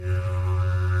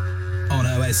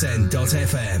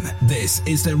OSN.FM. This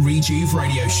is the Rejuve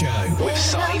Radio Show with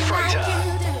Sonny Frater.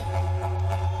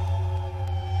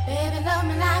 Baby, love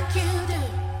me like you do.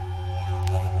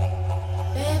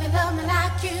 Baby, love me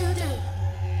like you do.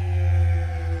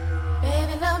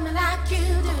 Baby, love me like you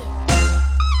do.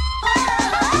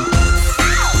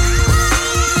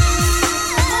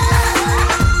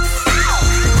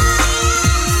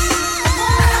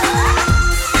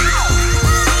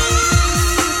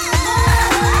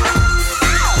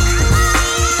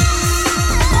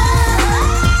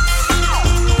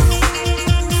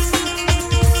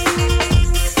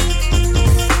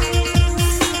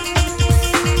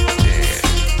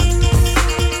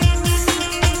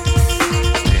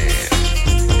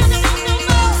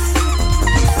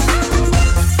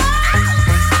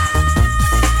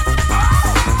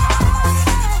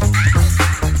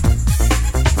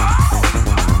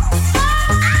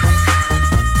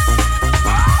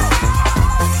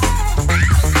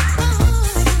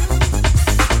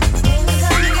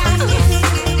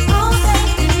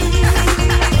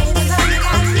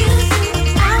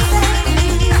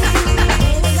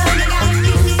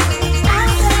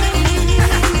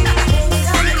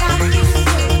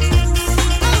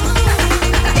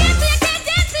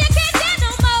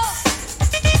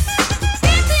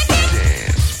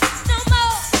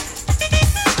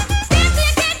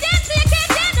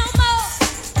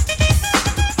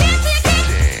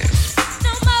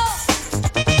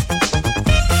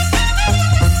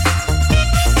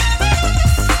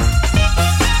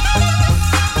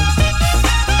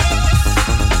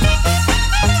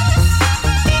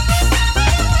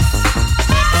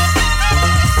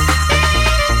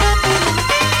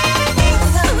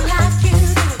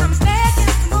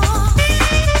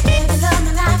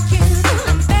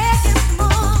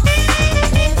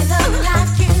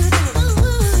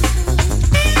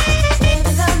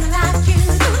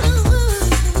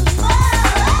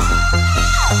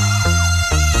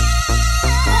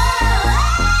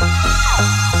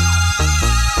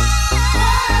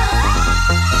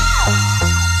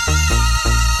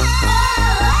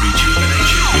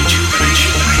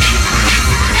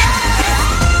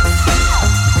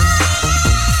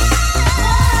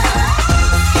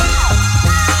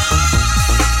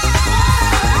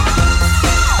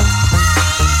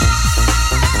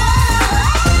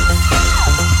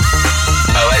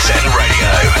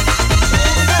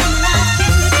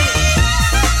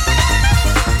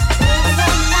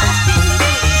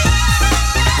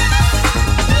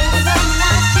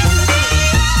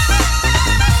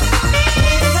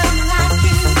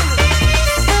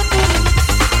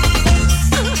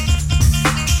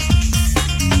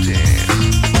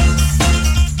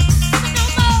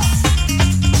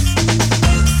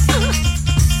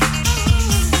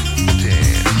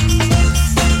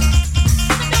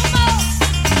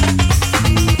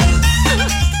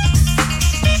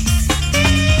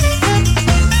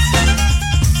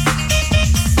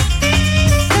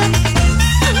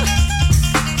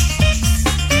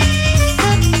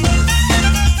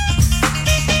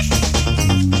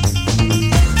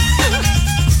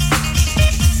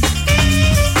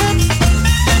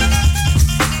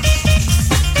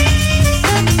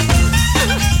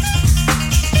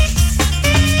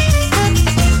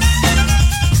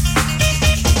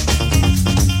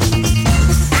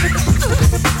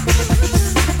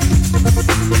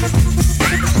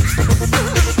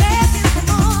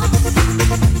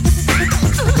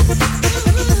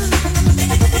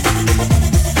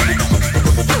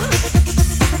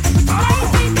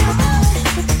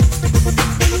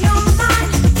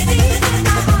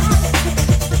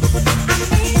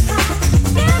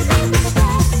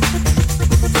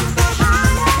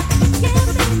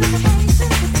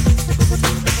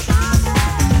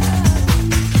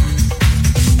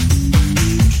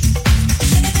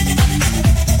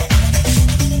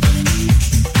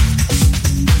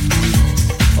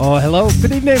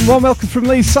 Good evening, warm welcome from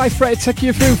Lee Cypher, taking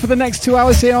you through for the next 2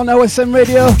 hours here on OSN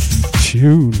Radio.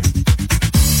 Tune.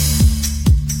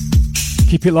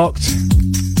 Keep it locked.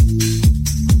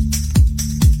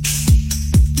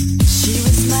 She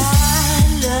was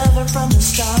my lover from the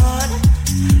start.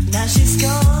 Now she's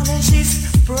gone and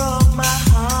she's broke my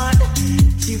heart.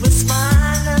 She was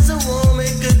fine as a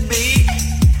woman could be.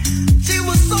 She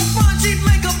was so fine she'd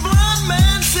make a blind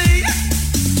man see.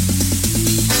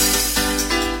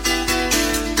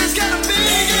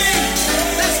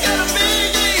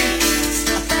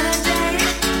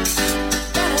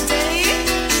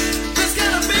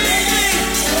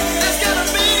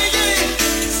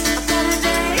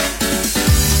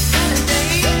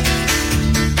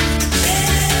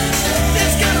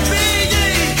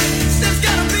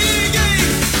 Gotta be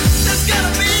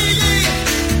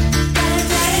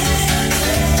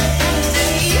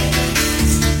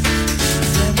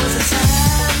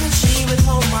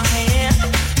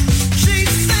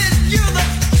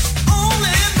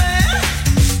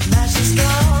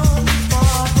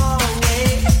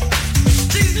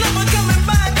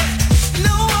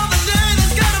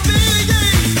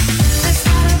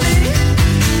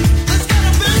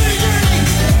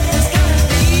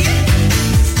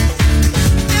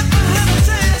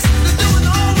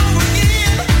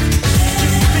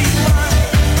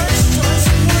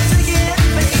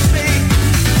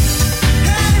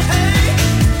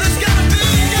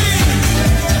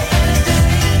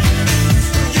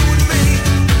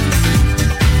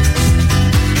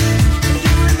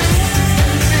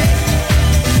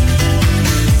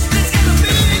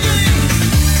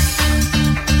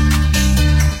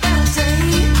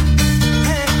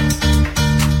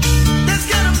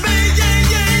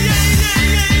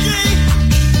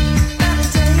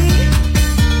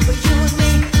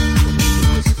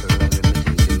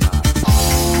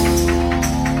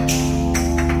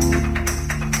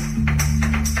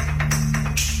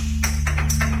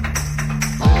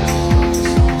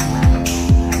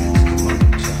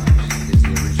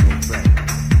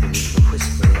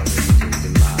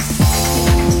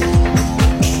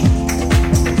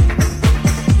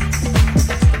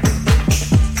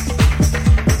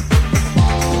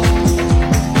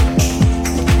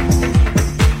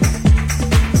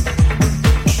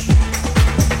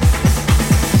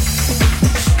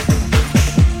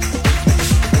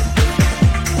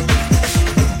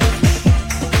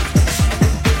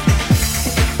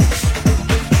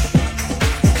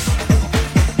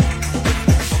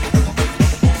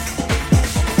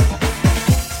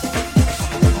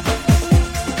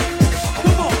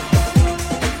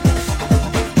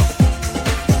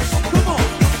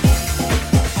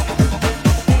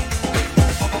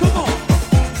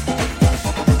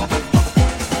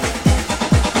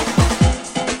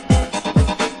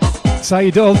How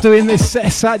you all doing this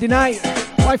Saturday night?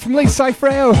 Live from Lee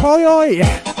Cypher. Hoi hoi!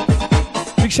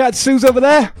 Big shout out to Suze over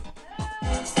there.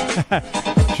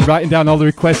 She's writing down all the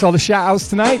requests, all the shout outs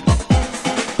tonight.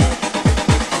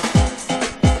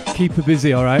 Keep her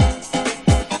busy, alright?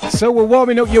 So we're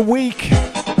warming up your week.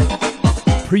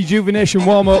 Prejuvenation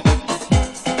warm up.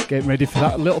 Getting ready for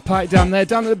that little party down there,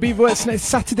 down at the Beaverworks next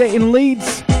Saturday in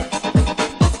Leeds.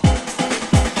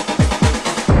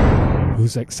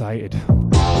 Who's excited?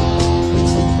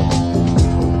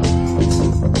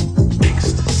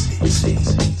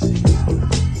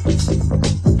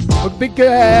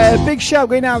 A big shout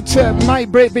going out to Mike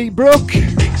Breakbeat Brook.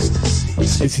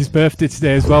 It's his birthday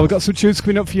today as well. We've got some tunes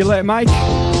coming up for you later, Mike.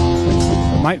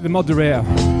 Mike the moderator.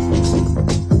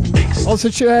 Also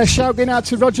shout going out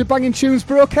to Roger Banging Tunes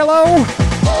Brook. Hello.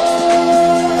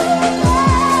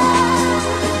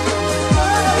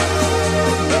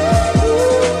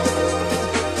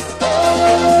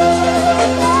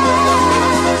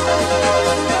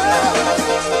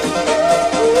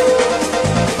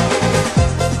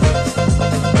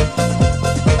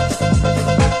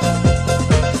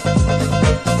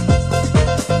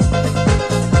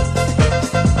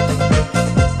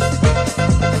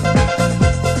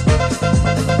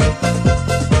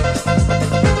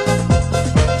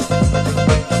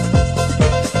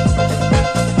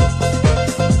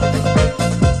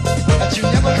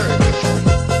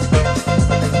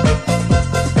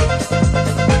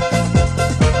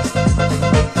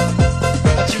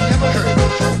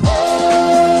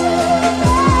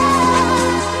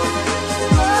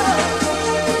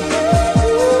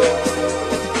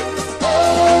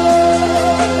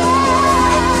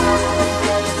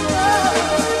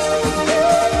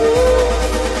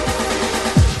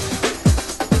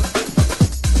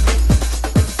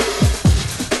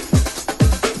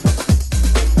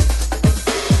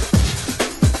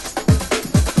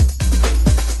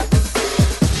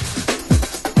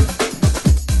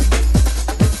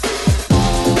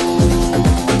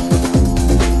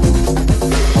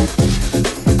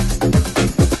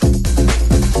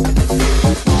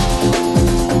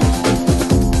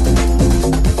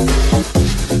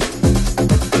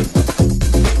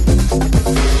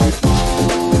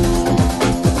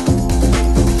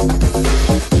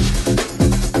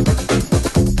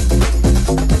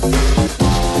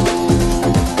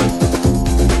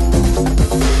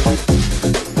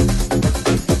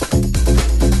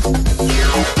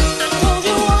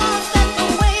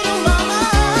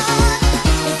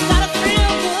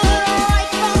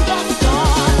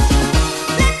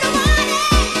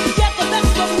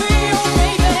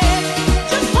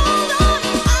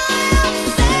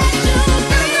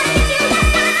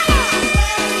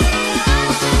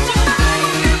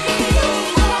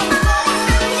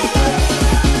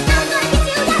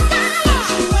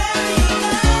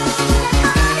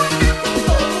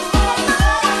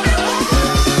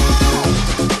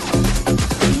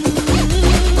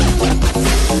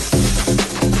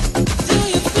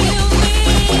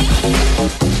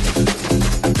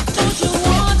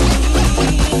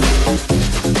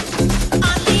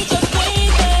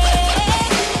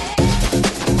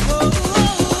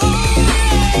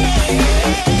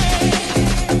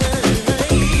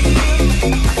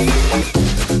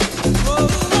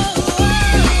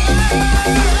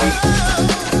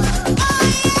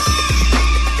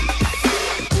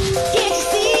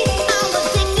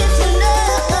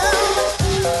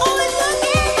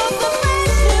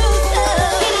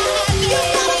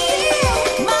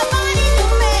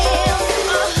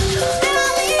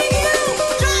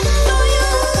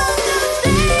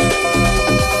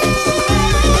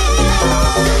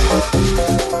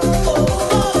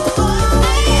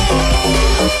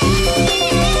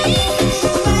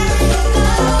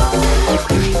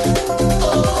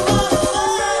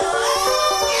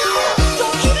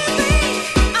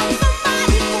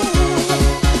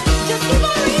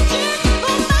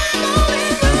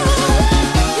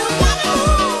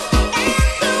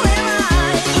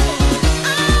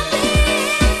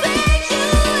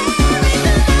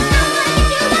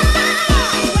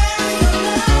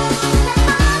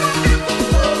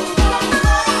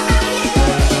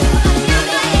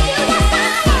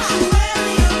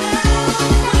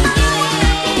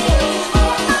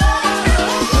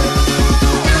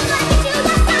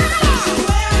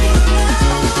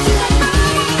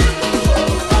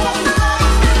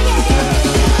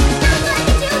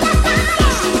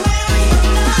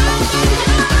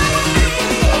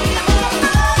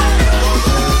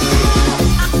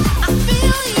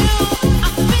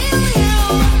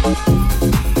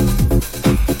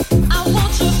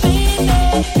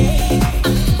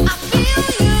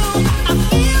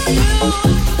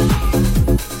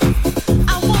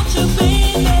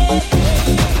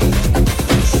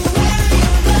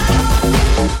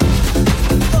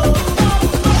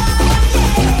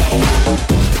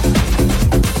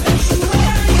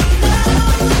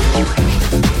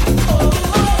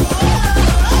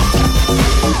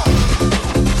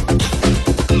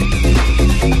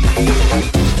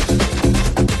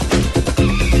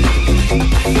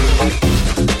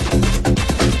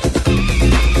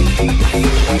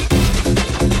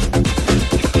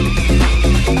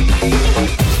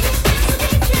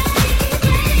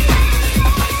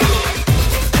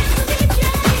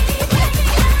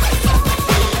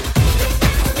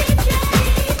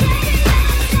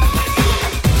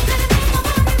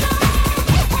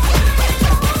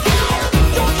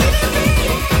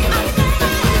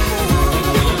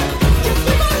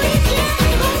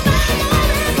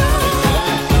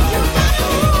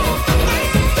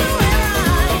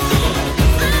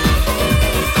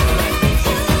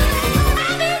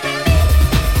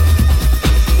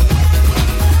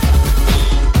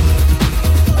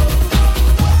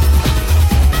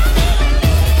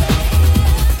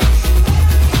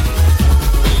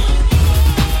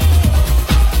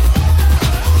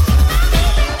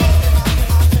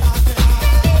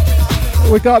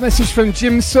 We got a message from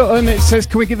Jim Sutton. It says,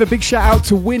 can we give a big shout out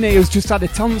to Winnie, who's just had her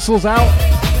tonsils out?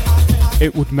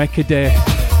 It would make a day.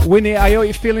 Winnie, I hope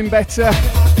you're feeling better.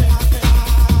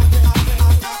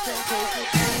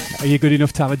 Are you good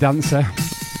enough to have a dancer?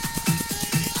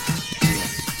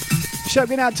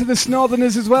 Shouting out to the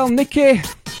Northerners as well, Nikki.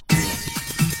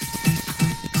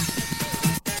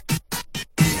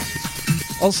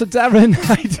 Also Darren,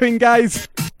 how you doing, guys?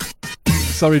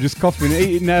 Sorry, just coughing,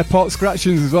 eating pork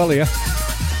scratchings as well here.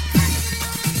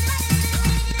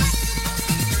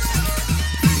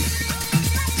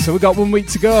 So we got 1 week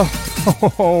to go.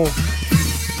 Oh,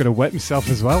 gonna wet myself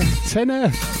as well.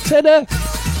 Tenner.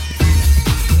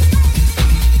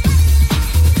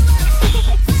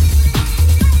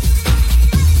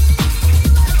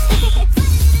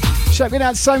 Shouting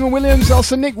out Simon Williams,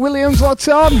 also Nick Williams, what's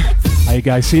on? How you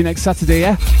guys? See you next Saturday,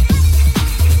 yeah?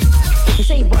 You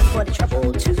say one for the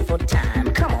trouble, two for the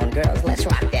time. Come on, girls, let's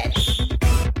rock that.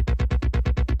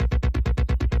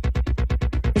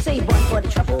 You say one for the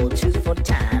trouble, two for the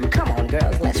time. Come on,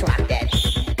 girls, let's rock that.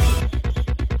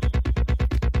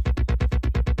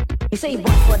 You say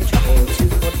one for the trouble, two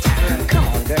for the time. Come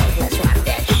on, girls, let's rock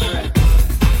that.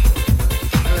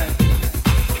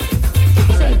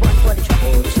 You say one for the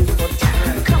trouble, two for the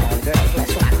time. Come on, girls,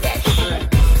 let's rock that.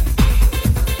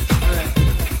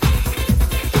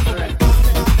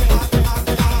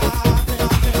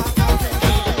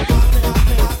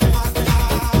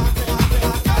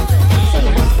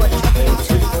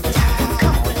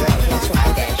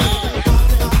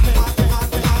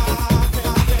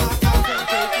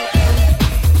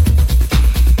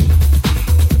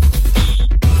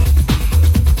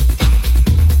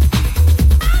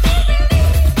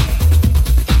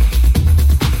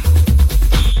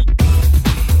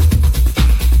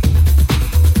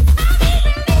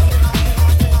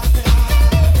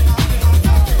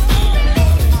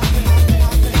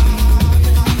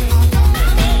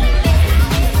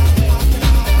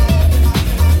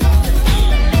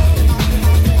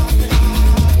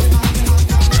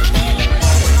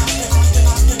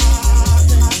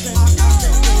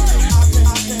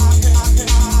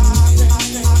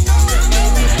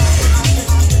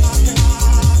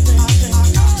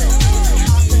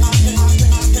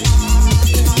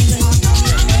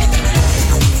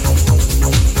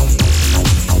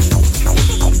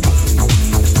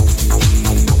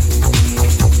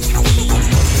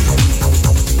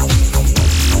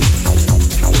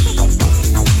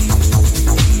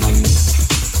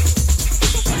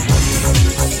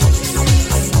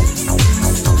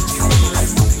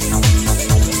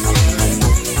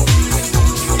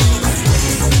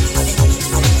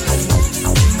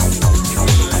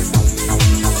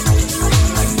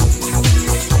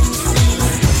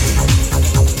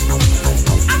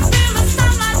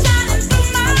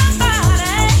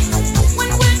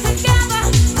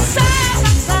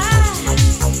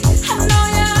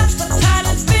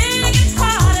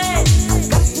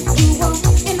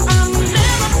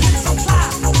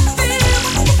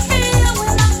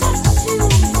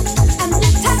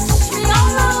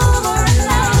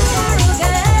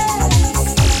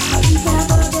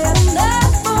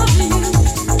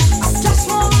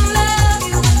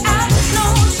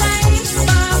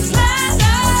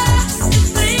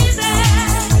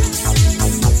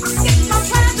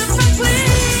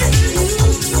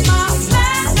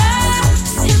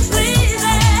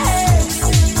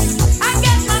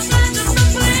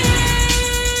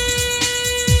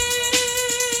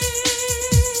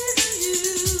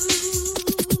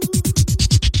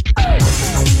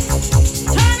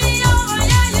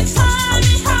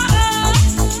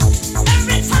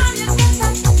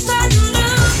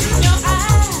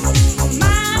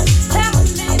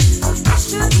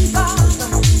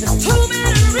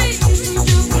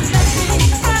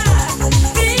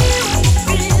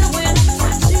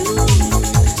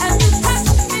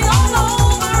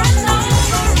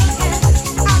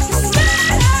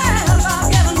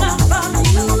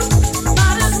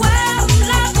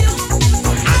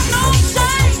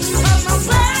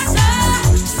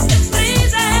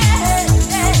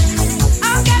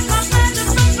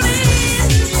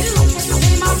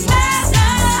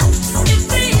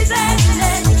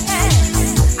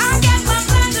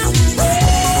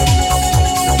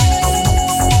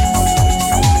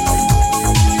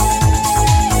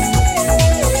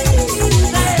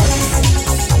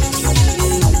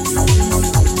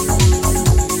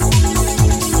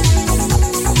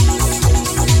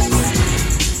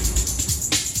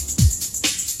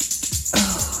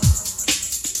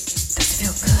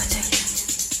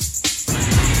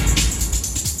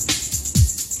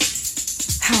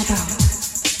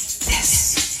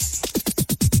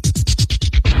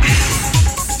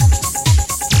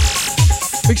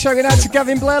 shout out to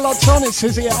Gavin Blair locked on. It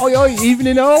says here, oi oi,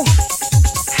 evening all.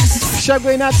 Shout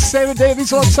out to Sarah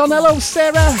Davies locked on. Hello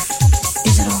Sarah.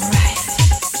 Is it alright?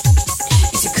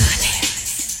 Is it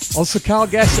good? Also Carl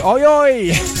Guest, oi oi.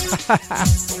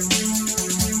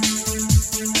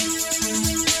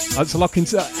 That's a lock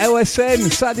into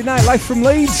LSN Saturday Night Live from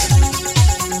Leeds.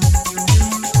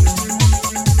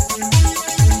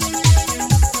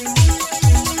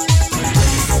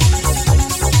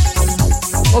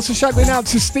 Also shouting out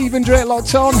to Stephen Drake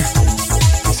locked on.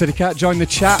 He said he can't join the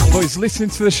chat, but he's listening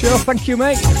to the show. Thank you,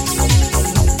 mate.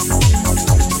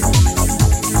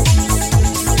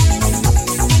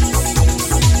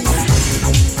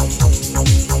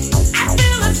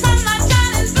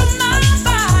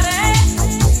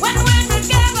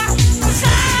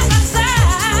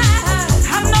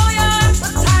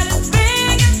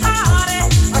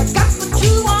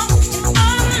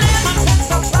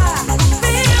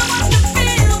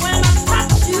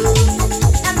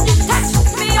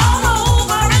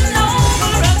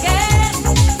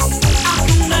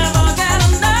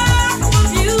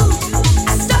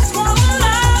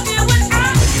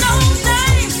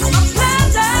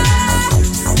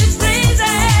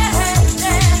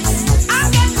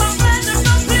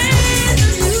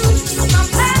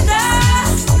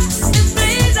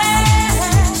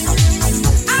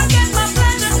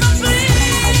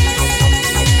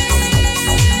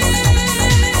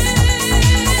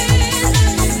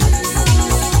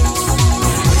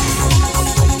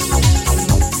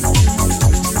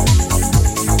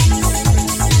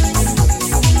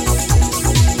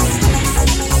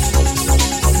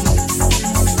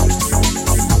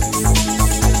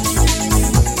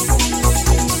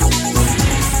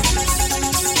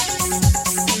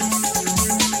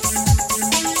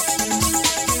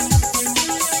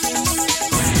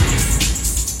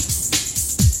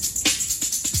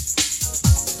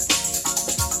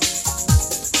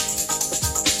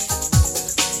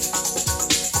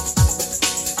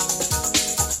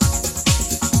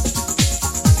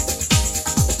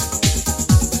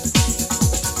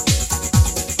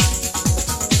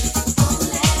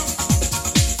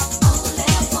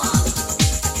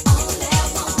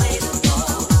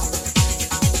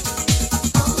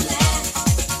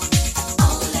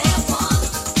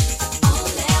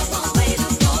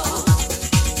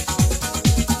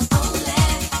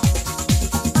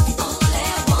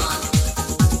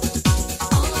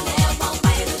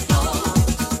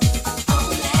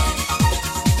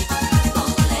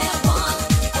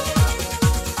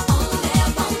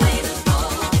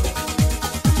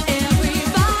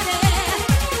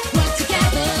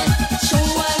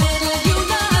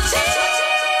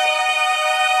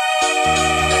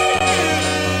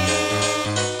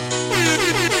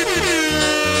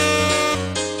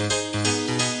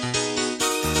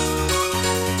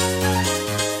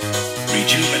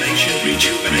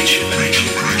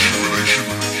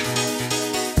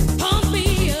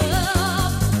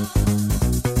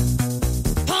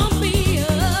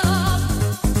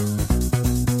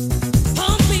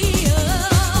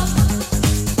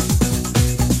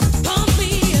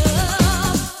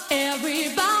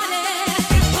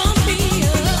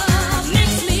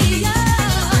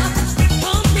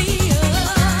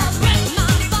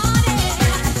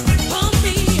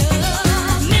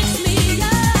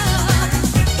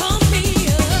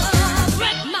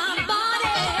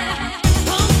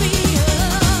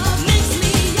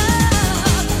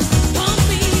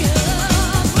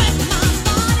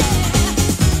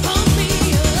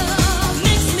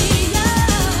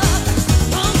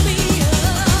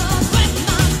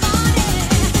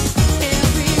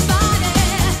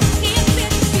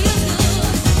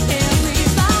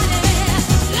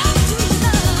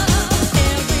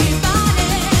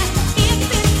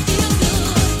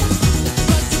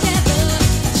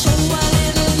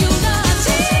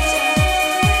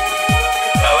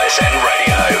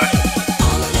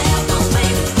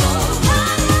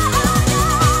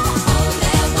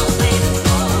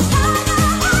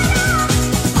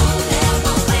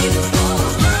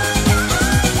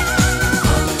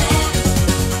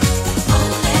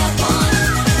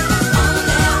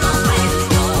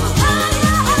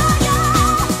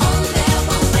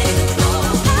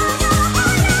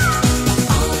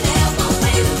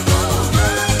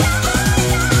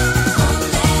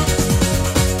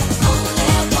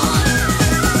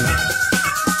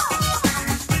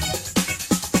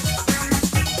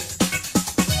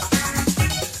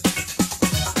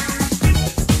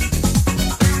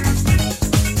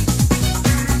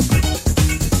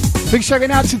 Big shout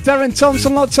out to Darren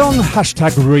Thompson locked on.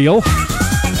 Hashtag real.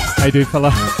 How you doing,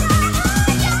 fella?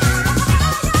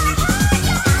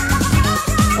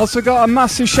 Also got a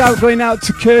massive shout going out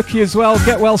to Kirky as well.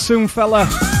 Get well soon, fella.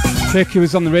 Kirky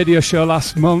was on the radio show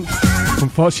last month.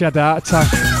 Unfortunately had a heart attack.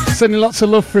 Sending lots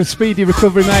of love for a speedy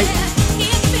recovery, mate.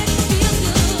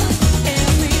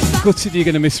 Gutted you're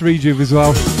going to miss Rejuve as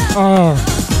well. Oh.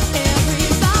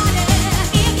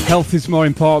 Health is more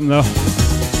important though.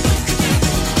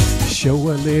 Show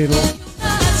a little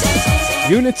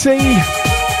unity.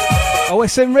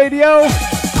 OSN Radio.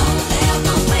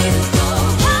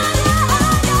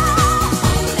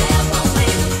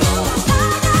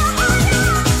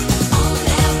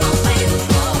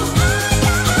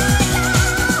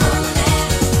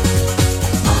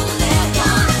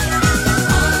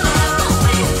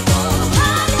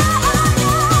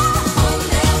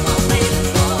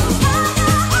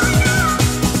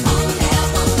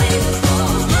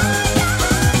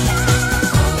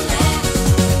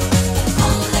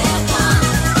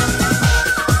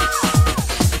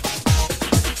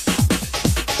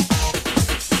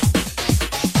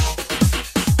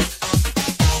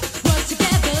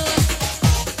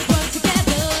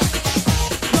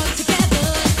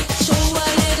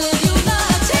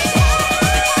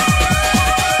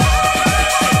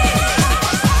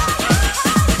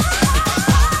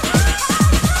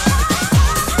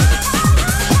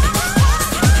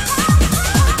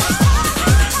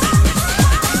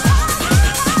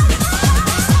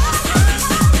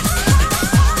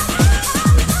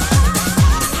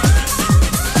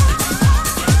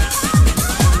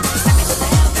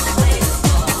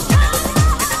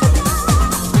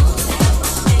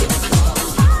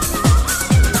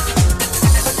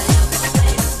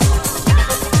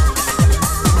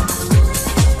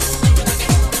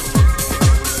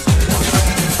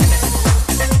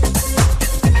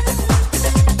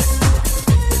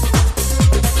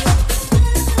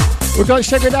 We've got to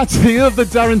check it out to the other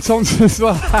Darren Thompson as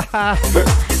well.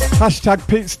 Hashtag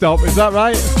pit stop, is that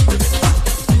right?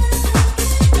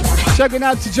 Checking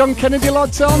out to John Kennedy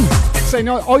locked on. Saying,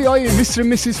 oi oi, Mr.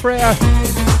 and Mrs. Freya.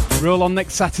 Roll on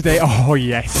next Saturday. Oh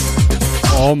yes.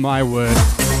 Oh my word.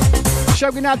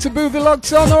 Shouting out to Booby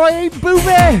locked on. Oi,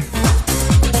 Booby!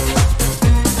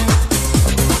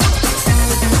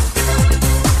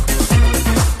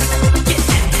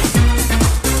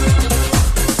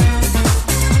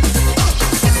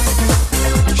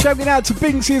 Shouting out to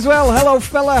Binksy as well. Hello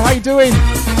fella, how you doing?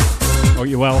 Oh,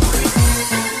 you well?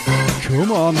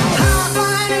 Come on. I'm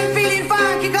fine and feeling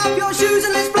fine. Kick up your shoes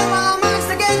and let's blow our minds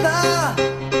together.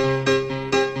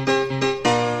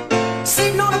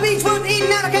 Sitting on the beach, wood,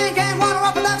 eating out a can, water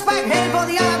up a duck's back, headed for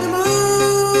the eye of the moon.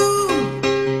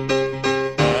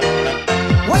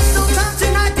 Waste no time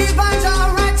tonight, divine's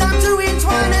our right time to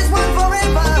entwine as one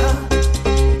forever.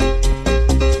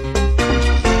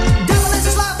 Devil is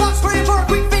a slot box, praying for a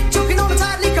quick fit, choking on the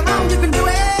tide, leak around, you can do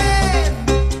it.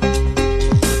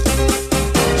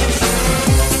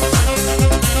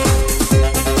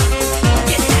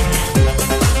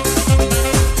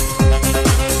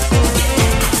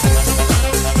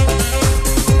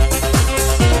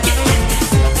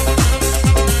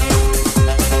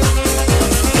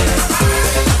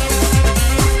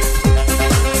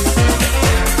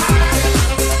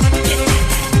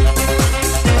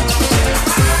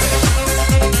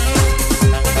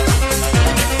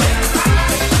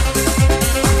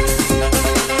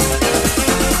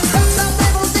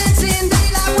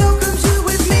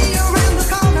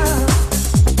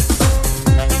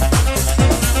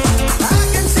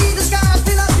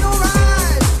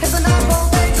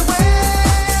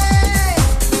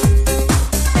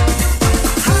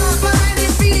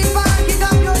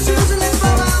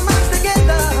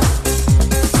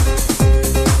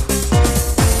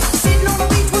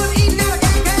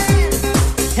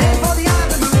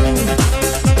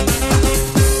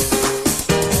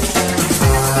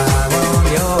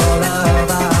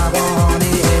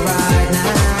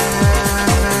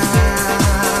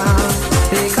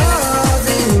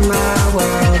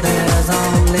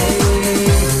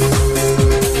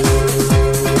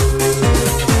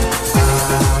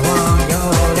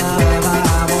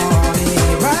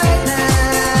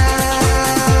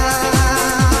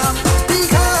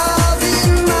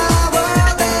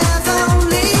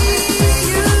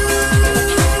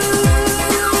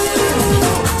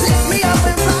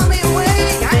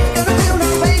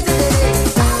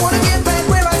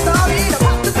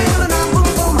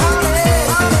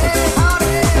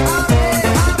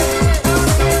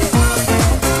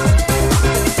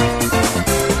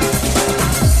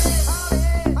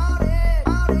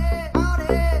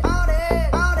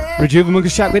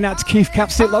 Rejuvenate shout going out to Keith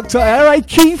Capstick locked up. Alright,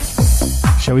 Keith!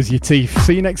 Show us your teeth.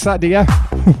 See you next Saturday, yeah?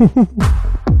 I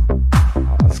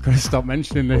was going to stop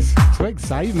mentioning this. It's so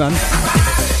exciting, man.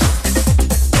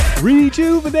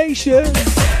 Rejuvenation.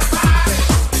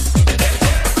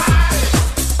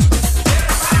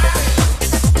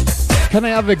 Can I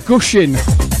have a gushing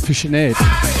for Sinead?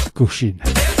 Gushing.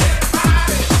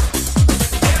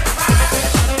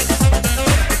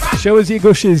 Show us your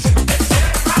gushes.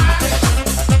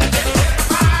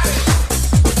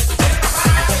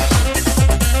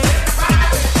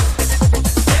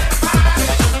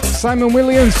 Simon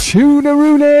Williams, Tuna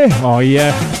Rooney. Oh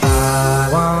yeah. I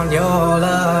want your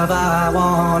love, I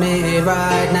want it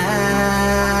right now.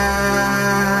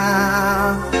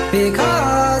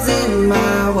 Because in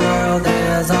my world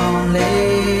there's only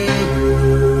you.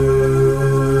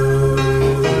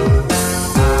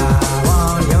 I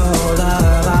want your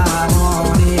love, I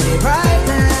want it right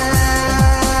now.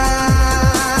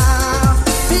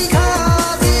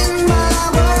 Because in my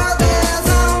world there's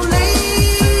only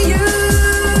you.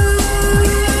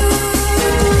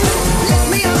 Let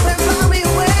me up and fly me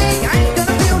away. I ain't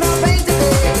gonna feel no pain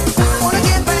today. I wanna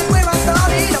get back where I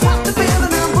started. I pop the pill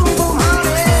and I'm boom boom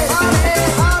hearted, hearted,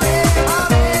 hearted,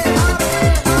 hearted,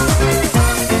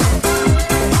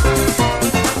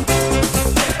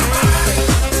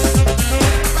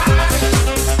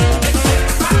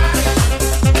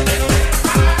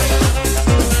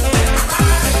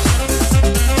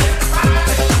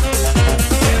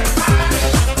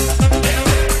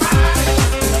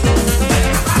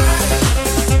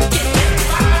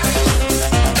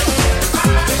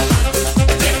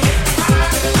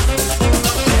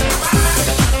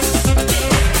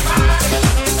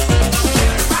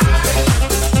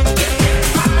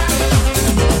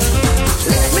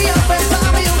 let me up and fly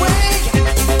me away.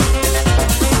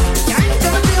 I ain't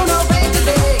gonna feel no pain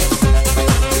today.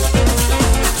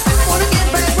 I wanna get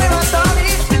back where I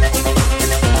started.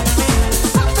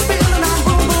 Pop the pill and I'm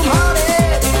boom boom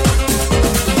hearted.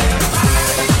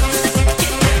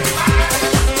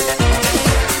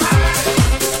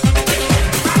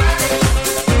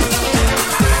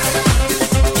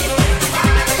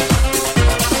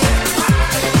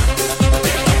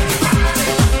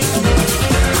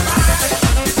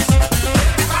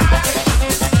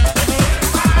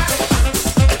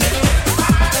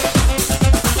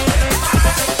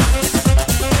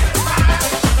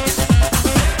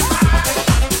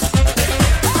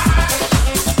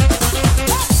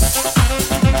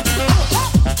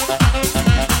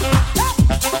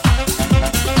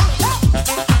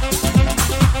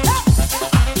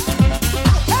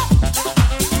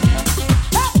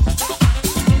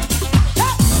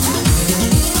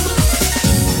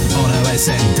 On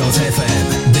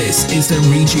OSN.FM, this is the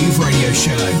Rejuve Radio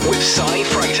Show with Si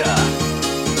Freighter.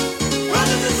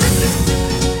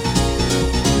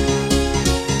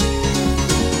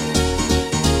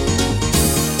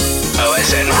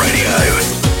 OSN Radio.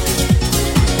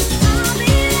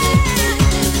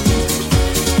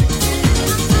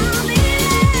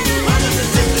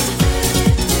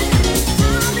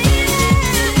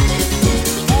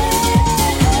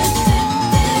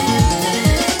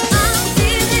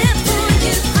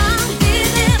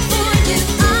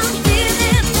 I'm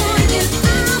feeling for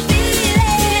you.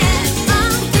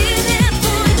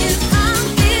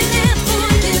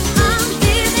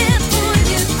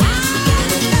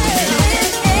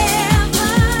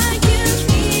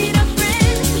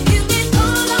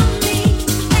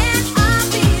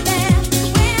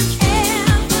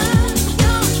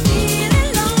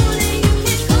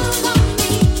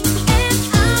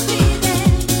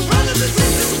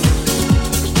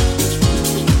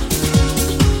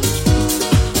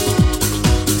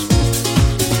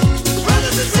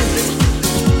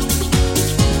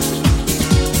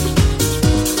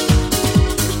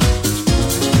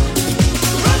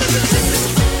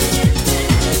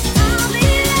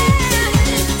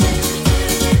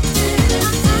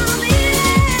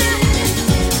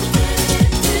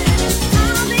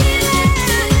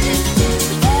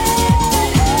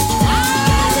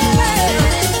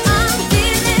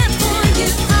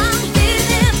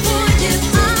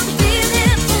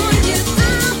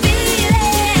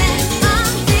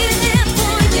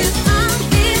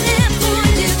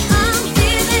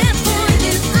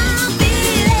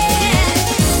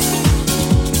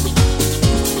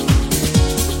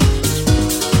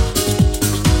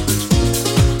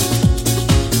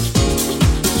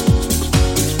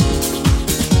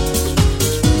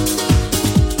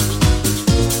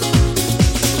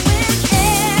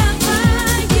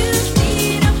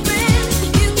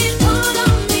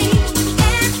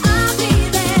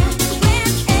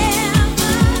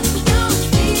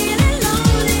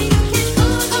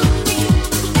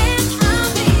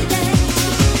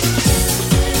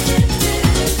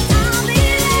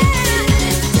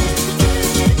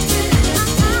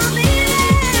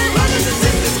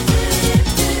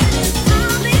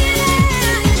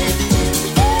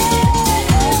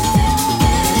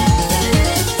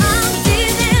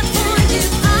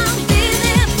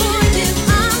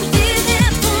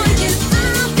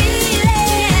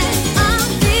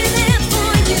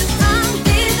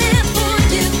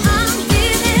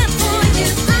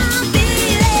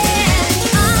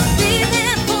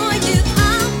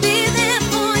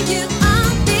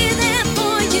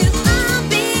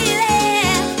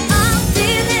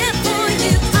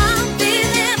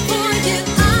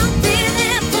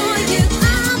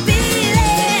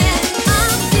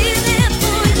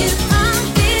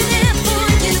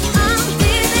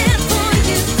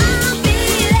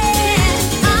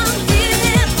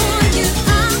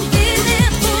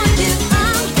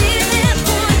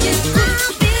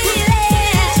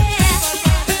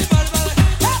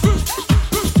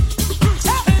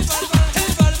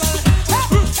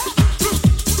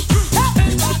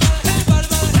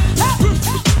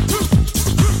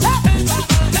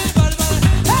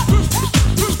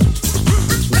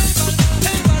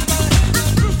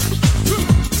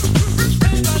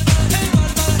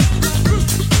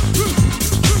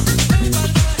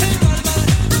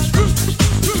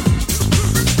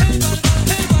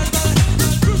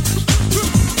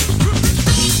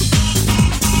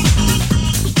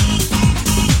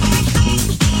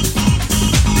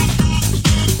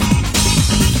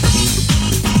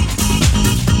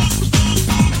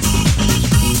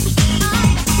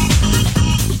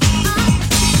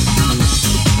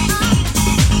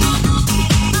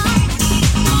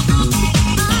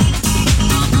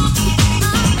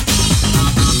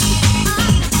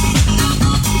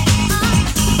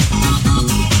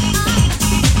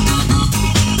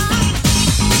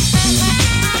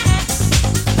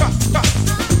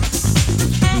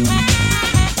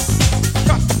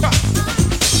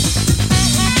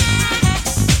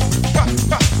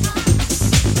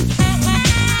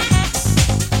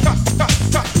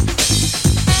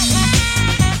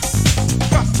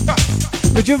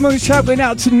 A Jumbo shout going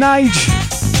out to Nige,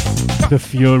 the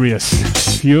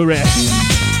Furious Fury.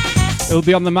 He'll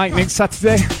be on the mic next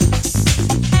Saturday.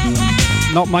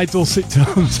 Not my dulcet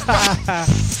tones.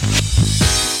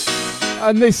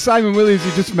 And this Simon Williams,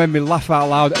 he just made me laugh out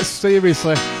loud.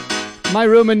 Seriously. My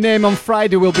Roman name on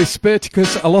Friday will be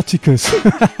Sperticus Aloticus.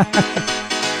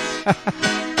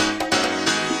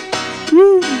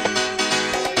 Woo.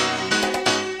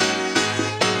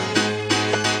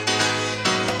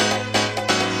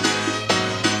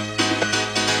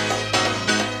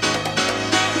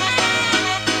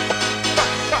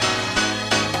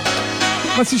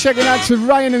 Massive shout out to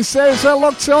Ryan and Sarah as well,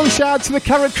 locked on. Shout out to the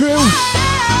Carrot Crew.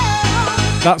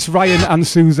 That's Ryan and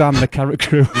Suzanne, the Carrot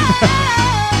Crew.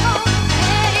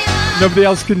 Nobody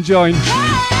else can join.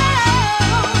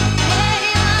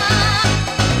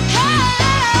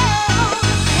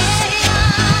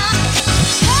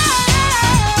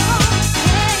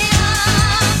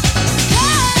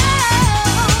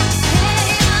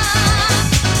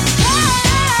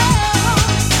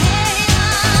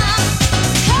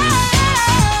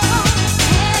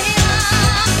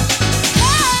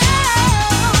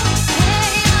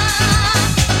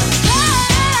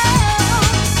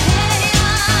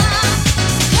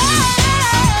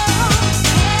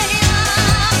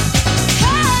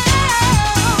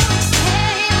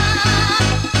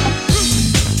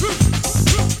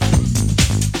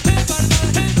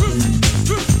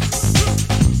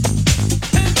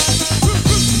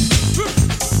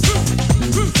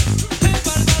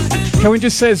 Can we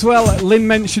just say as well, Lynn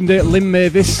mentioned it, Lynn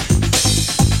Mavis.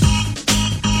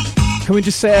 Can we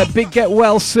just say a big get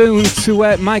well soon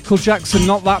to Michael Jackson,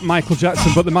 not that Michael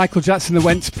Jackson, but the Michael Jackson that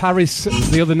went to Paris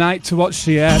the other night to watch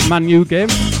the Man U game.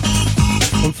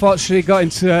 Unfortunately, he got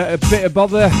into a bit of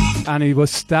bother and he was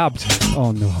stabbed.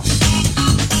 Oh no.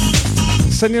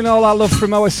 Sending all our love from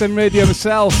OSM Radio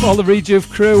myself, all the Rejuve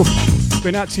crew.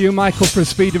 Going out to you, Michael, for a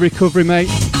speedy recovery, mate.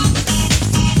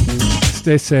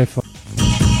 Stay safe.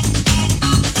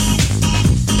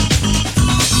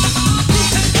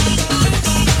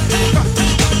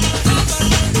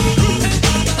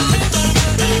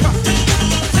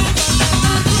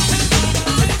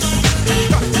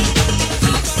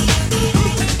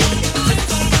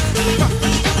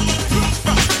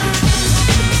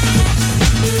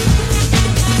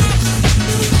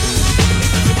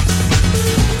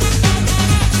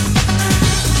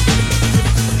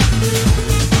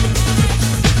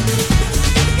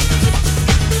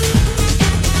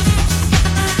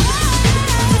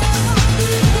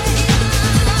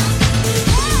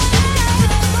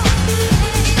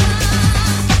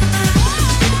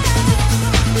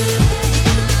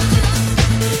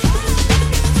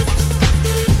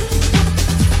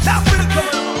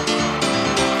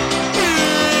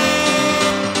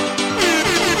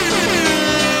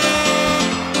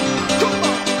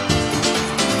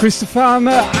 Christopher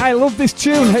Farmer, I love this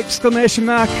tune! Exclamation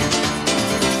mark.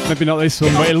 Maybe not this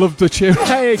one, but he loved the tune.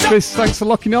 Hey Chris, thanks for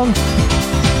locking on.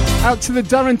 Out to the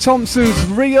Darren Thompson's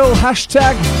real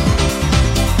hashtag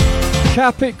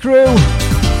Carpet Crew.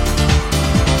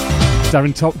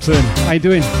 Darren Thompson, how you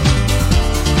doing?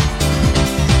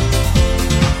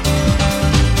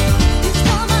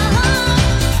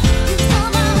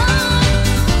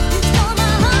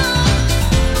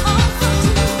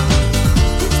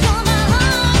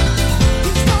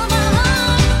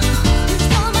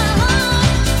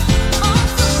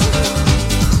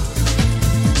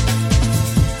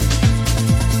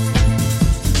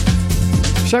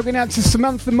 Shouting out to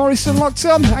Samantha Morrison, locked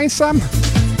on. Hey Sam.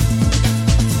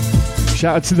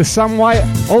 Shout out to the Sam White.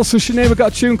 Also, Sinead, we've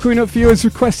got a tune coming up for you as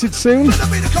requested soon.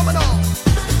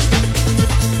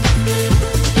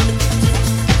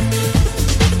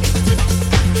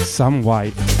 Sam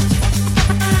White.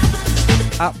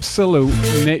 Absolute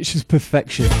nature's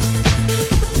perfection.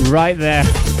 Right there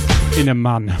in a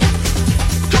man.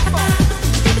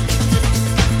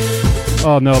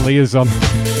 Oh no, Leah's on.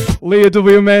 Leah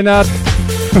W. Maynard.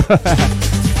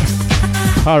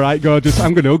 Alright, gorgeous.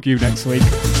 I'm going to hug you next week.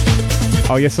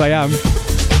 Oh, yes, I am.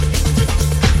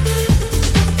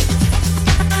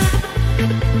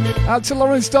 Out to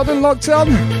Lawrence Dodden, locked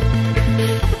on.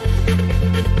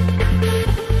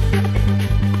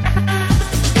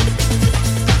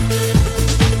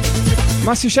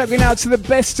 Massive shout out to the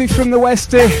bestie from the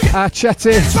Westie,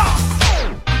 Chetty.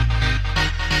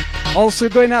 Also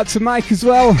going out to Mike as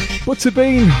well,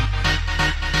 Butterbean.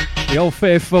 The old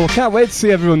faithful. Can't wait to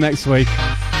see everyone next week.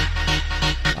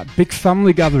 That big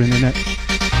family gathering, innit?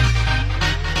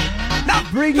 Now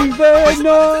bring the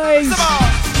noise!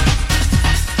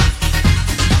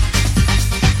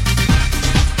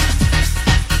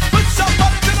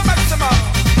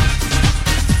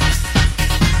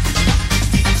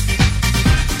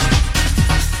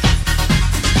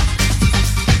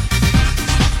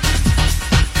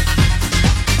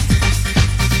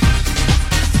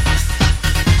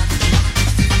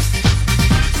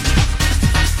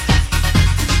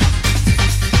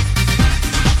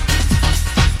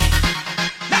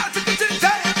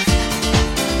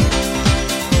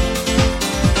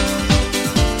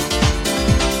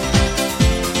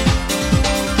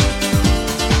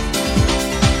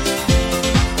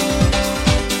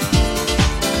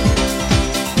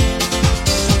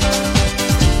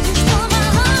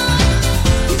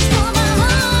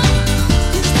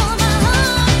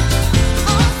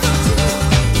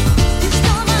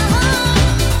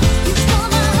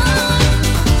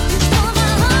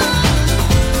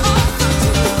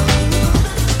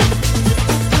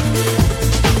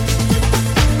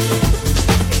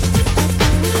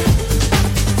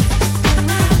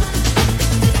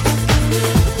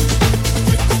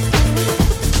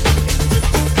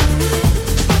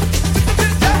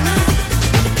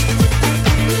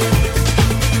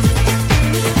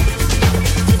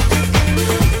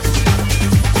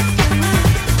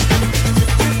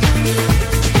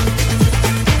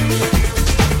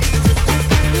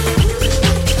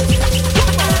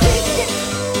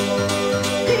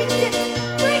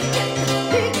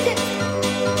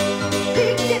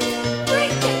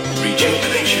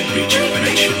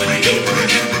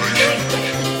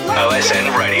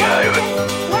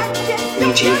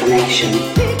 Rejuvenation.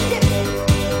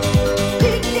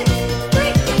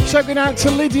 Shouting out to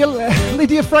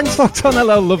Lydia Franks locked on.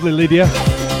 Hello, lovely Lydia.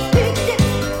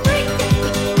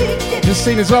 Just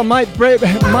seen as well Mike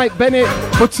Bennett,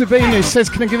 Butterbini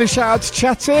says, can I give a shout out to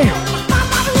Chatty?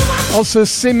 Also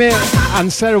Simi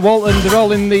and Sarah Walton, they're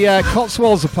all in the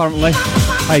Cotswolds apparently.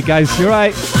 Hi guys, you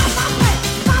alright?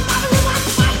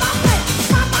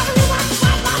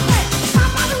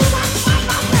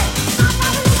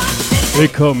 Here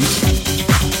it comes.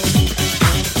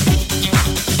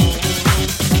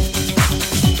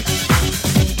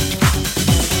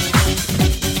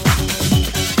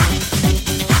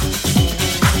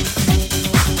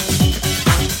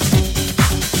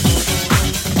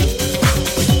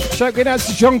 Shout out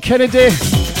to John Kennedy,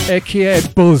 aka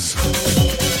Buzz.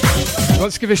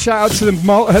 Let's give a shout out to the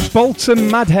Bolton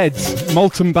Madheads.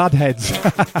 Molten Badheads.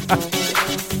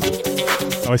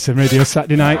 OSM Radio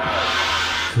Saturday night.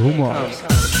 Come on.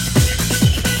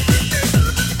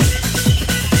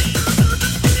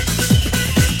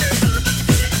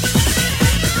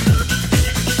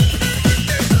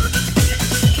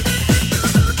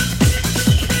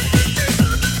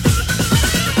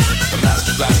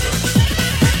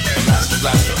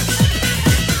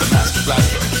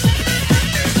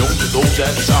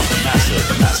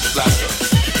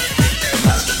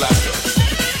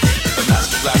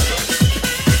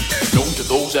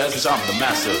 I'm the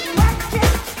master.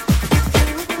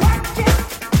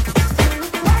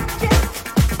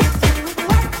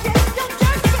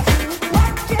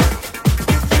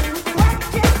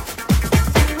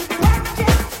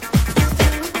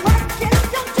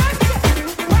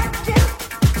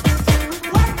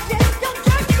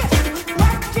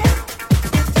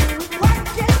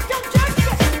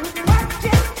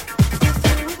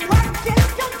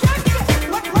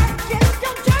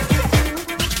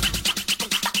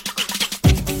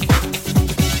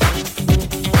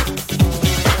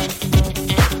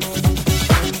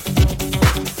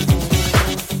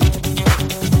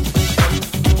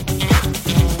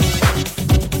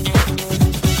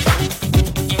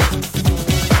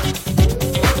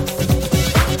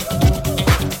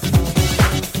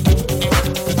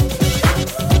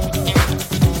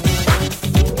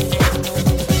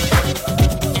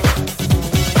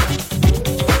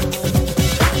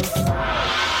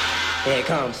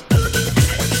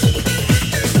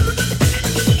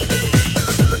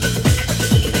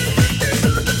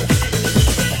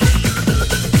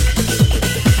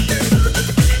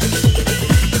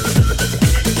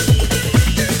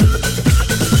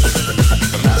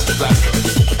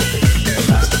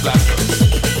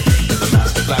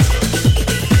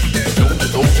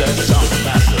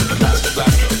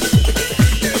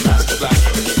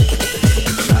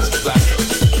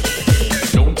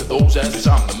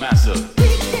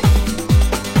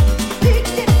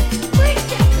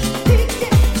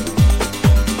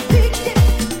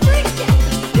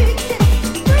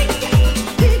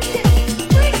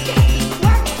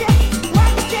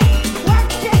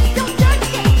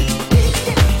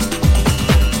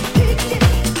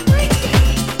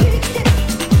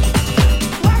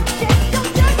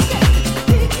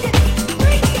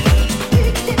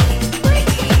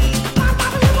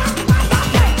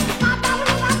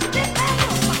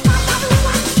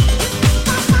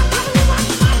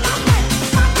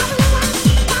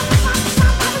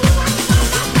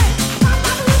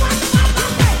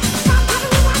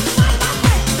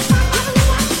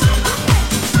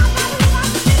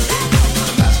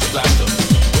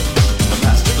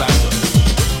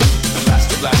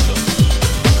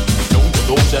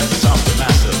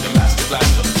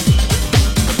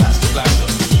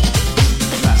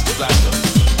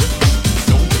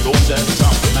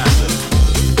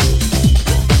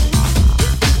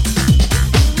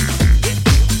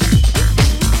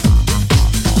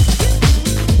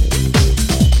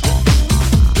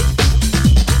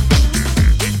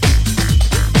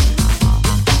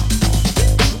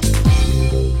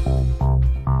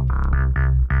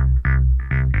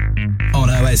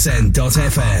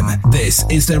 OSN.FM. This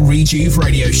is the Rejuve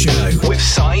Radio Show with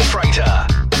Cy Freighter.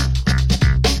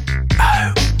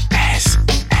 OSN.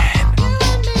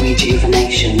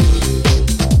 Rejuvenation.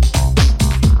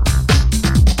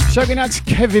 Shouting out to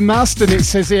Kevin Marston, it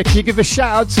says here, can you give a shout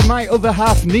out to my other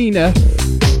half, Nina,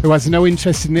 who has no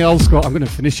interest in the old school. I'm going to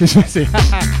finish this message.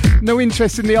 No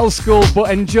interest in the old school,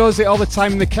 but enjoys it all the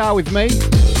time in the car with me.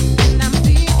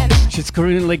 She's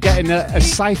currently getting a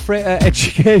Cy Freighter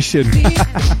education.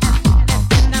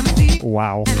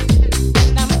 Wow.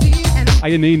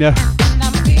 Hiya, Nina.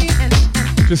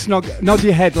 Just nod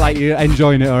your head like you're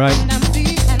enjoying it, alright?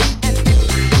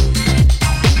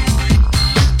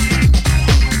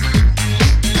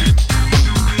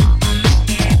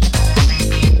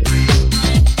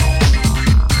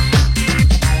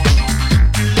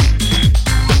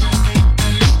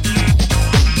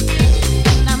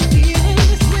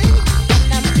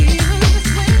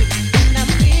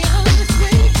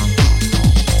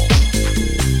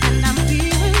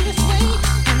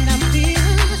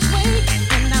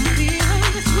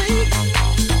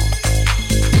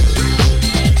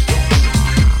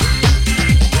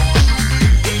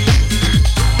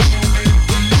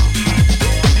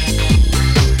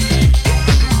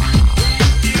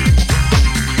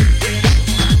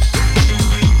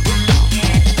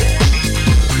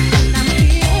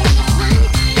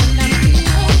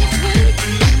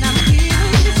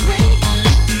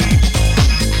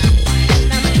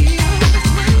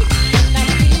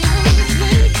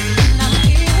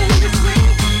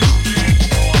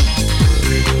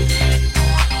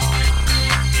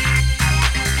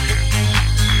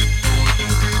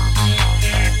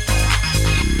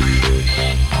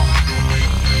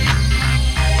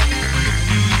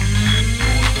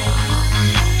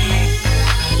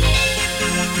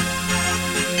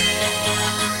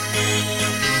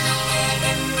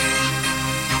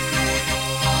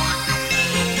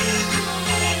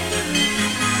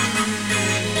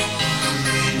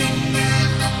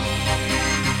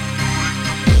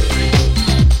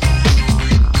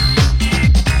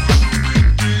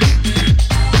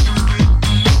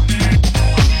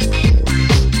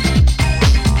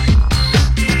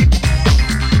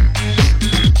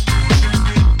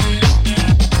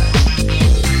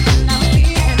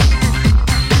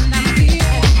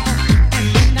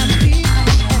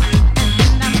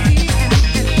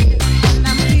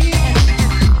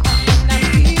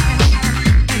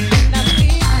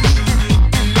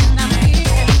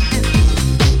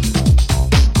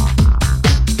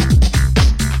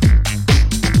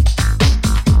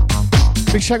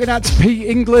 shout out to Pete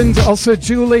England, also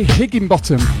Julie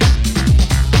Higginbottom.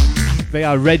 They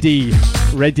are ready,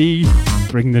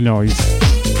 bring the noise.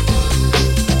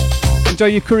 Enjoy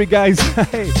your curry, guys.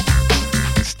 Hey,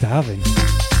 starving.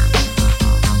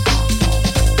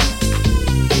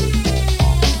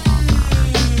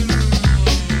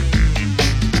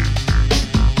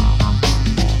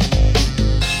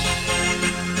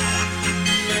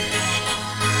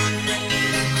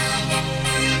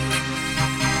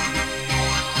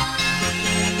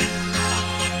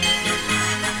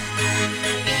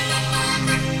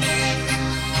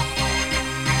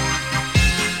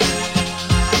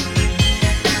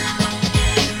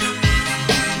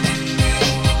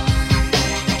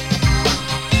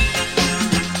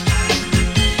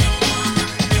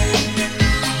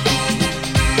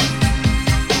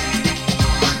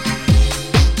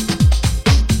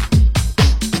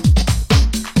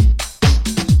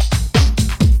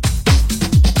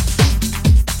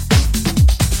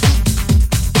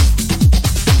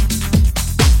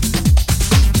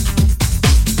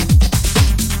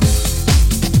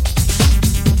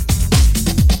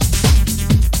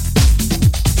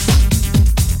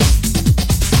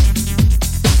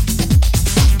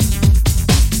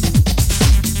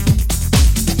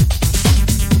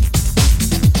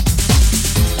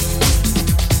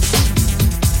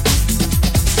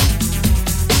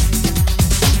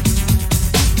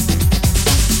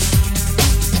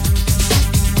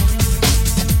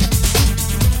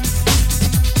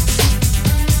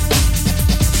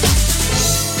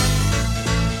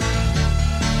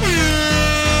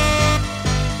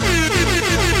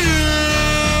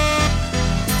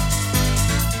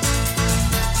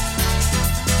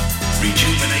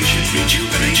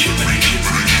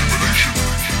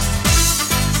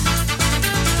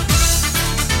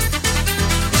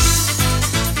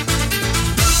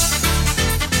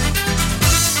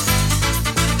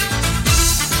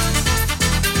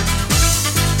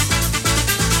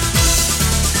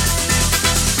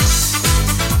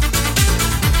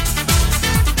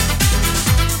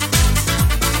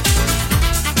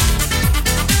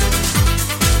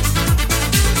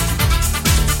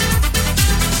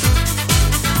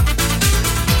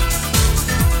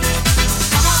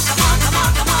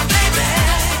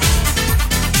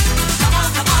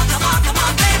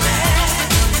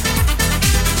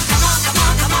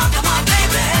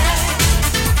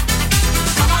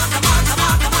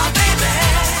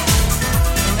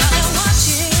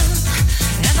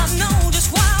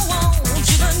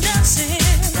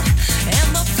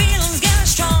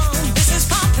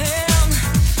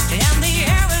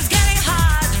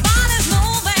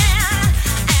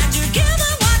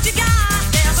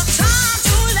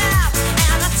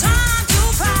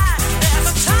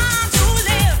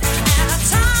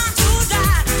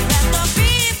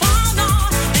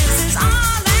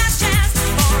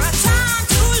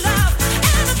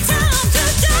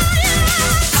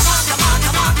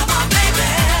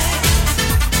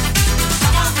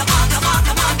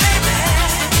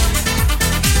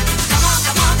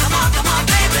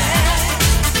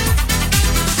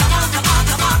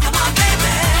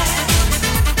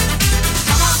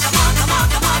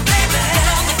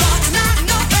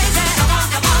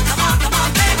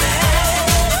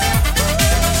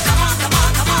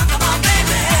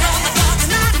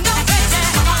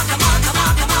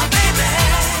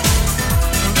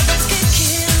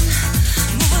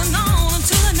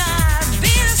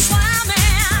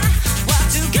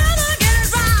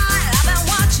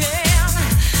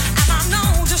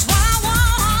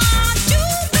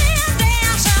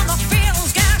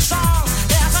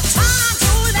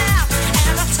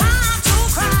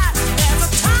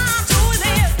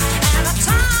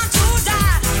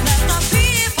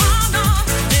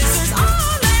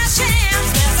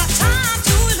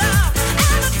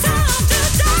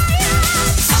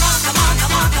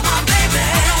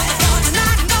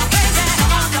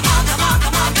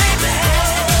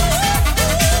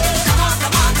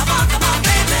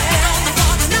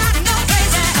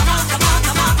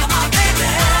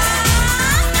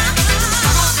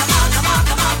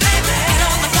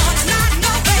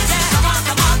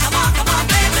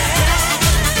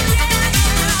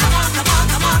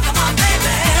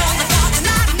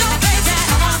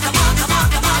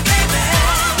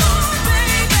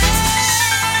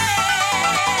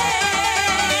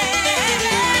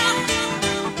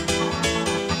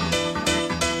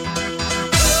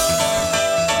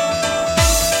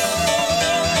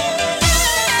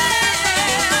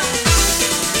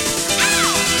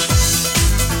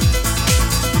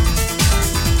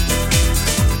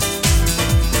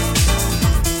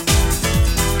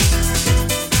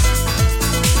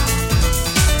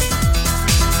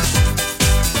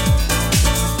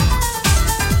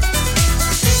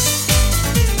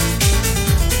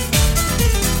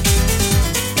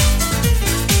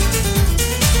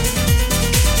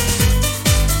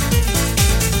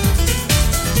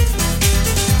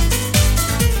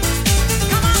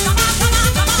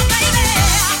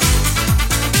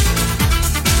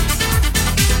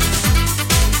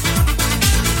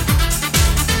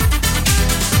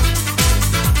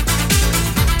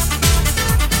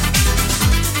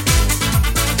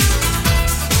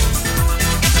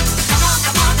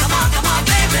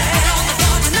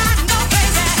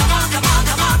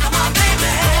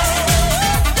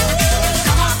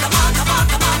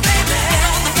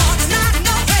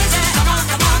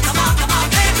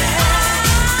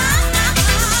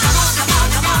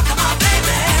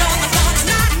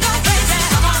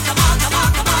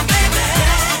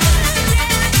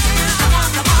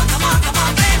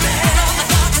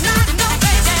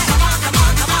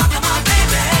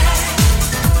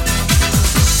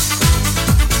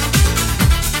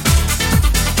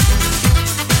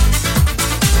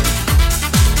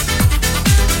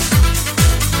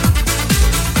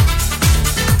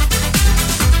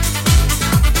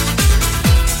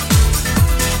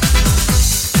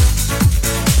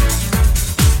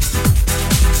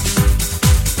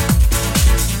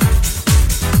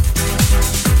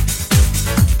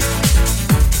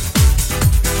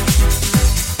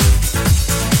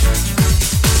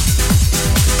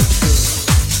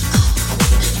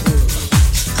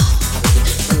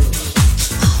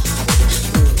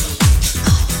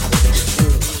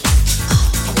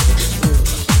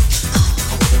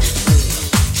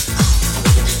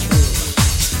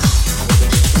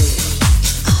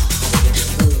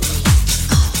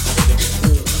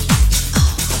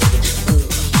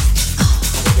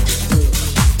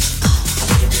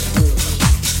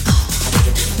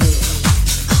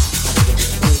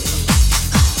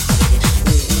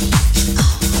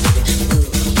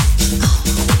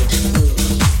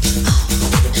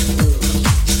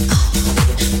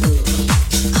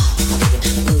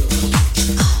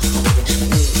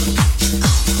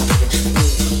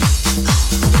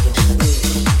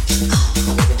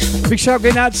 shout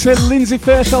going out to Lindsay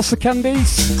Firth, also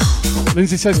Candice.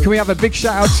 Lindsay says, can we have a big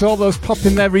shout out to all those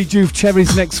popping their Rejuve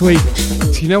cherries next week?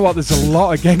 So you know what, there's a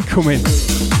lot again coming.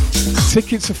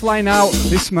 Tickets are flying out,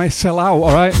 this may sell out,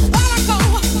 alright?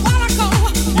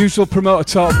 Usual promoter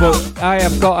talk, but I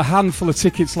have got a handful of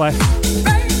tickets left.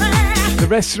 The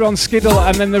rest are on Skiddle,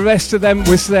 and then the rest of them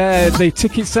was the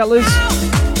ticket sellers.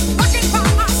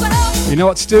 You know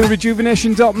what to do,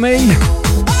 rejuvenation.me.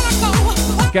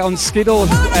 Get on Skiddle,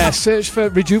 search for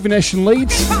Rejuvenation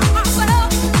Leeds.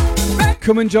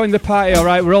 Come and join the party,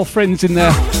 alright? We're all friends in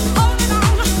there.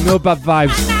 No bad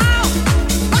vibes.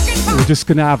 We're just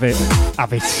gonna have it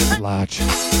large.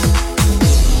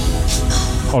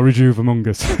 Or Rejuve among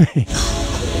us.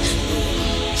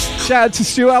 Shout out to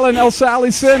Stu Allen, also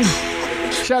Alison.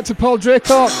 Shout out to Paul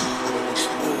Draco.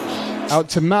 Out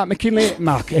to Mark McKinley,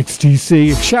 Mark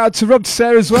XTC. Shout out to Rob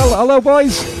Sarah as well. Hello,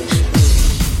 boys.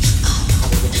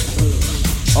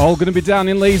 All going to be down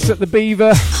in Leeds at the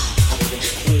Beaver.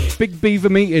 Big Beaver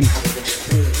meeting.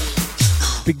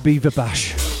 Big Beaver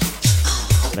Bash.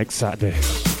 Next Saturday,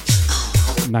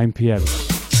 9 p.m.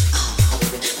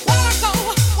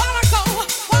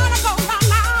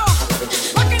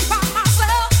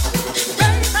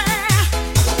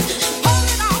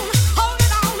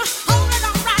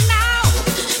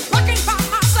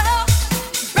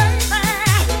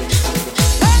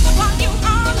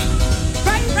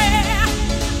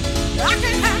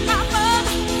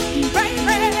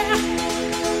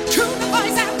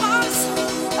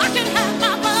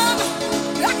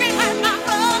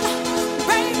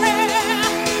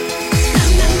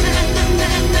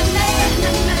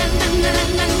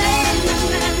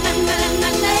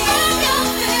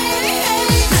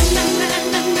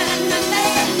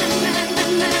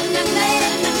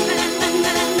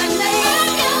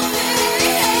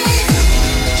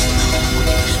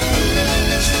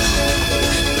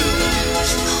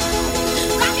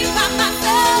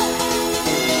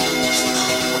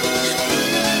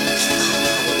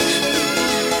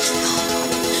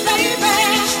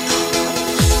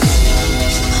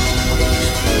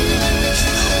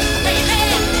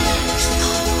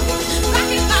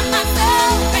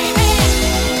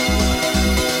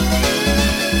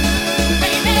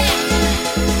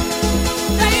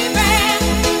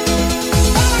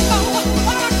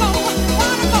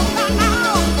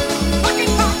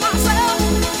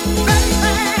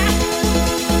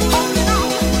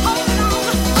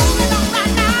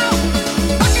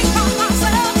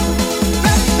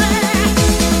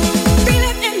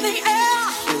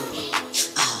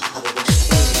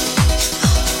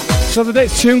 So the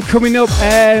next tune coming up,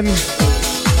 I've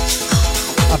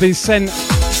been sent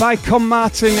by Con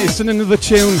Martin. It's done another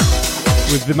tune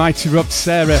with the mighty Rob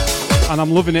Sarah, and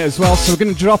I'm loving it as well. So we're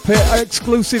going to drop it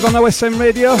exclusive on OSM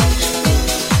Radio.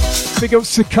 Big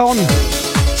ups to Con.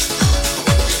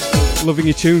 Loving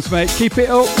your tunes, mate. Keep it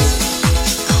up.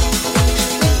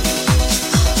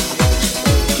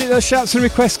 Keep those shouts and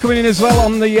requests coming in as well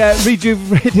on the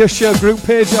Rejuve Radio Show group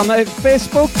page on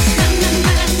Facebook.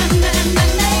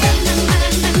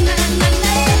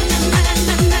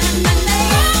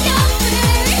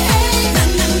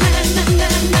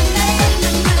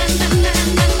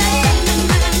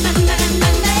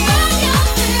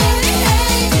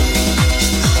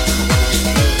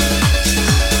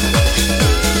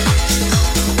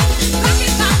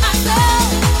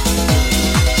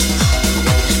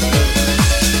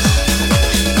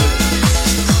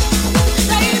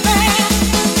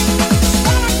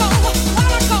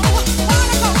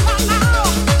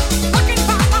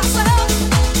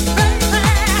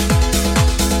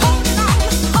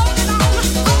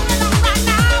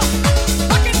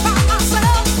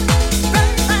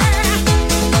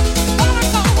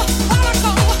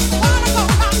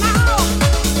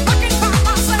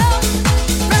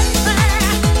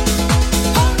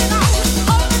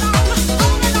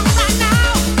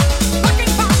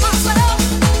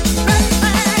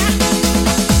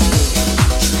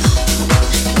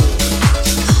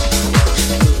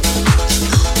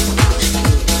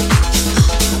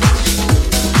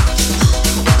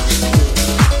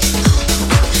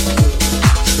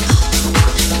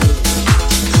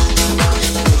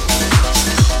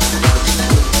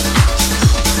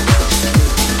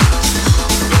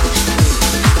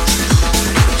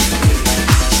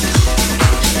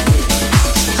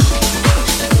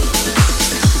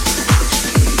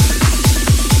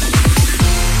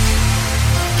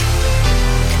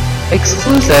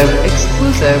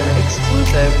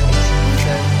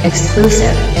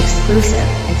 Exclusive.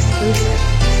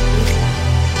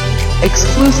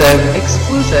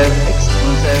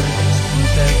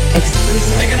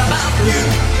 Taking up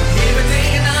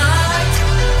day and night.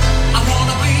 I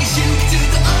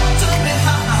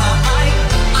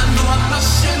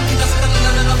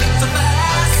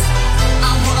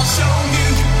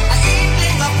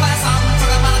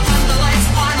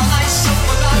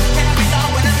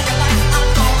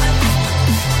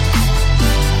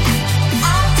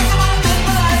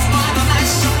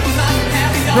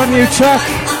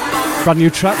Brand new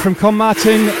track from Con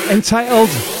Martin entitled,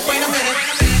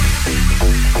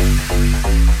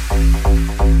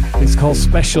 it's called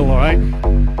Special, alright?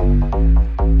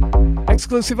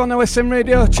 Exclusive on OSM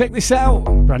Radio, check this out.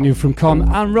 Brand new from Con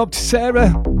and Rob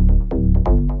Tissera.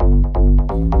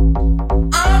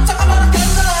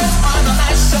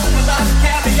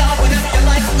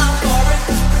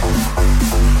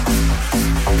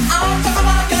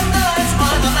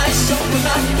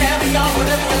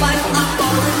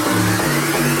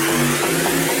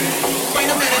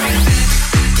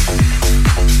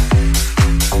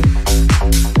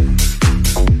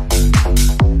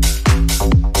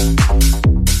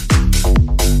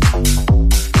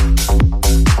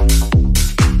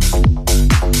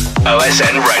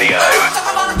 OSN Radio.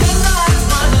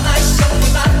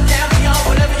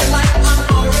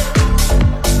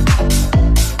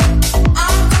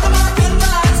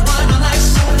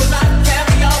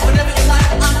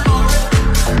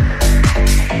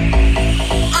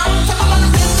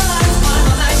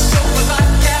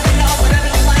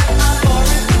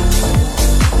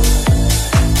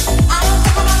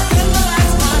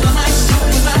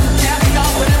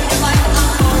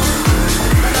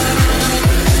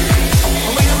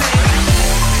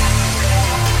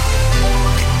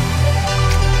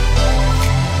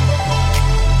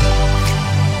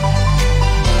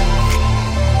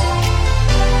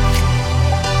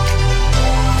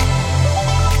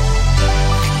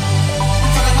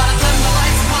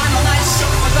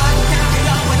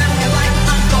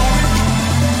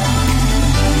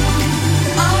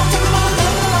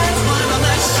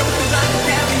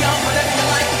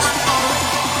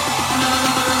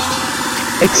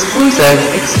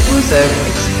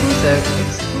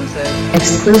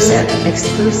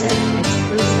 Exclusive.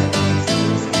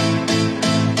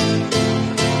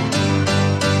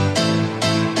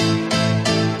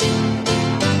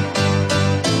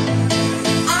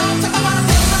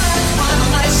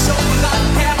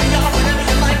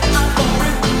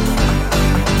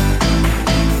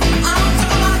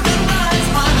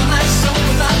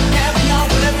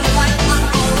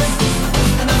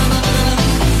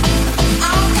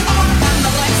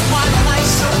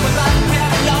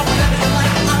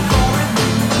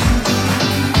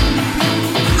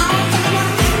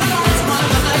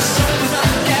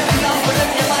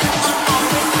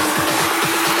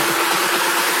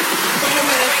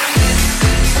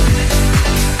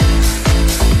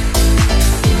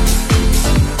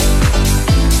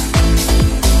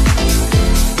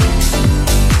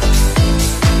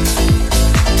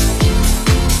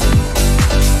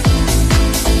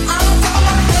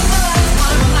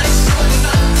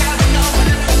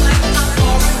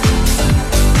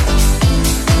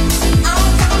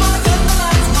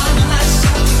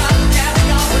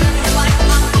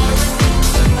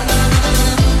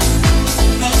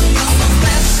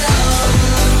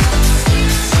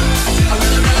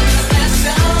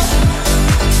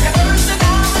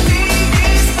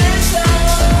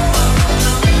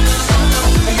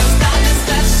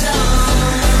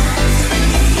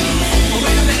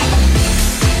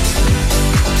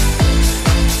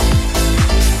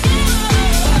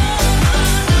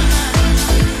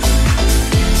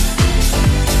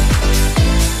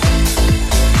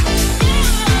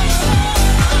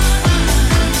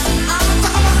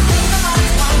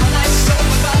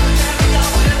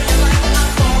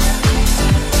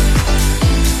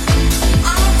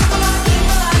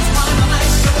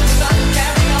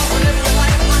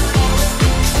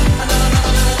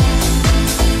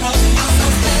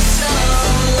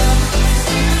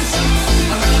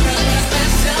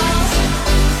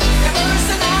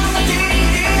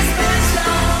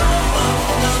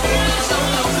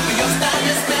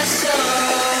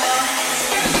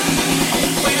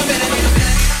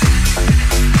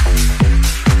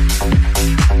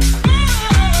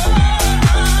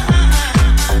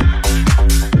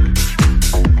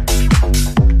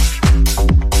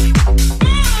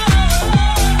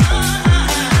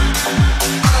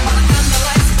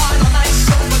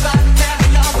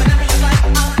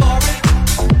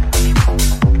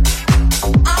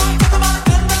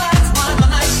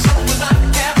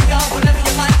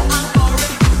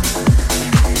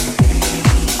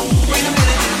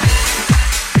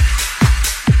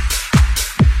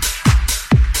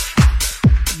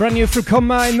 Brand new from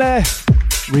Combine there.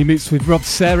 Remix with Rob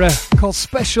Sarah called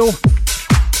Special.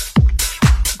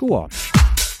 Go on.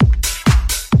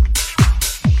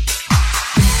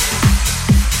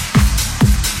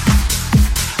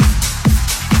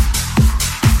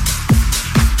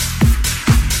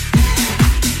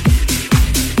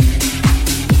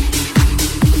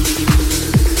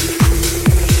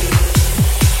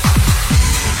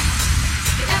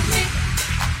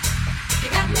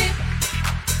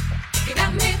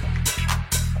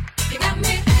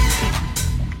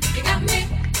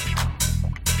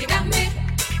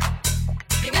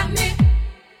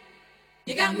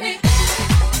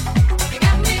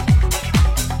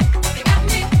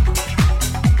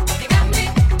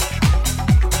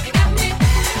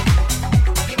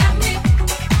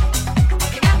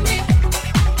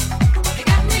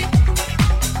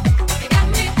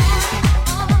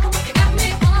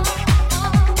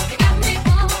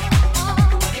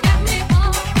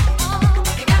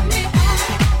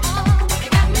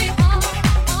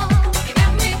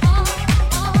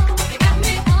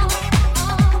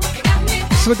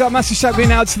 So we've got a massive shout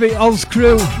going out to the Oz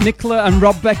crew, Nicola and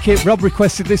Rob Beckett. Rob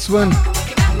requested this one.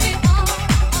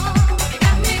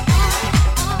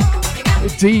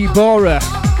 D. Bora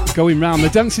going round the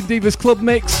Dancing Divas Club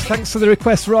mix. Thanks for the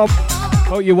request, Rob.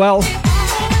 Hope you're well.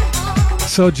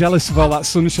 So jealous of all that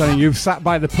sunshine. You've sat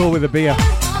by the pool with a beer.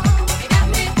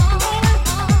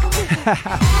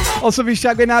 Also, be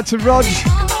shout going out to Rog.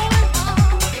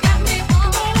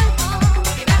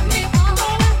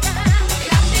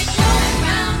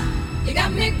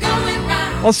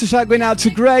 Also shout going out to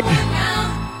Greg.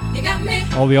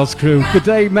 All the Oz crew. Good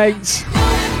day, mates.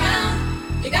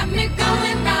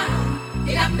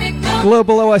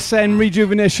 Global OSN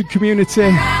Rejuvenation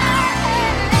Community.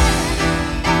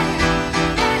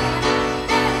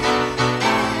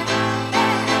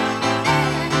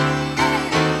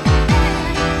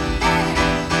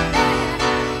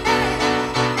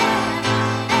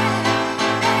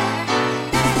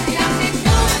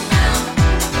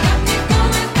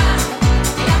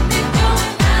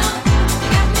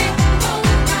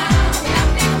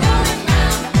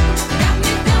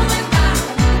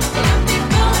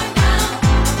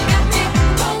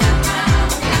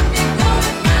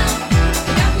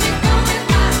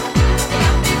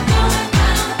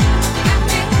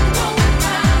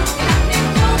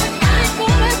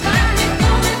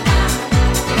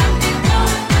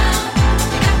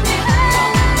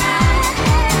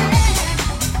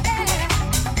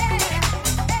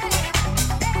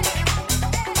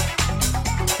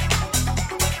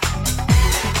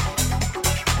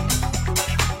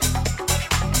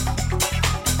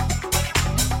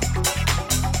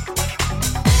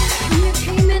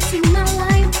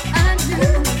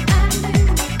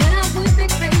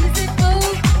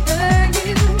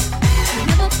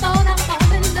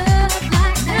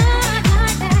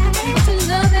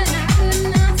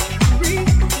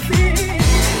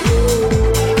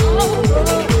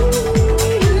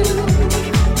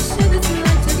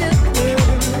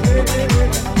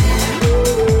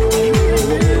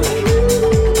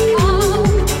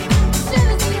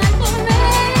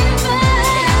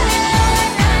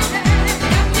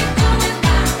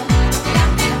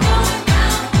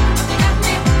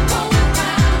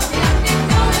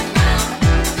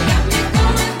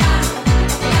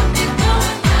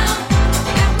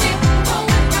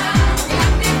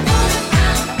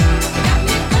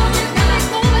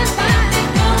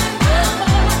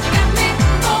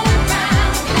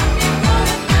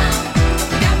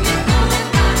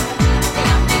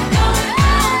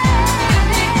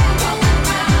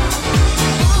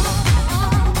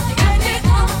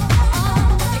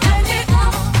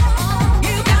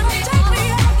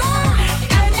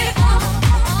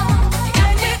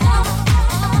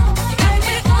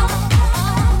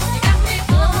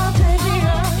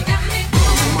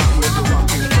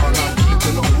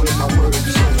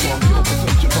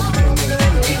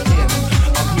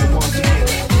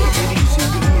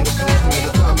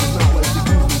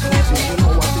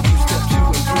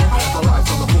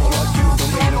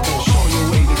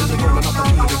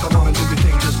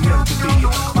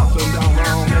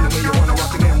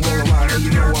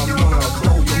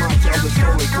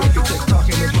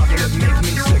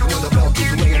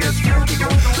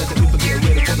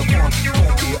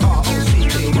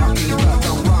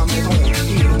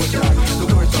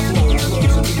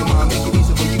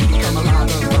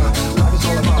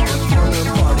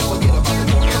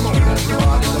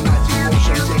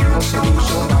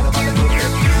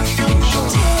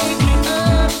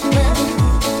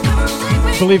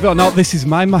 Believe it or not, this is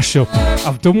my mashup.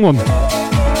 I've done one.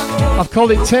 I've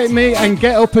called it Take Me and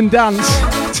Get Up and Dance.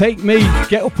 Take Me,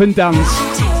 Get Up and Dance.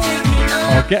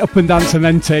 Or Get Up and Dance and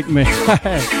then Take Me.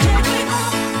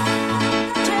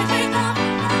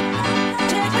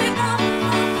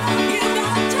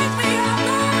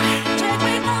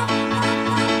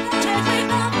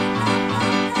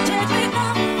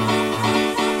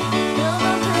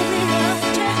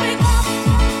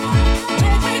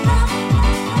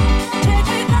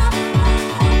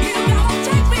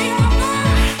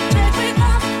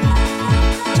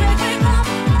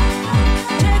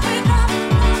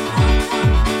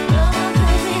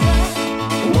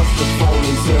 What's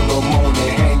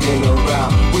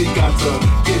to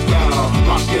get down,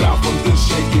 rock it out from this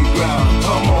shaky ground.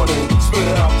 Come on and spit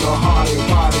it out the hearty,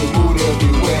 body, mood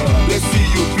everywhere. Let's see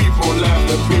you people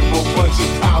laughing, people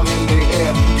punching out in the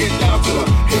air. Get down to the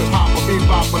hip hop,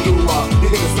 bebop, baloo-wah. You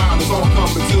hear the sound, it's all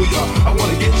coming to ya. I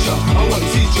wanna get ya, I wanna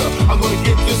teach ya. I'm gonna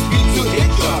get this beat to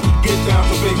hit ya. Get down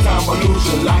to big time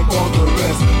illusion like all the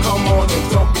rest. Come on and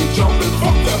dump and jump and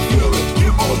fuck that feeling.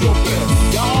 Give all your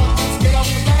best. Y'all, let's get up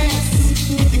and dance.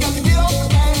 You got to get up and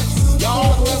dance.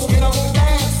 Y'all, let's get up and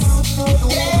dance.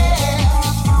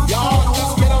 Yeah. Y'all,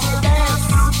 let's get up and dance.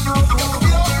 You got to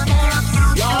get up and dance.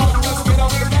 Y'all, let's get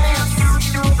up and dance.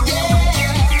 Yeah.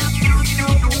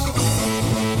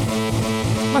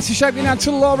 Massive shout out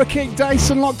to Laura Kate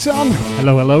Dyson locked on.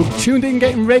 Hello, hello. Tuned in,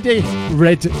 getting ready.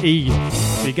 Red E.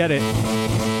 You get it?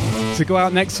 To go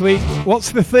out next week.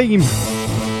 What's the theme?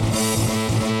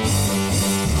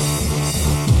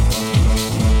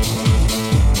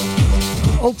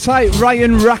 Hold tight,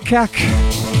 Ryan Rakak.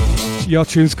 Your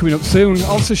tune's coming up soon.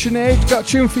 Also, Sinead, got a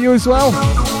tune for you as well.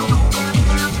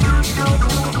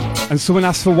 And someone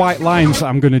asked for White Lines.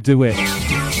 I'm going to do it.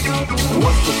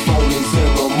 What's the phony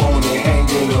ceremony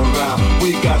hanging around?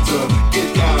 We got to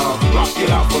get down, rock it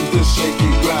out from this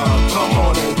shaky ground. Come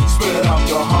on and spit it out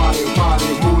the hearty, body,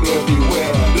 mood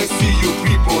everywhere. Let's see you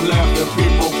people laughing,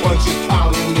 people punching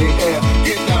out in the air.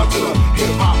 Get down to the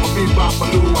hip hop, bebop,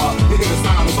 baloo-wah. You hear the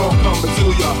sound, it's all coming to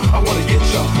ya. I wanna get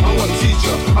ya, I wanna teach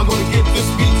ya. I'm gonna get this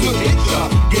beat to hit ya.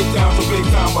 Get down to big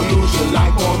time illusion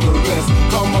like all the rest.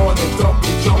 Come on and dump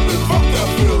and jump and fuck that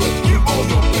feeling. Give all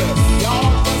your best.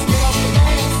 Y'all, let's get up and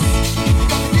dance. You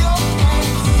got to get up and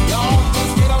dance. Y'all,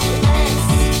 let's get up and dance.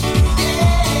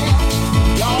 Yeah.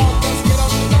 Y'all, let's get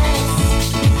up and dance.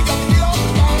 You got to get up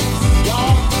and dance.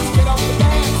 Y'all, let's get up and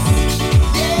dance.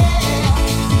 Yeah.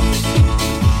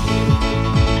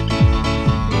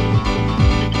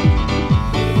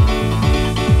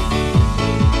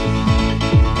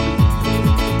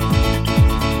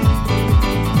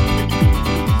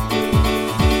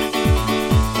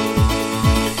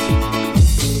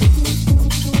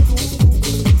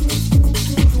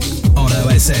 On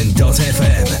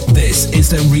OSN.FM, this is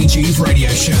the Rejuve Radio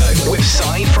Show with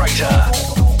Cy Freighter.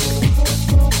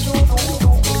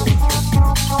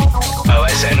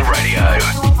 OSN Radio.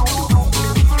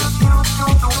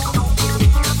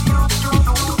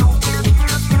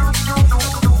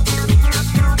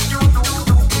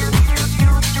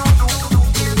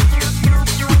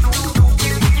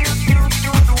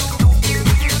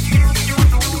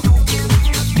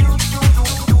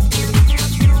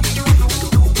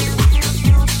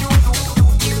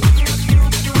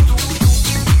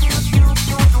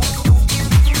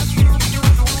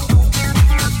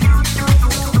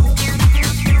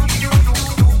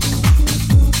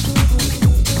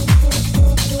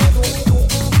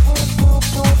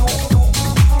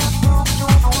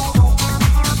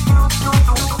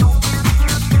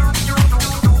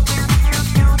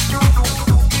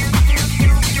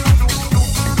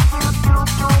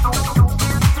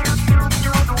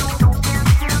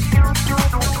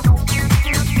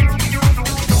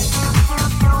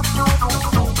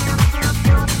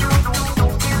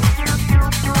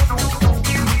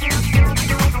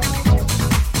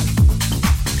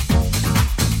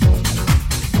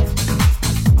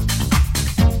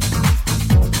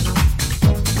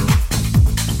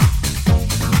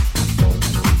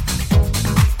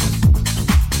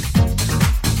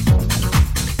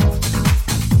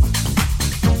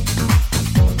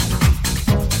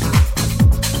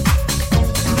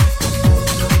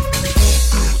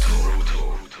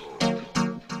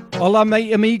 Hola,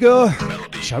 mate, amigo.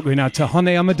 Shout going out to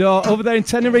Honey Amador over there in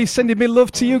Tenerife, sending me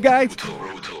love to you guys.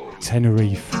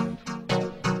 Tenerife.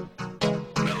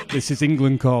 This is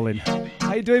England calling.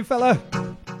 How you doing, fella?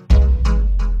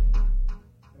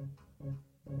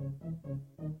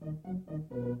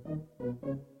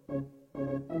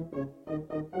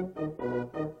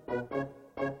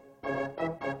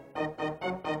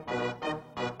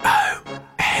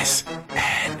 OSN.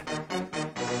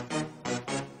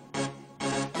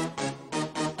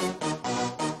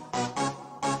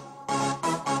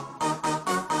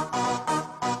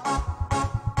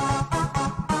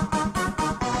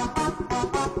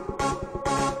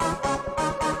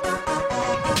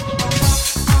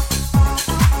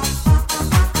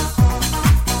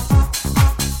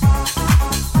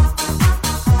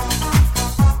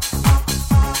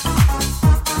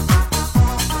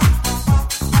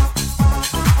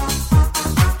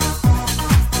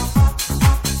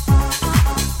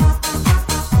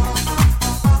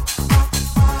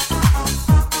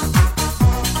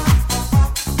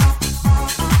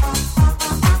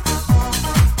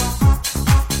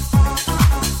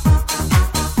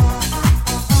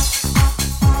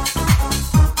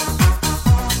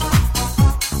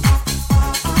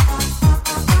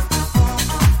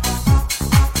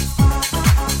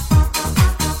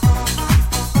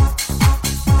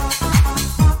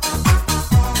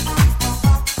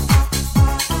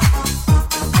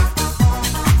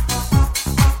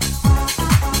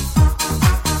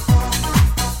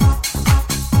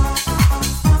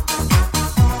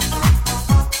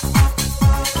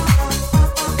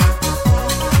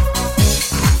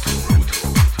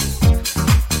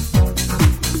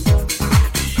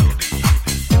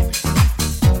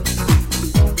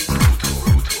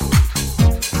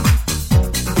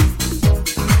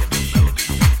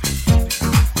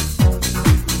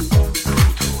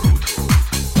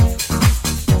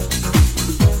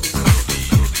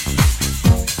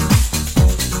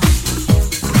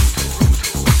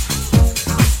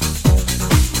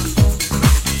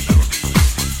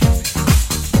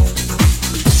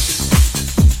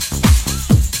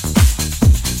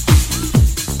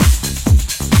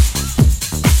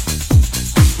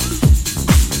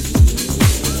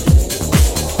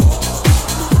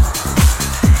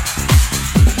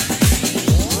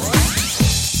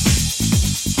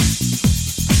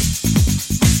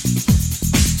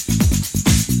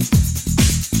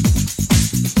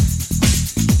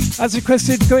 As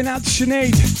requested, going out to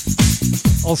Sinead.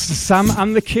 Also Sam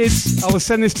and the kids. I will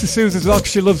send this to Suze as well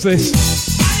because she loves this.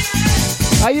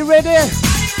 Are you ready?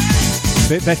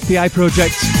 Bit Beth PI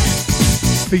Project.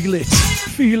 Feel it,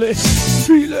 feel it,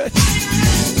 feel it.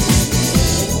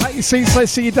 At your seats,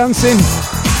 let's see you dancing.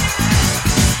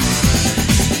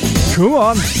 Come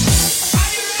on.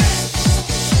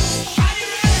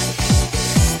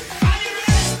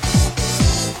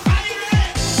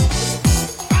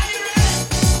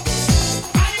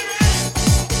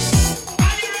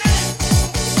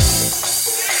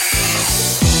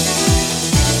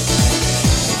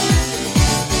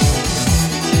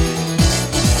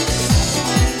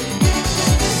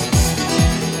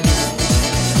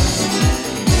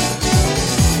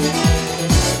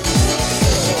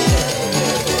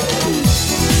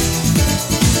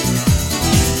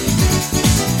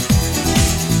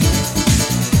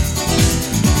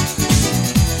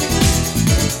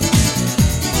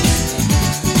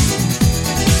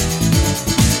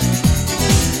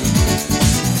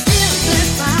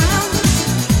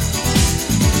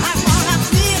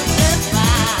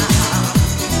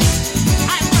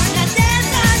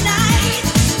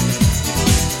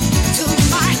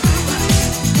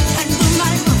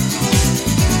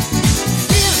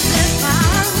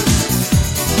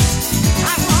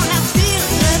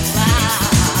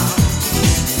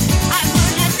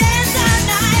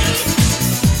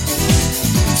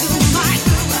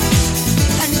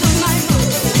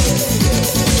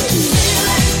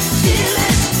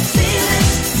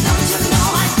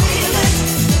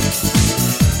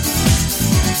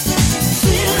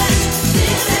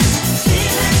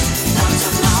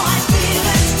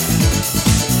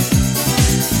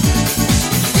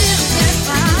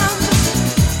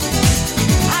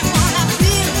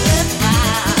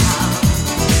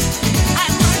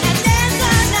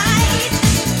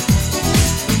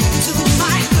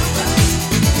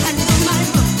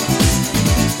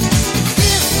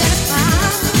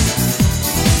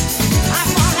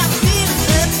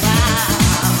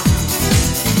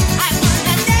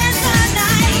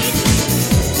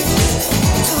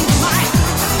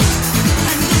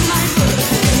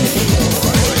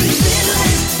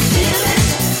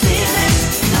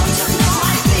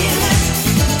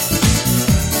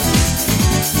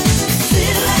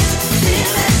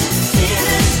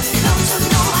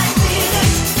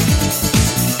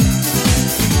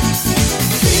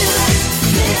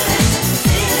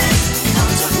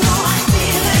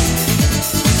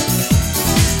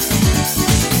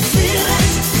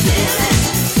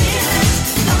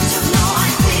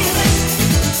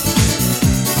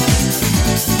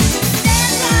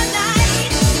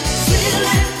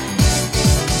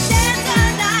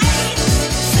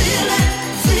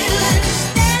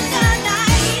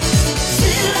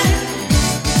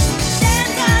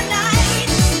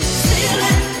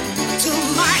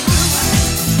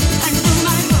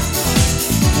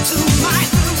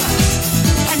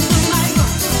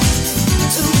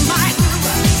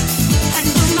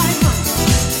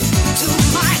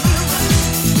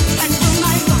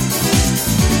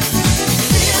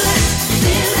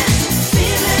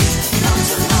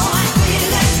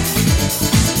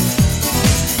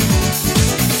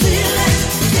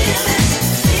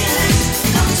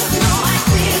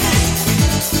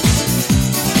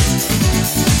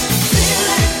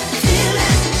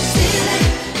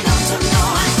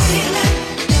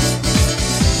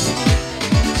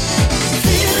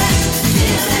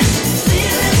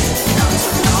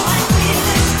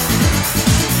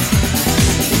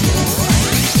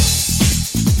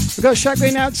 We've got a shout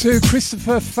going out to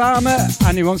Christopher Farmer,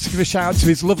 and he wants to give a shout out to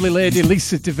his lovely lady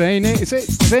Lisa Devaney. Is it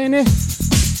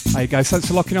Devaney? Hi guys, thanks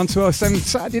for locking on to us on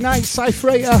Saturday night,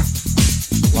 Cypher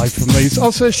live from Leeds.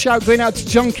 Also a shout going out to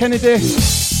John Kennedy.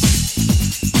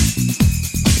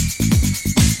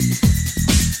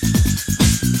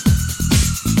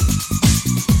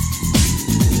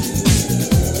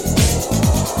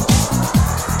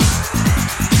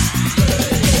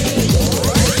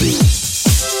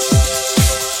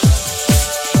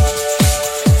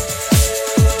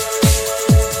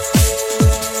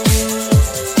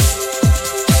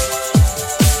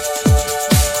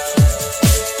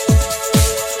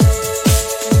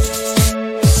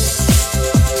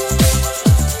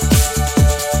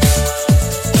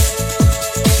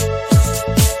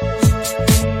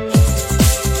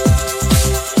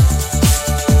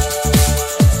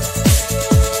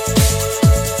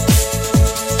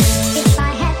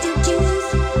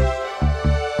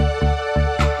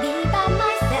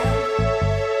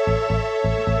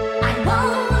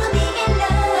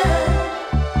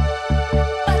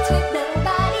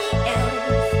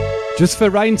 Just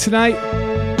for Ryan tonight.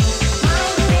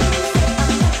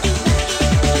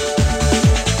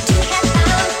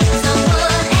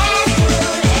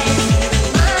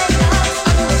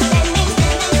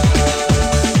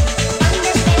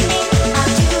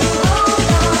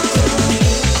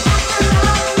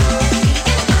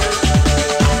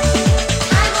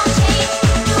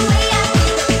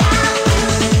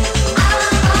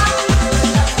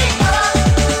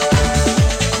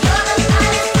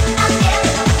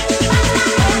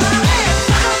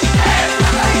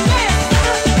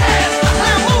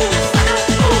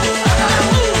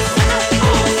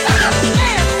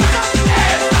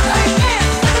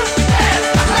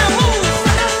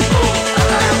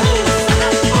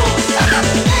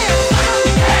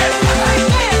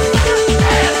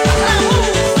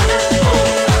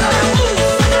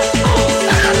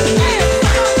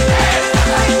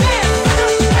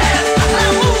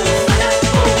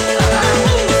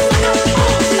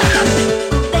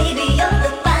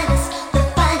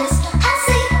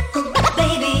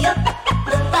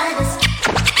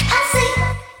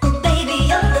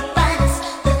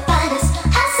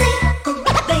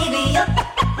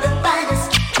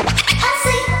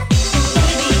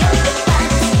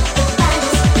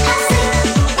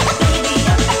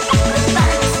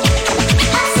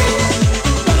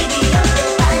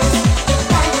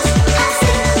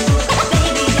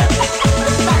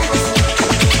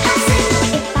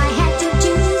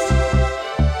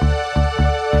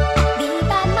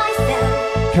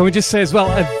 can we just say as well,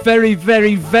 a very,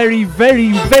 very, very,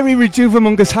 very, very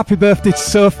rejuvenous happy birthday to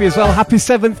Sophie as well. Happy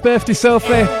 7th birthday,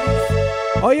 Sophie.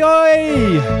 Oi,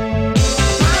 oi!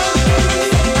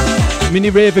 Mini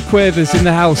Raver Quavers in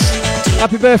the house.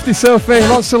 Happy birthday, Sophie.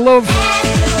 Lots of love.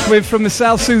 Coming from the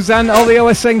South, Suzanne, all the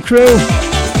OSN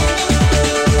crew.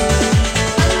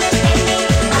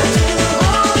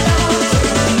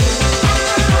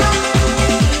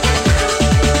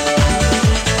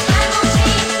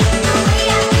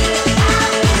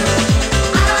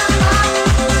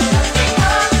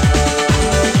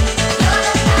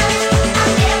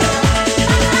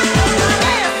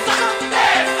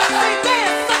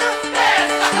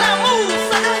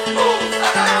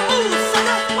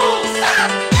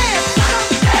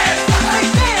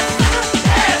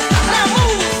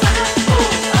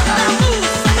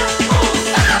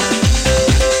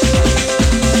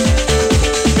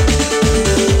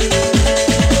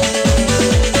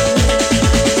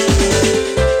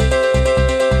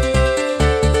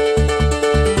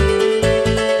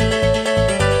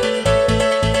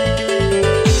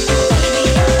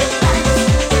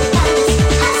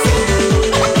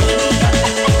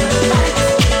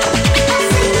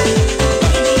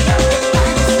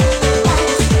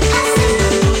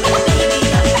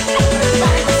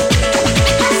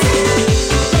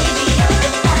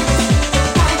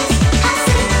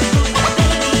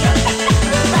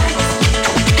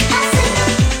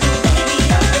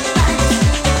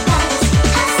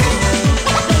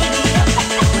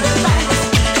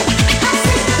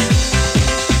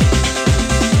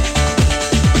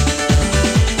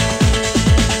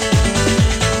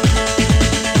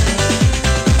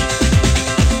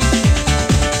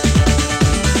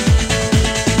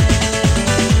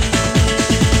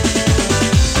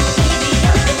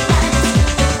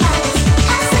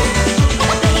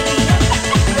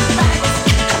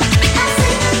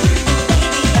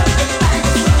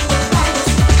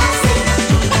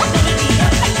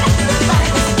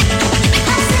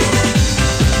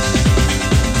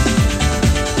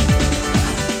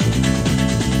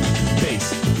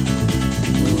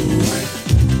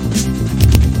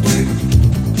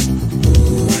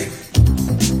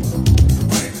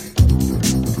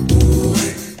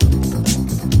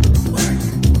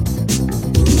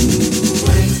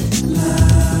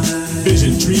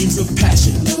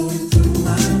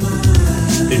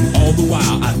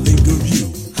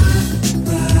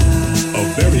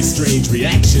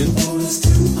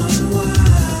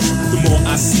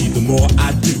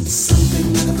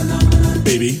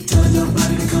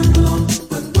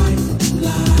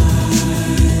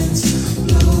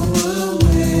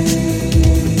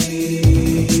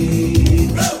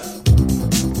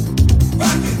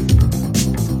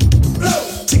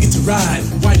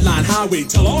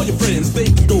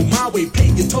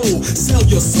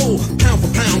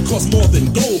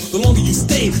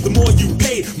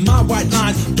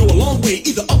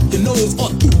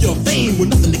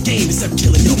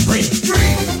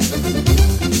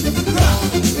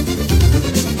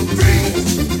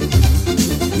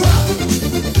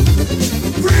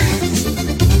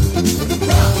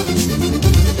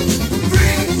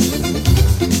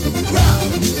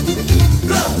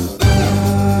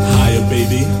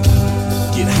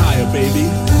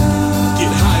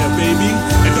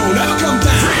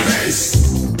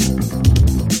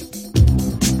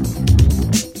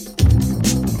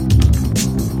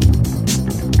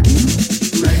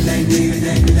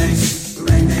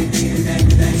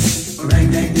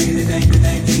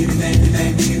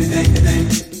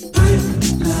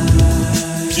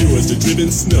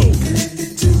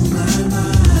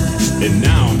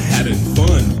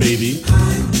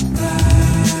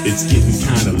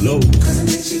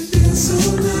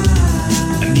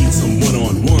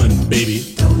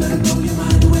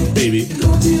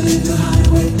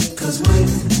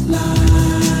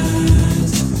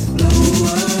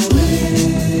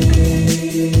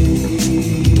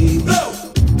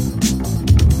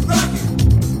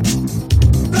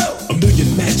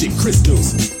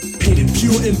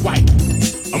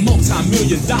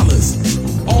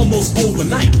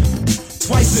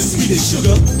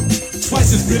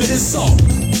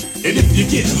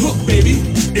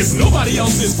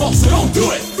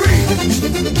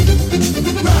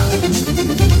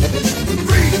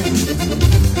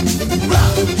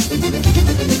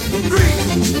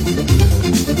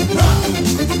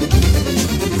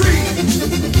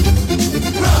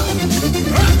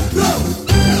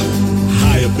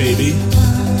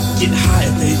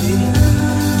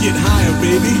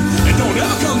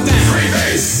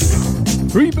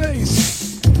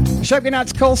 Shouting out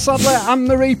to Cole Sadler,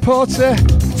 Anne-Marie Porter,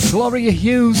 Gloria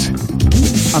Hughes,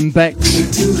 and Bex.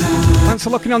 Thanks for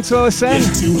looking on to OSN.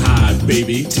 Too high,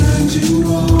 baby. You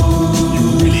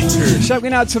really turned.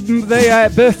 Shouting out to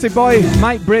the birthday boy,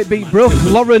 Mike Breakbeat Brook,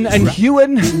 Lauren and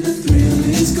Ewan. No,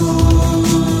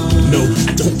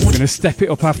 I don't want Gonna step it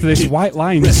up after this. White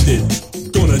Lines. arrested.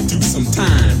 Gonna do some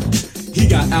time. He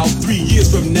got out 3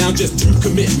 years from now just to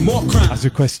commit more crimes. As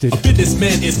requested. A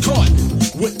businessman is caught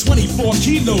with 24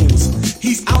 kilos.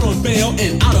 He's out on bail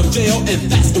and out of jail,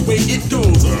 and that's the way it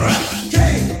goes.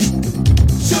 Cane,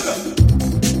 sugar,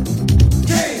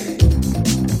 cane,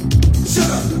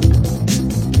 sugar,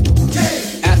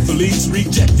 cane. Athletes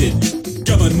rejected,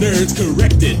 governors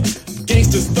corrected.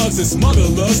 Gangsters, thugs, and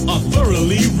smugglers are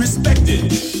thoroughly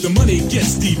respected. The money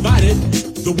gets divided,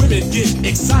 the women get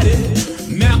excited.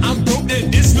 Now I'm broke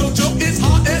and it's no joke, it's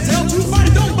hard as hell to fight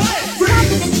it, don't buy it.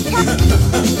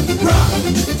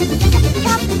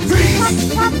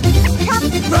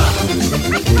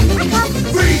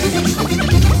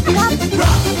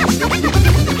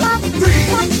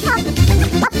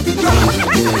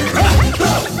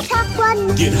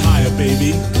 Get higher,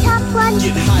 baby.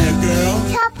 Get higher, girl.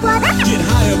 Get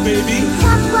higher, baby.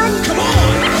 Come on.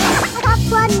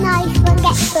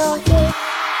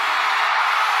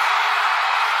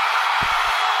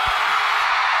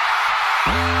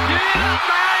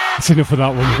 That's enough of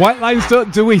that one. White Lines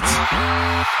don't do it.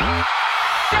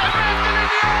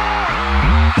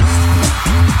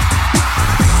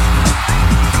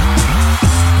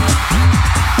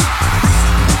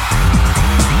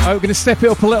 We're going to step it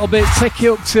up a little bit, take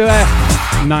you up to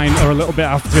 9 or a little bit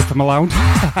after if I'm allowed.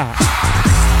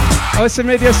 OSN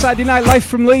Radio Saturday Night Live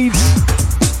from Leeds.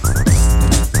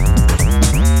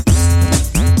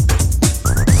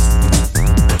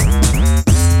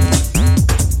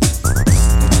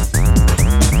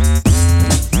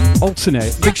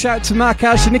 Alternate. Big shout out to Mark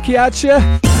Archer, Nicky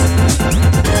Archer.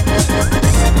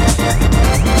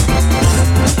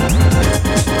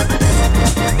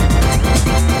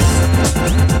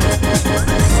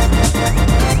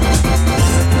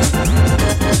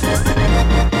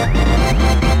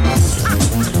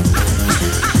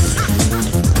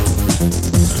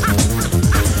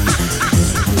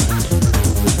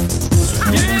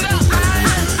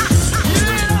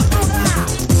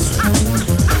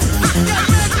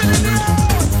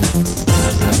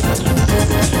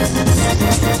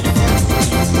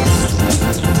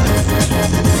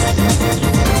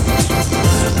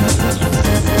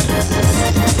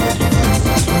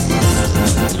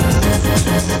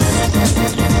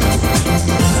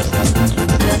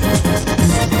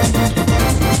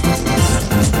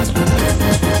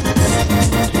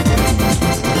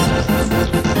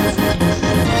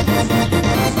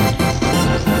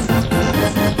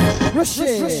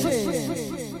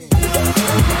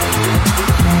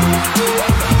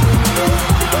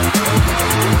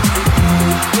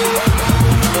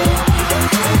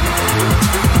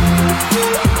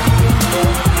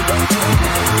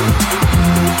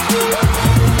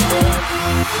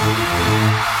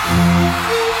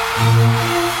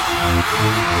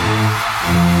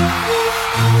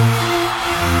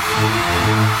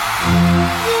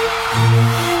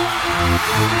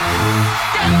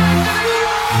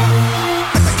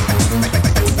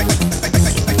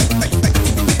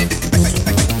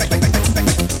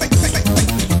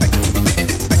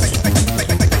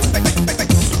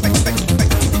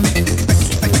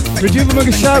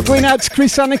 Rejuvenate shout going out to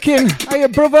Chris Anakin. Hiya,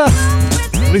 brother.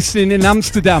 Listening in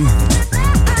Amsterdam.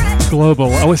 Global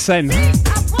OSN.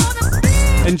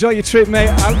 Enjoy your trip, mate.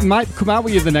 I might come out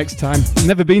with you the next time.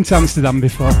 Never been to Amsterdam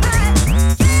before.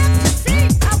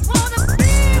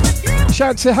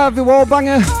 Shout to Harvey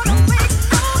Wallbanger.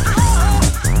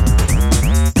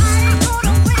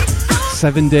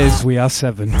 7 days we are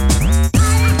 7.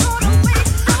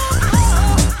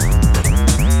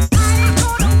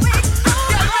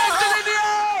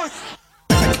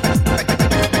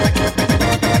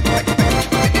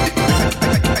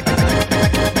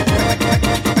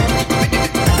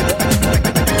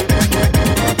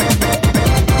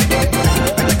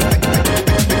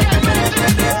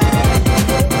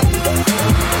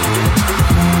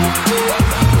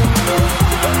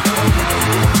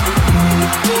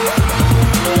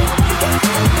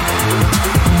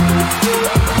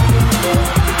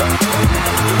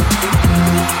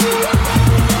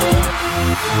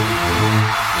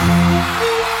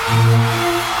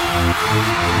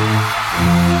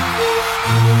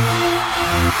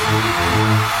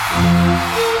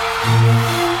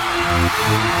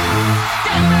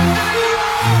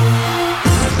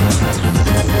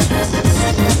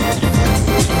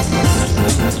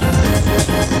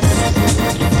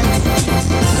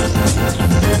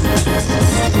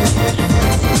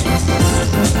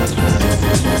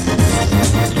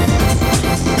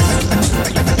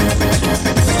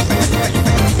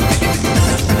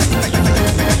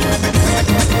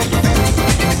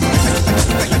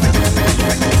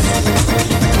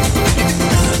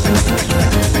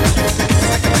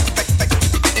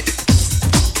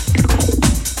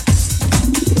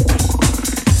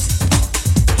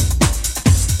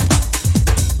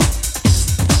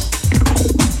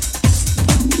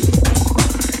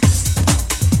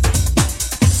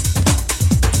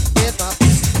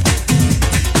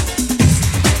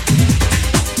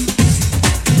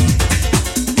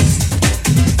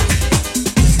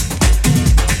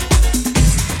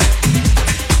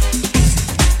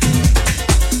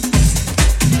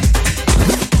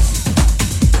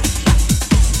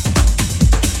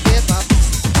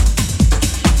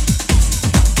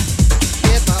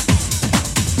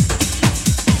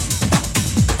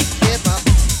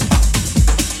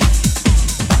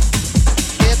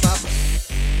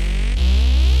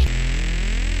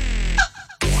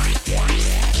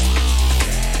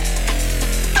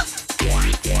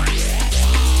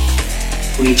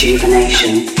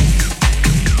 Rejuvenation.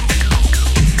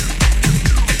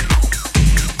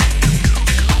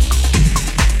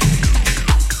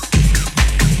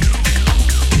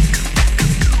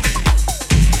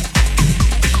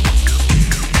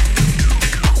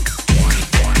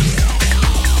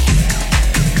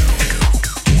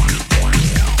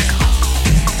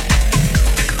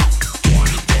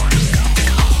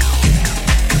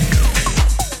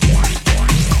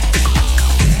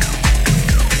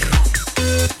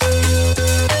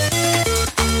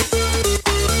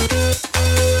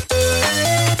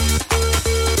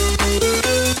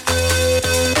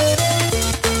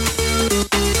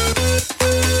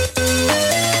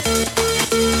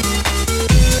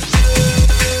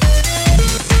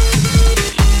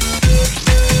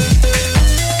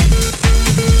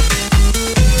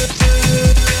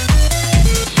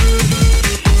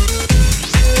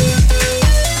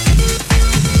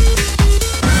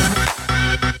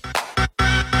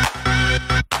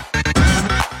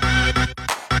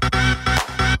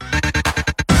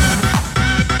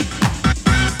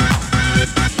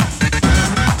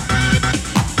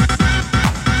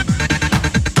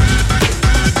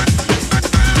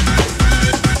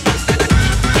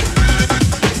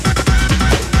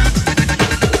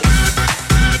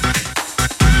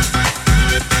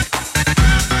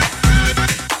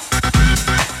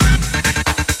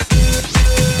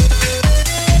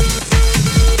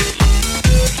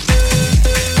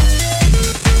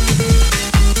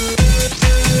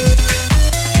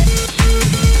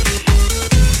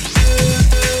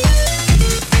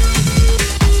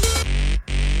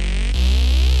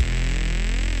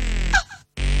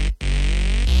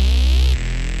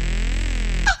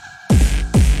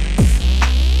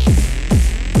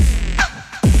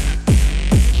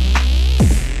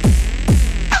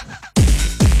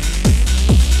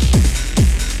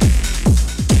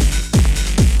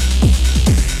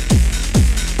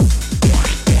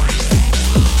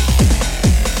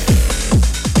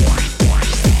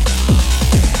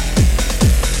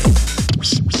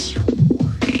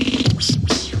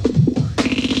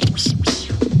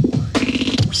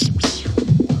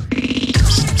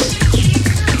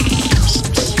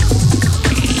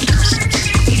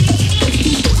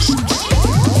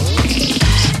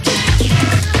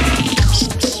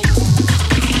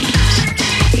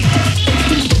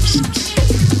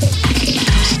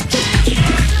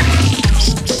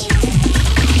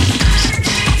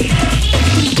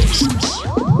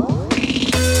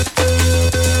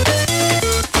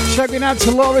 Shouting out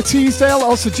to Laura Teasdale,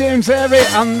 also James Airy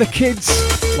and the kids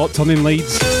locked on in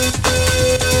Leeds.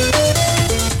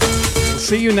 We'll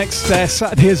see you next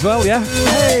Saturday as well, yeah?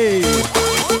 Hey!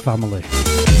 Family.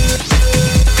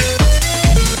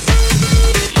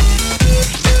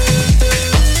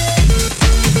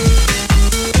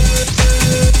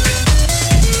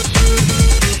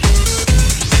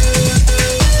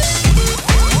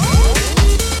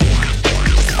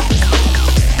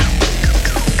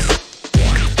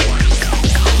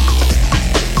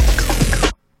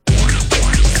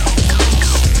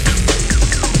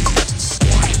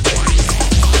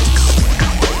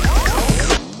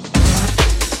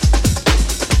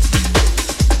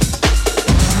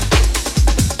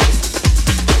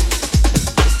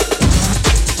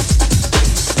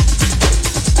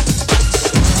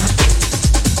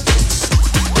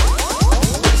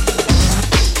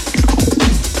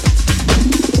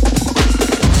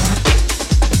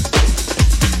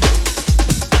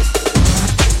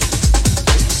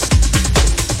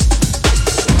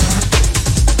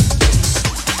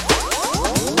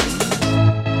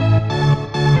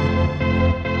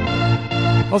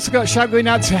 Also got a shout going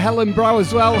out to Helen Brow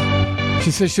as well.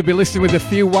 She says she'll be listening with a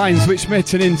few wines, which may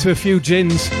turn into a few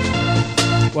gins.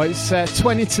 Well, it's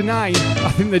 20 to 9.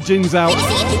 I think the gin's out.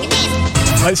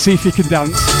 Let's see if you can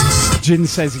dance. Gin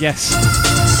says yes.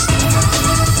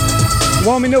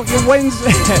 Warming up your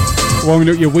Wednesday. Warming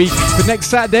up your week for next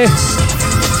Saturday.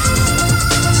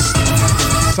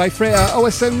 Cypher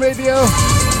OSN Radio.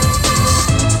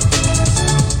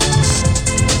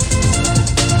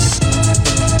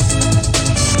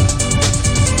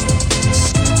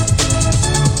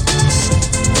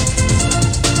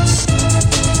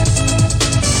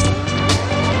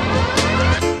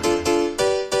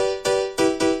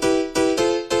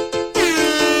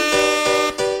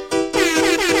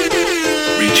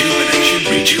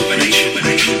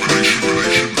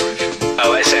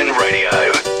 OSN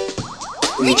Radio.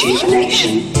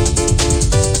 Rejuvenation.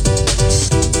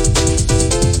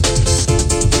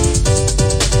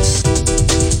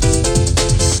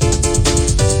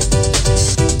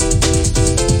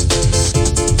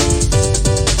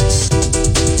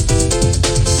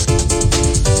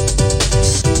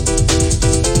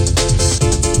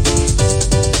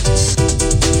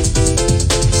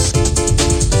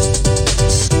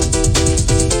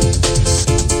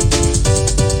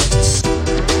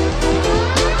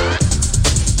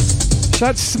 Shout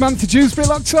out to Samantha Dewsbury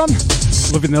locked on.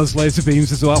 Loving those laser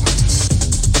beams as well.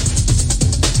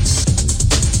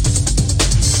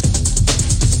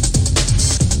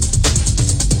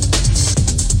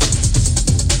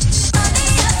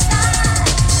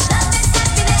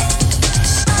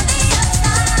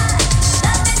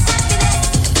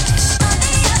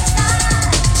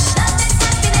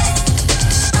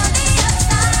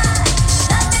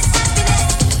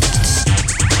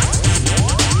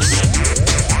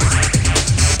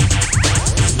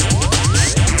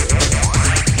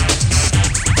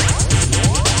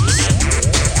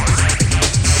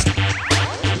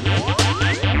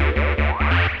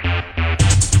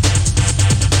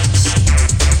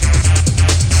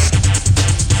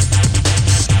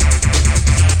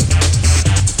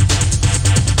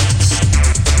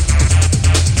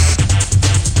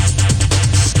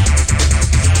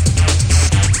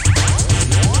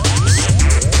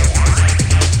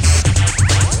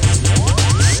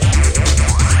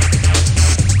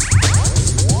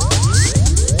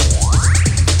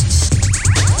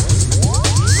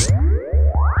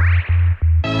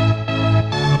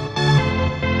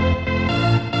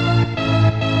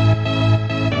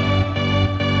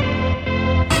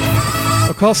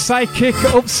 Of course, Sidekick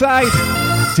Upside.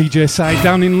 DJ Side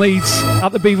down in Leeds at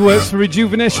the Beaverworks for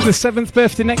Rejuvenation, the 7th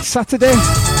birthday next Saturday.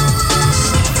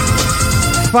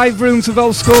 5 rooms of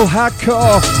old school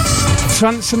hardcore,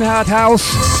 trance and hard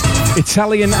house,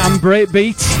 Italian and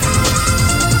breakbeat.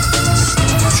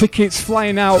 Tickets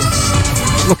flying out,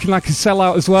 looking like a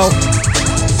sellout as well.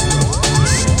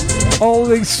 All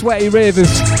these sweaty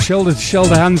ravers, shoulder to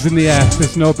shoulder, hands in the air.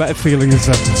 There's no better feeling, is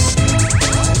there?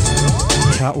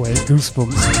 Can't wait,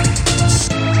 goosebumps.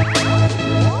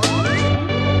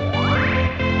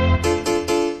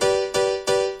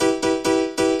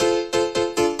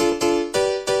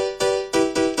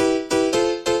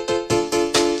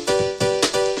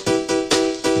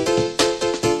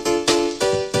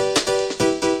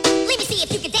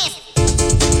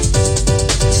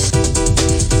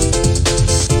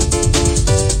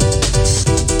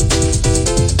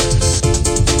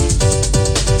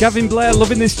 Gavin Blair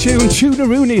loving this tune. Tuna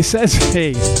Rooney says,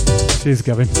 hey. Cheers,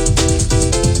 Gavin.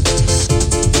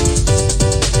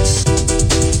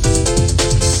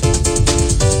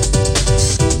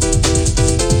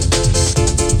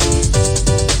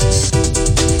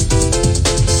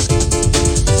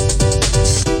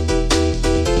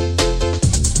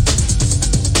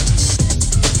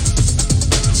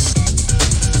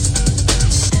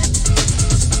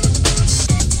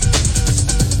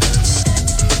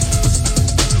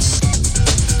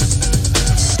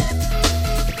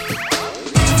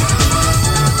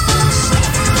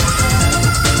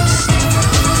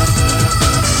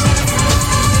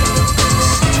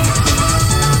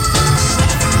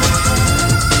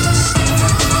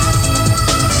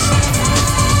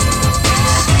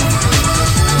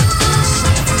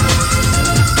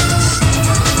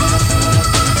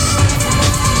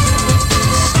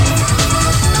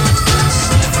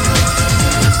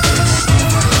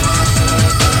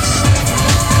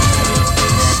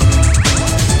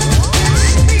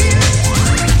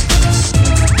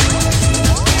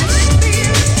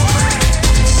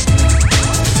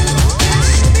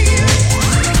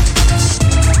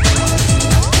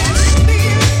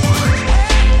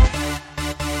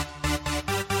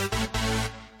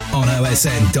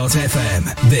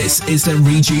 OSN.FM. This is the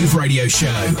Rejuve Radio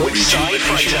Show with Side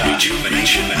Freighter.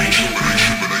 Rejuvenation.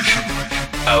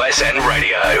 OSN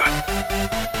Radio.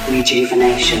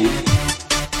 Rejuvenation.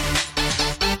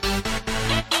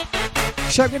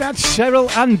 Shouting out Cheryl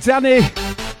and Danny.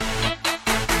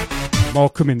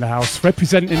 Morecambe in the house,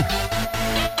 representing.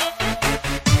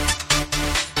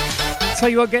 Tell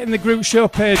you what, get in the group show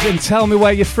page and tell me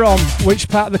where you're from, which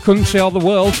part of the country or the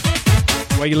world,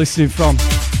 where you're listening from.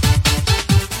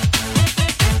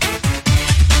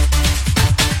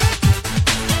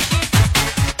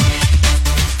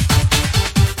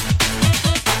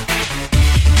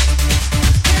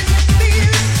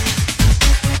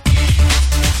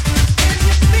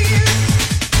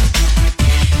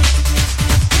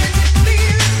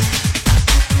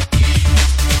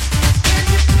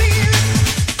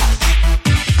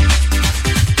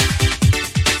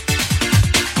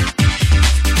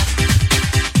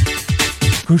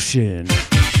 Cushion.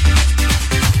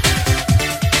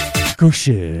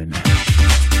 Cushion.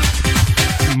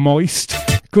 Moist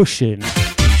cushion.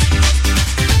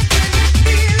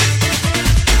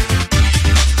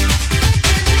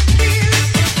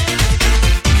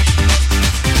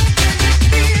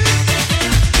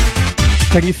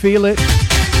 Can you feel it?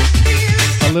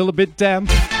 A little bit damp.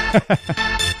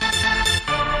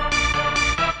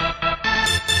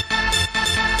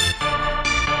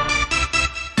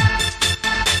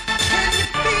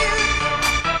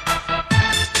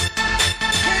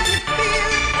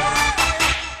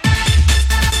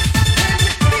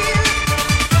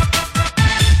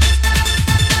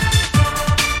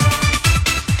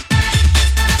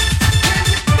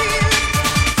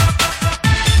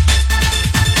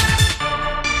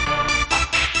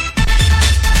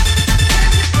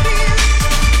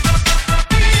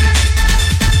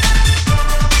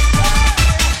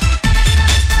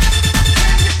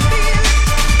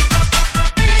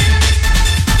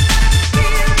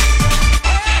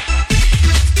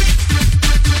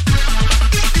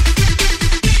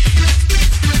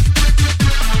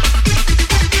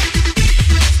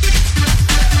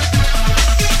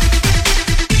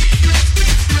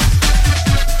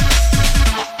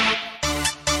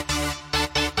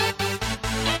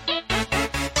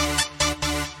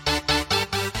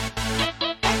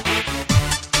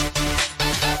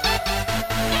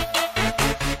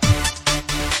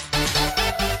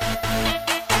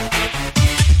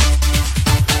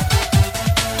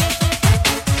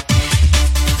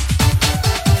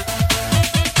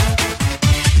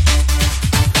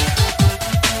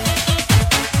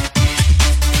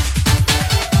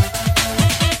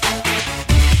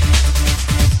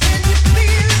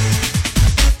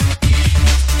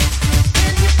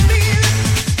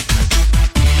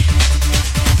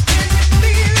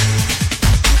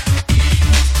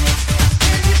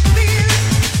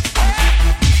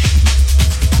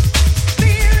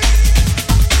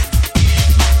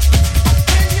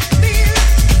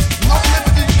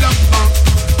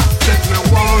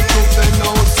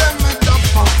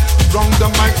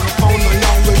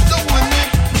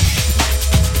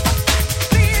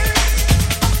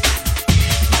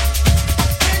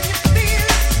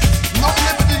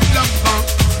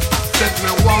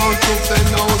 youth they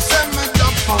know send me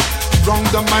dapper. Wrong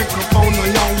the microphone, I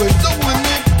always doing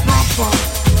it proper.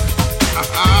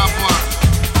 Boy.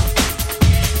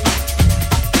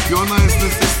 Your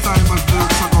niceness this time has been a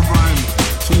tug of rhyme.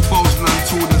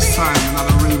 2002 this time,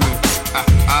 another remix.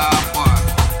 Boy.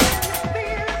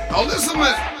 Oh, listen,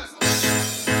 man.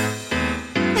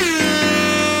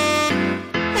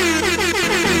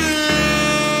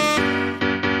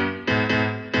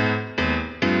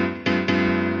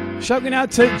 Shouting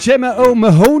out to Gemma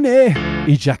O'Mahony,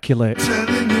 Ejaculate.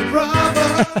 Telling you,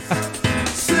 brother,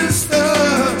 sister.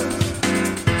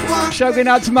 Shouting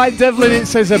out to Mike Devlin, it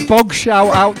says a bog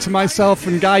shout out to myself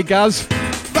and Guy Gaz.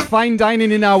 Fine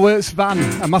dining in our works van.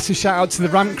 A massive shout out to the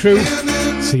Ramp crew.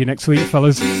 See you next week,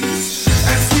 fellas.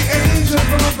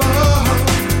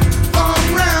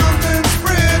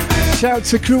 Shout out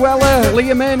to Cruella,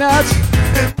 Leah Maynard.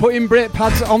 Putting brake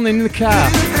pads on in the car.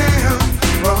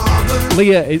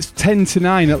 Leah, it's 10 to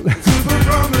 9.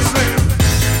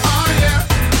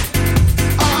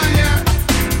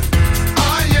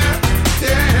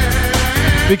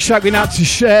 Big shout out to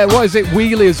Cher. What is it,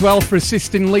 Wheelie as well for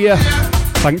assisting Leah.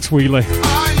 Thanks, Wheelie.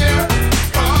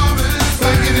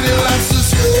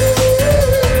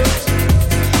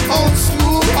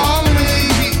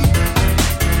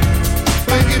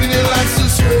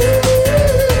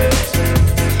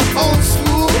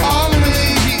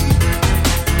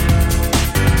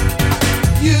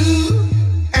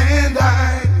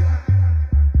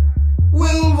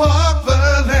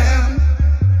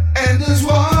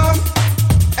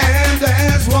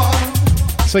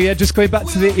 So yeah, just going back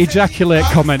to the ejaculate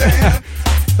comment.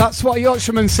 That's what a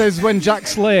Yorkshireman says when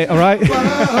Jack's late, alright?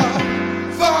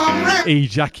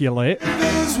 Ejaculate.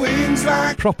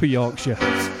 Proper Yorkshire.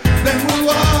 Then we'll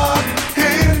walk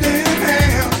hand in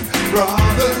hand.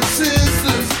 Brothers,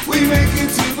 sisters, we make it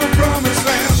to the promised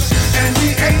land. And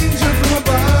the angel from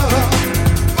above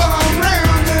fall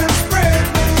round and spread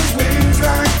those wings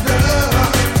like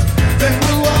doves. Then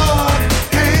we'll walk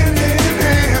hand in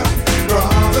hand.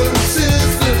 Brothers,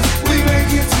 sisters, we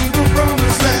make it to the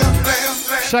promised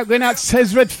land. Shout going out to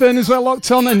Tez Redfern as well,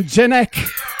 locked on, and Jenek.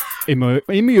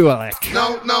 Imualek.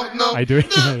 No. I do it.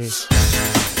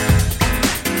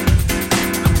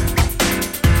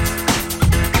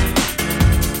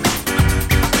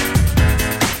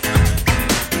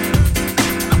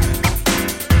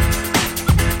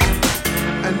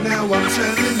 And now I'm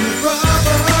telling you,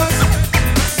 brothers,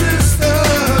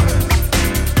 sisters,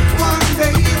 one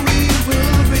day we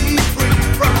will be free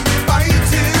from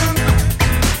fighting,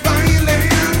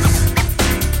 violence,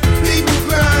 people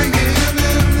crying in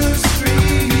the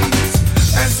streets,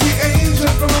 as the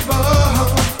angel from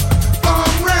above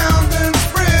fall round and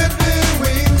spread their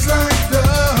wings like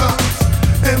doves,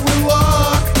 and we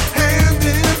walk hand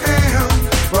in hand,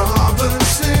 brothers,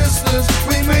 sisters,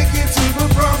 we make it to the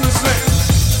promised land.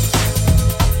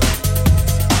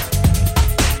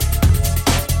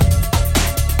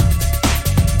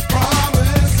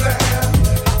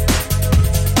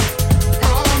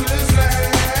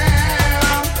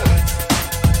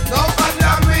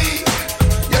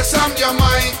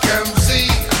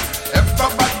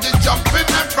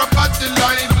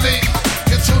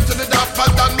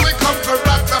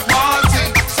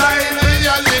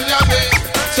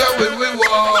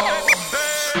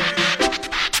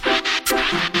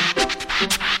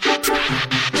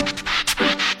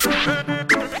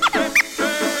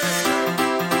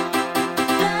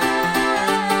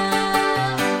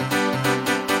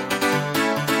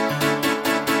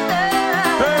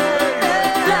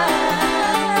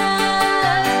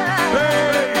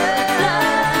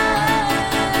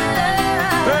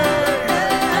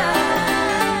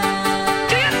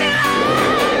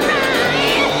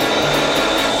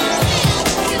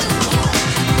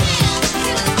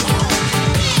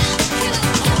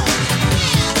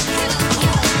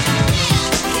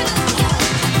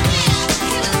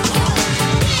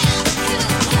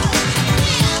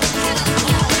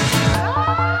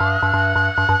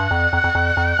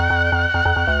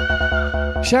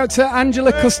 Shout to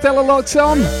Angela Costello locked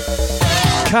on.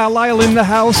 Carlisle in the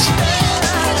house.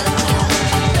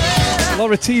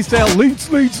 Laura Teasdale, Leeds.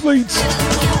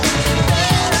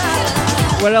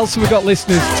 Where else have we got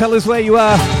listeners? Tell us where you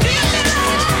are.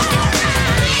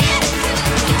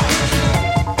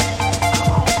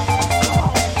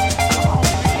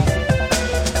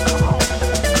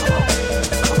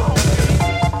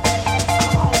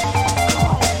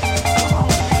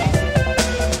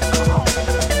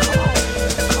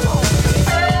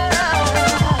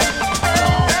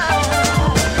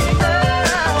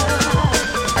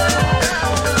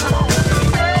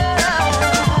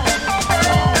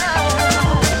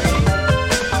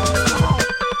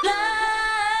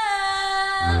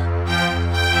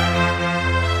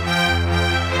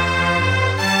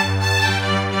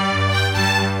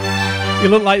 You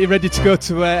look like you're ready to go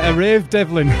to a rave,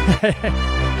 Devlin.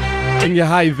 In your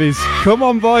high vis. Come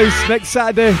on, boys. Next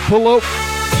Saturday, pull up.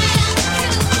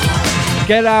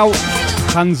 Get out.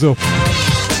 Hands up.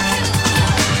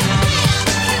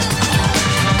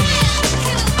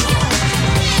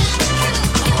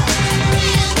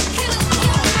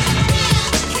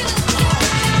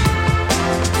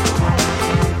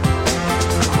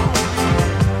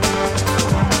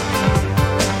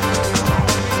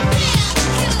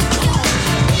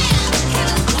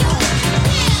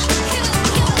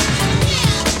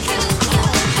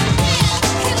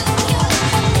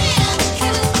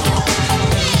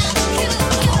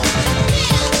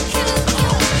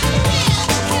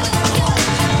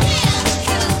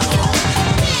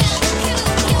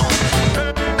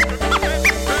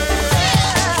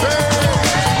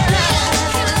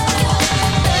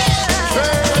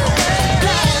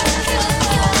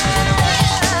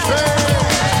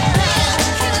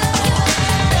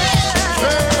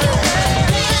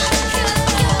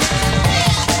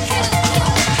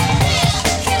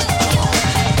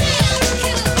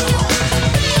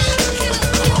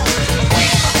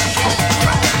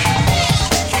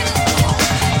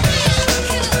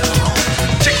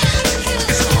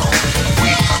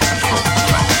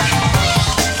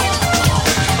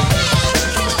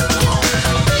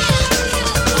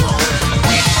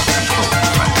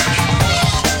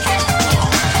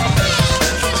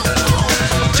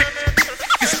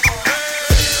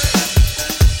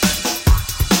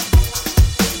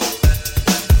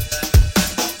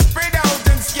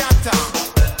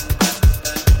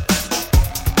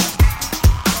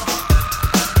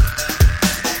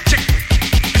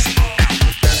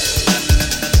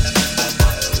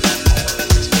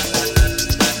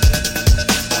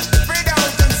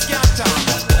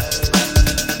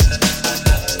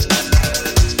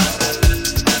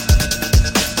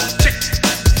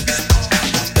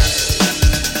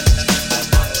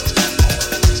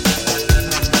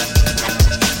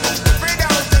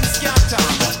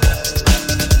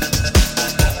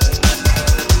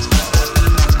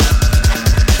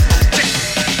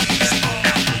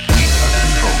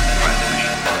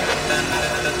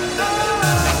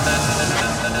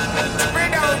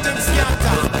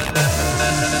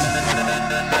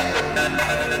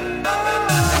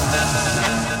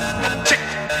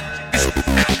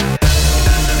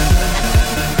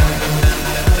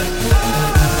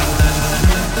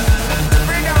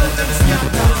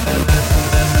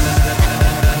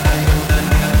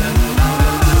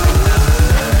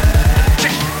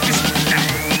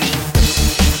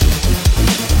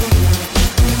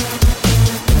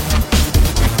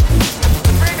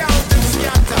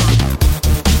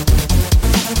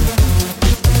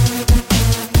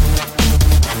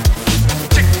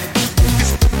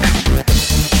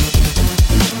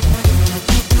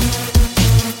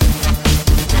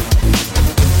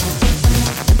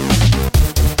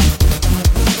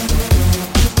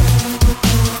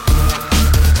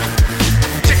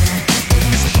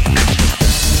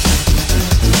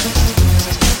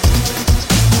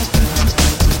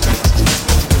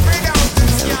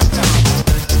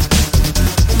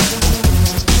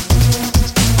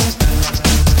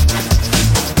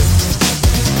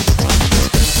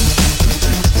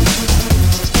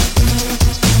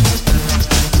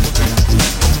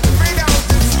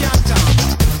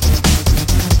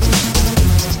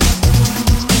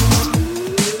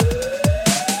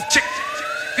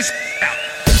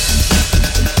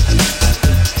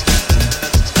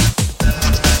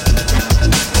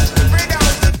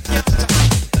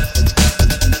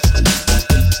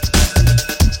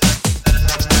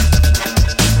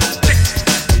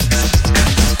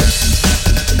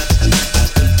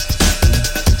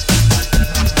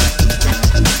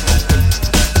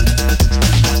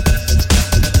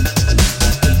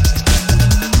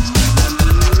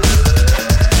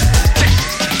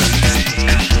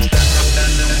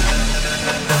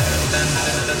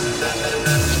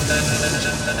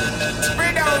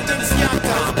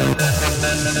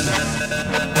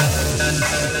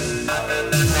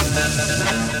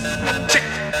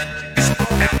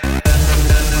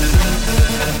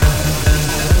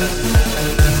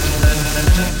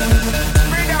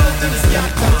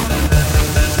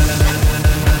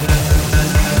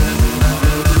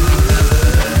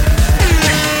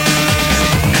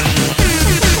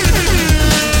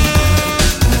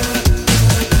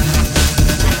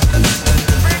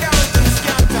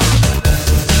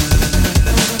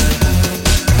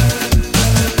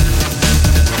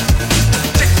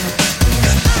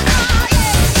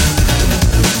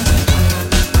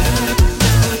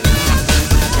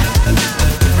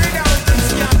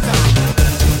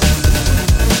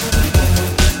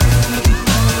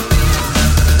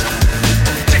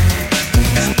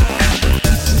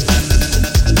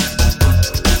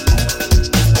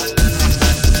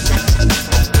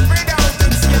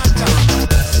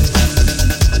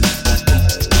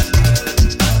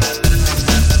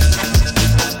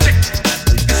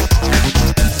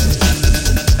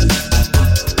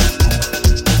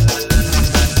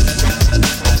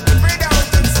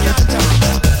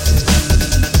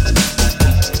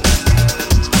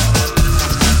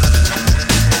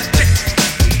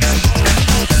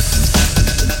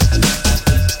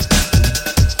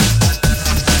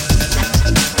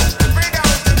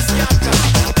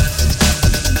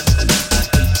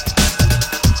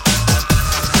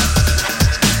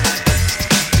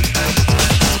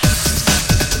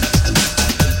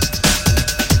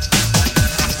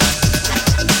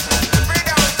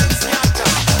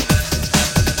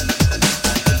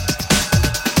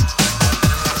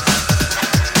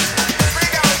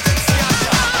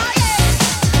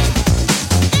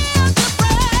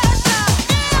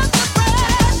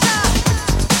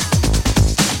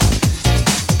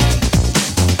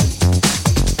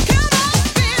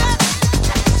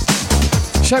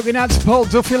 shout going out to Paul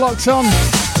Duffy locked on.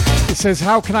 It says,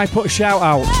 how can I put a shout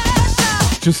out?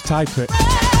 Just type it.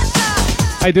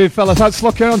 How you doing, fella? Thanks for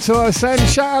locking on to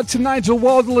OSN. Shout out to Nigel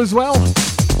Wardle as well.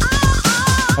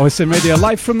 OSN Radio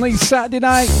live from Leeds Saturday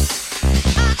night.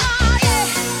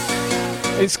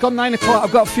 It's gone 9 o'clock.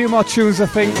 I've got a few more tunes, I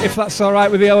think, if that's all right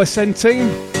with the OSN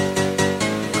team.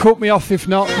 Cut me off if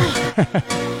not.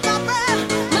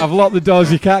 I've locked the doors,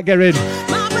 you can't get in.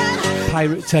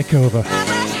 Pirate takeover.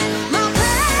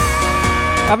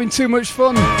 Having too much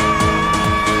fun.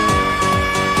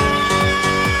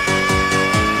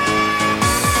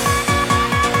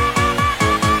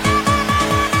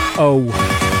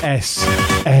 OSN.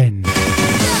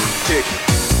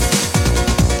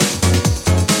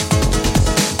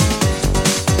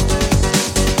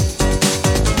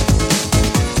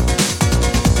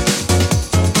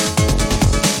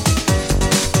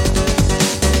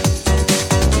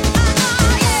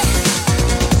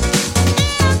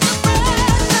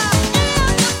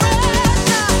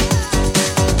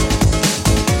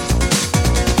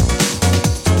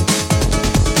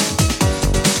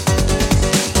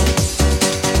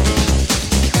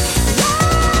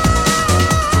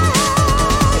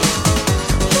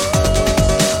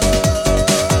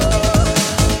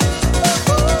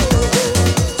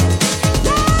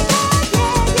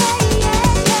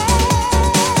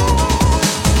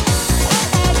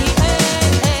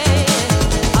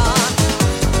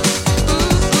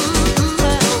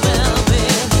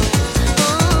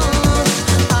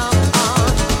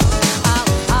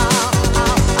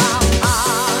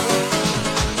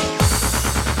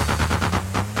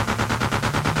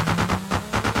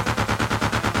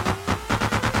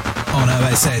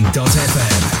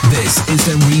 OSN.FM. This is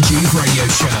the Rejuve Radio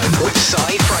Show with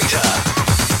Cy Freighter.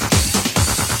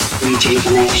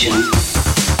 Rejuvenation.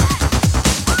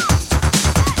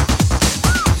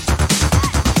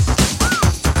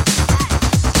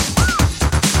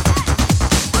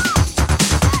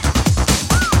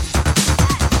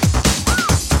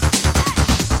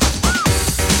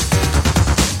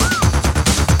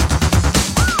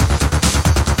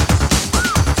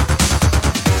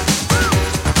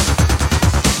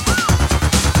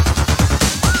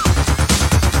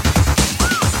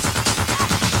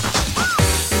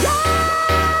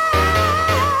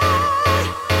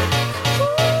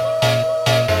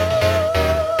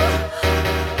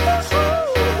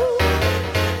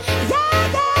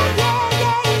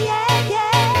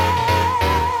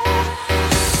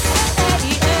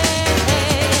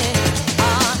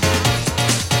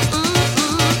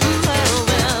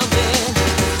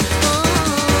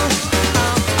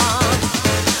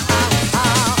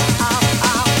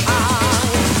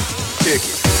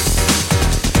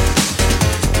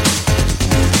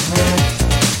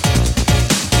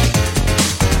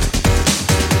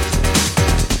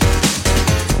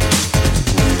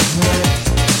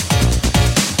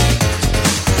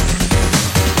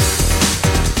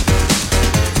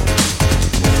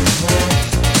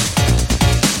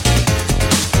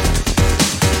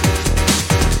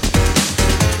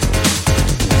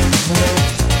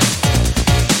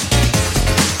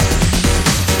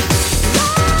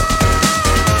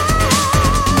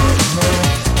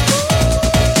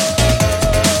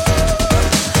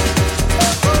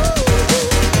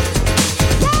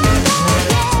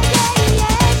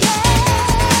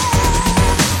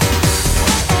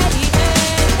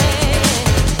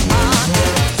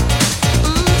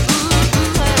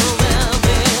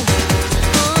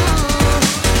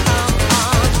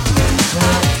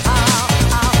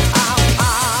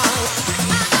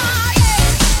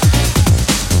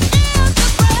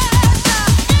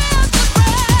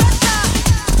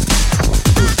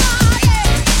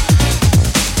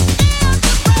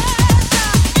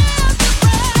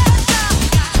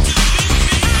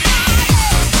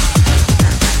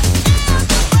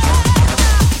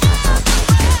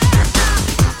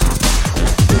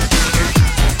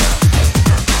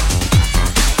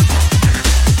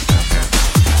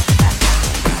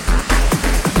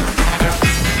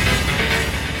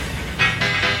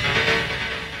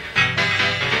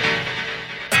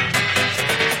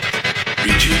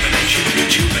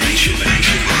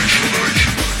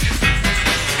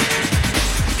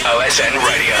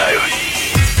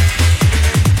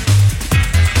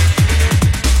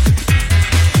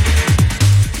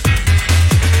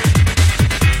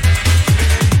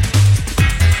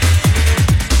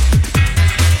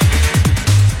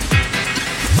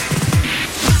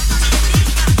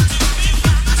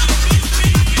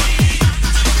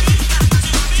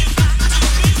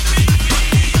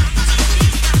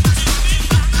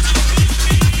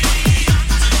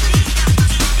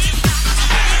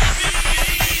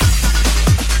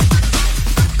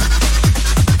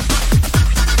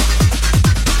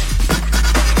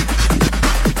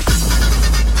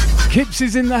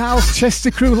 Jesse's in the house.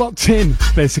 Chester crew locked in.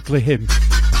 Basically him.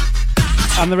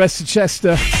 And the rest of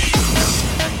Chester.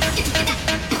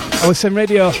 OSM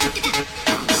Radio.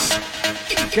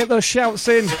 Get those shouts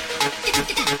in.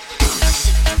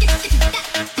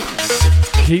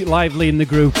 Keep lively in the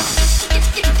group.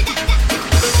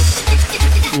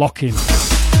 Lock in.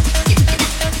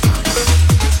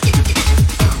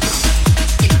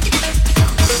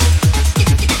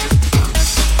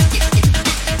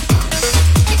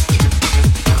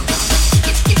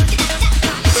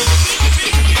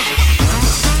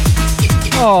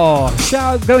 Oh,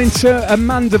 shout out going to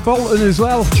Amanda Bolton as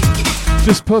well.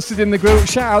 Just posted in the group.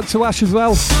 Shout out to Ash as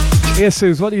well. Here,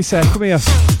 Suze, what do you say? Come here.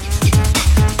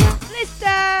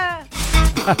 Lister!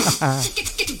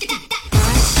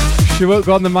 She won't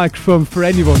go on the microphone for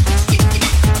anyone.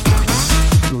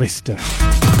 Lister.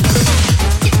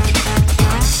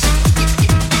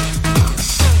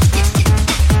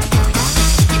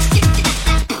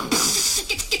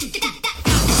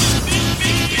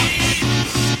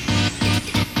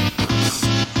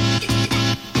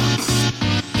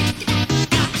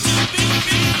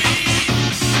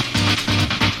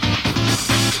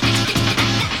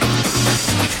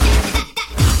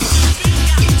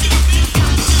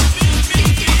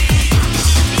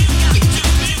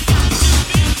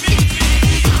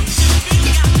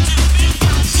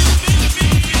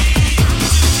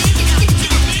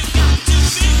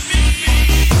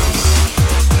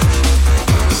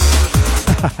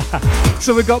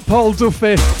 So we got Paul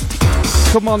Duffy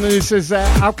come on and he says,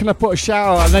 how can I put a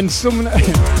shout out? And then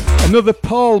another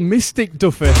Paul Mystic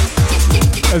Duffy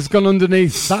has gone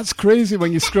underneath. That's crazy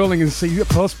when you're scrolling and see a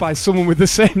post by someone with the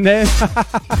same name.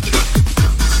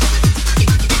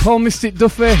 Paul Mystic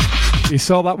Duffy, you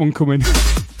saw that one coming.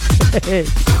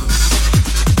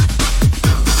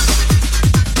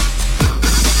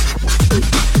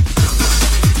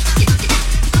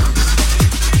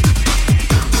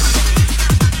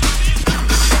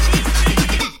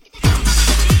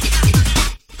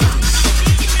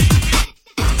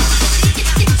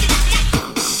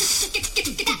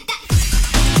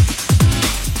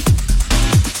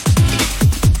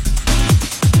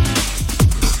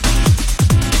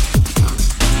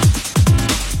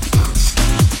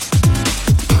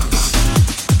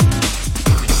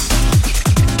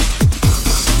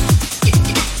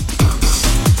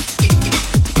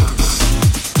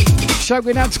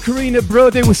 Shouting out to Karina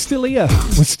Brody, we're still here.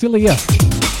 We're still here.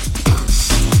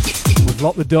 We've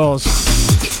locked the doors,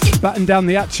 batten down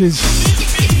the hatches.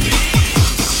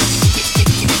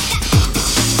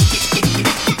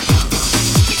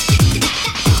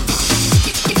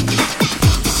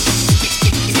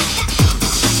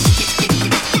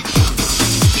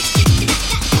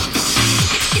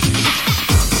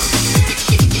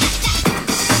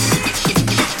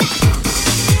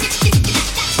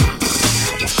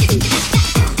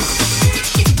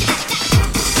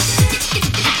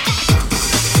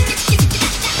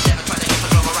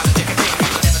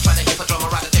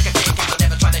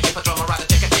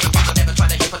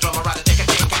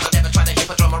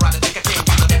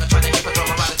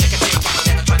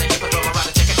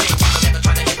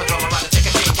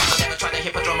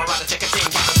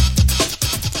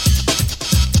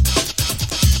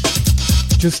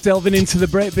 Just delving into the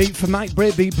breakbeat for Mike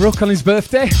Breakbeat Brook on his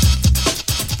birthday.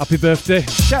 Happy birthday.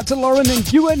 Shout to Lauren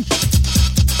and Ewan.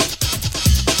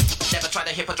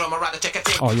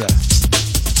 Oh yeah.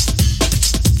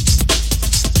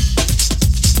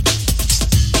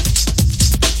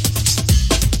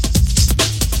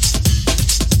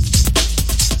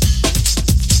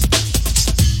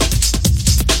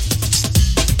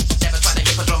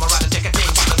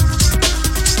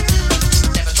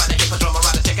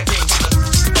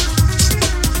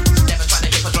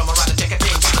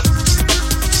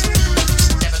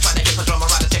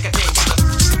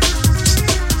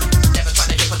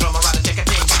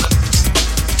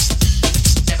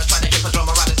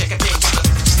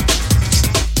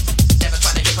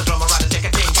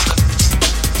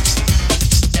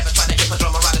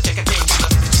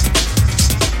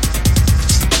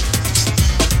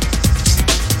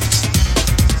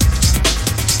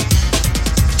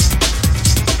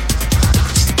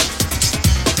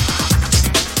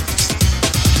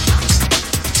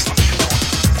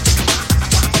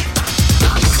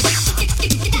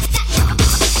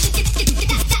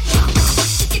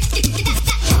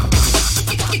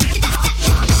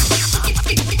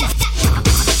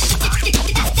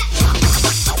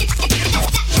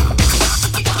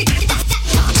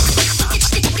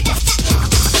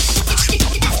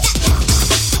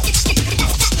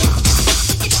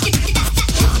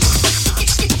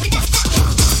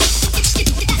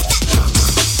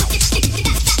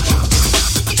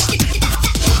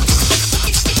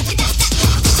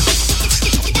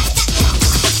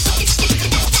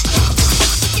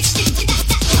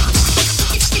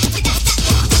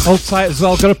 Hold tight as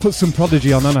well, gotta put some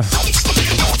Prodigy on, Anna.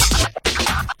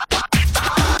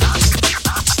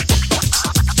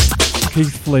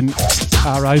 Keith Flint,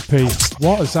 R.I.P.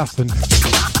 What has happened?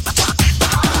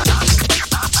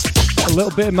 A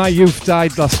little bit of my youth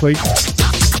died last week.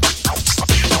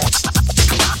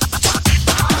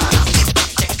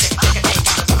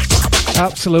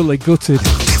 Absolutely gutted.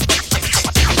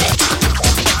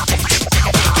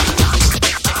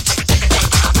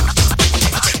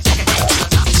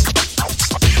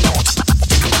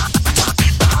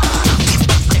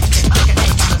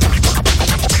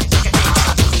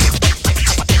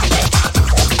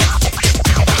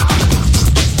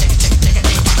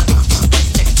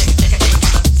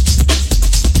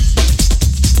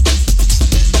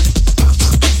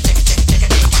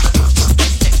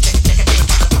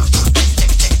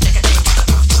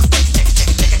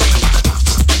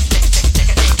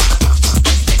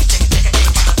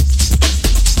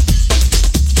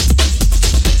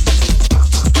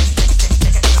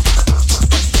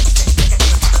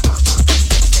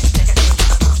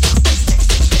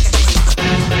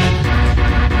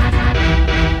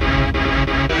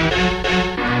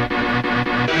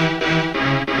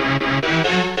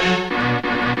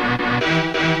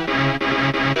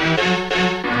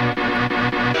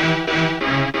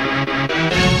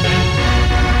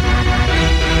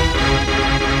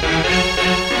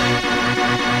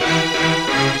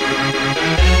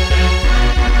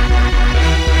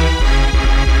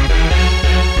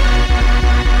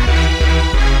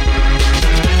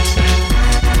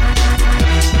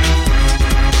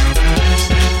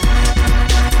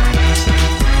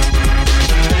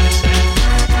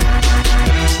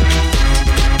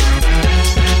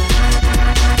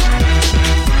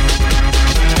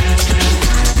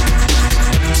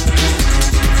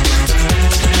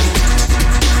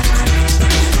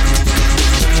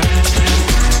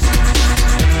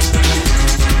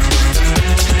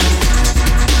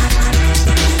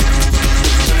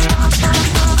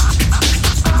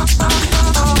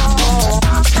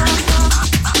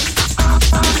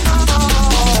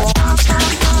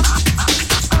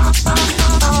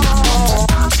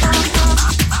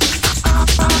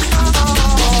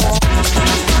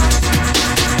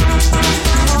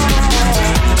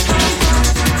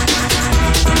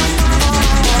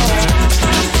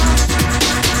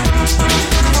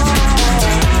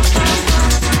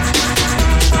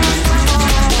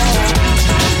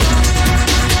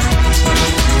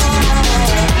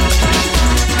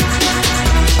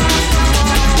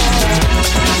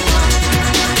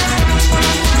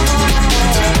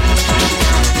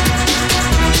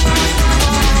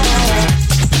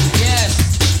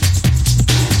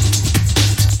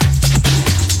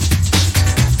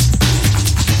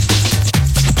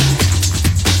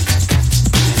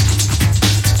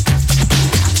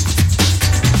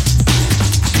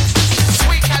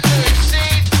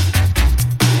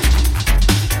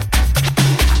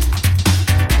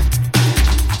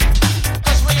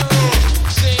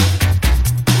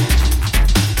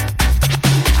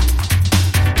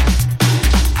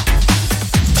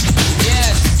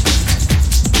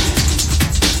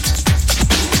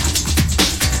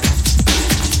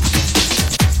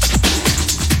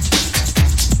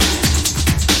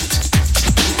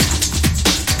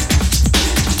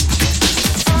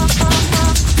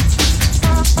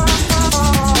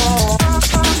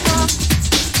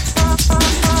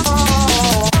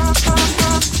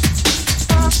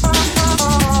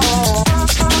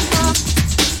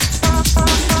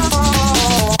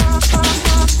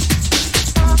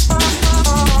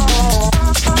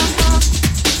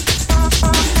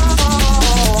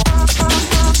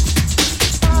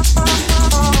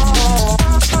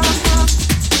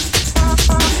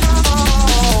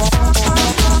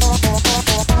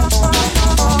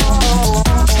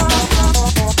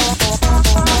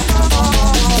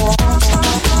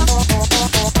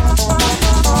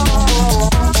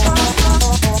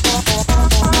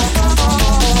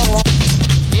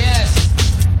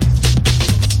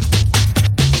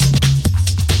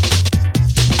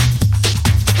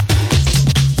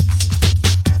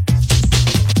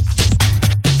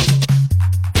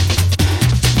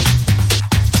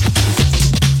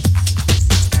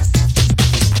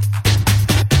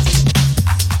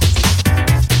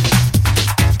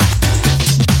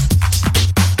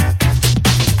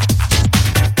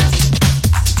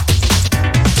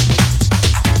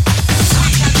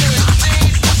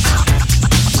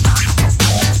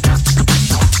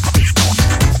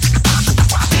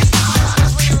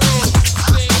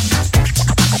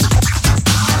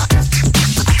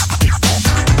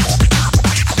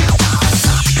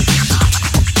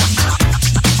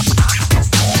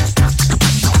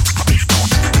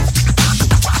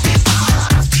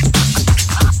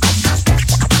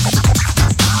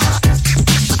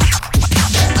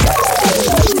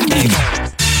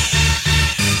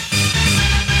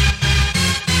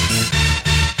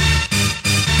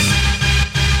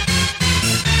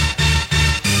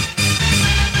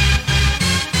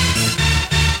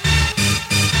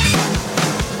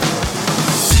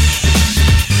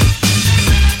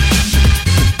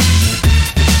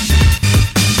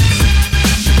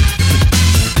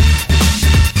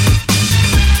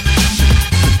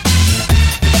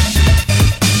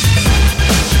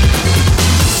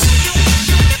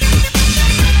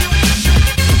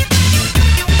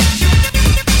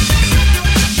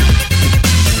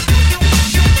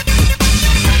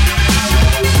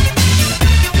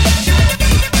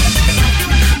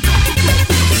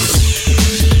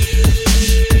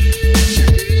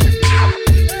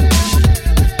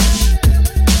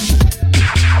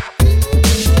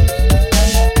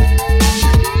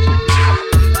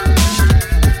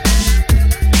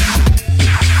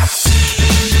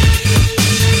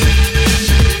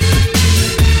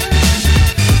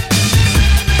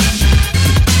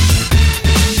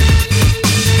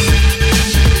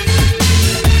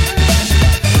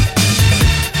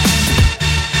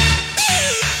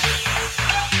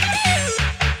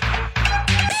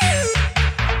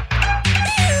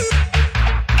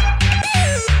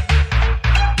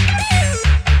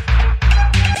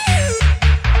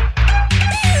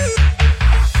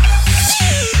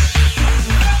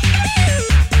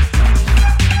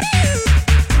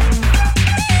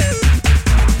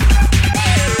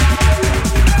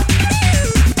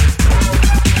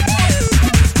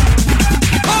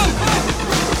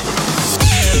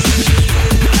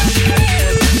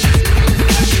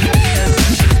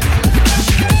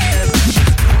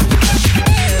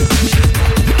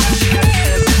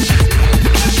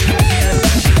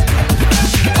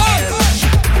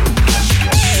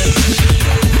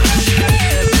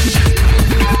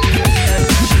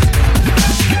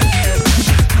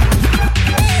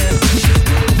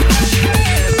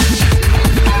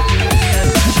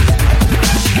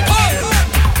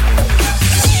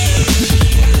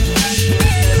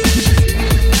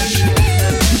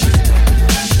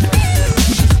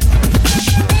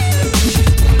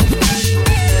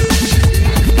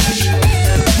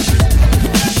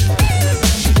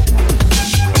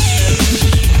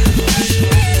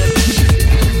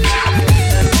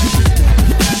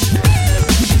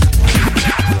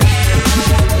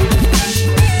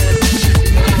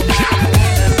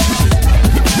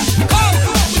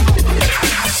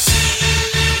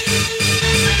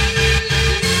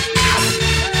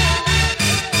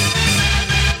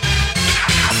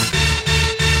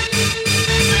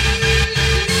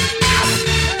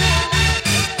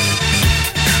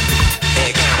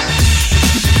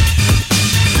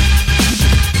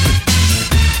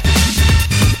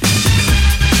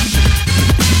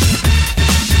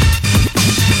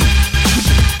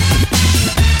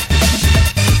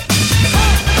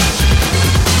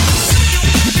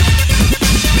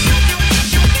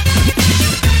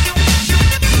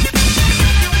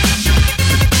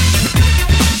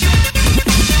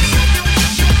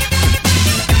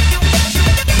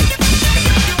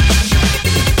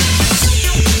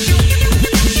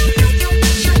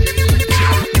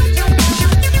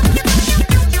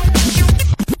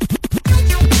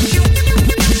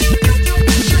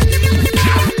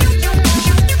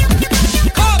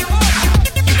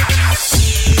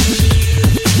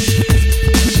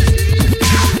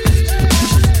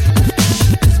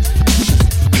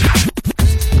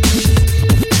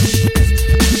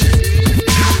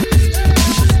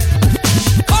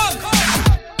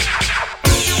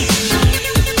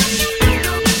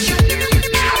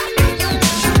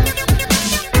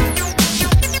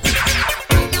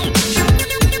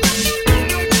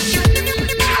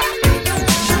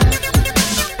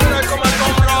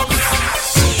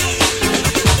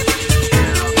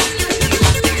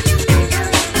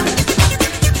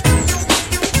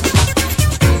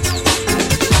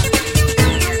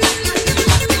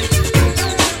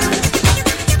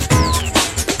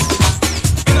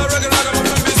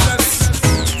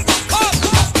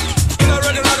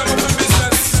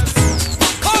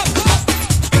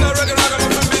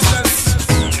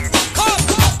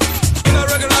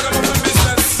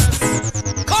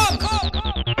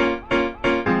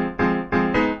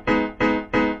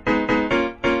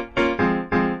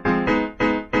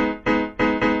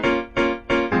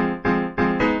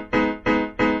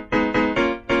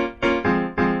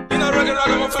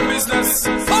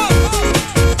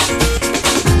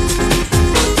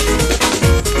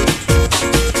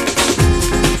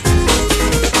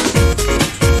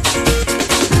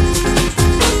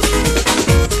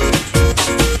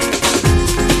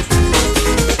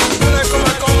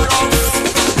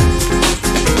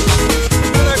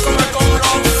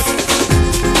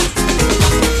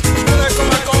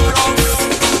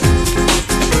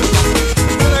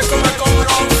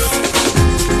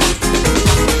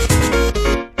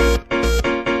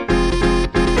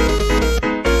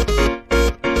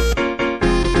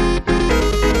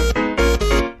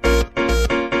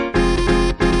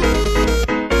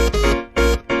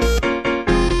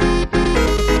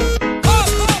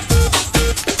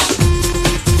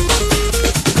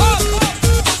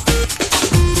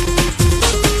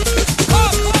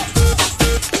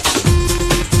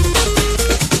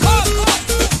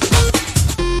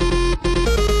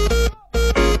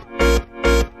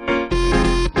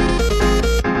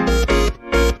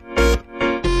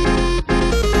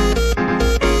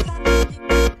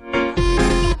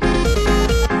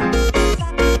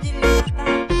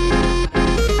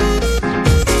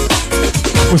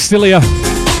 We're still here.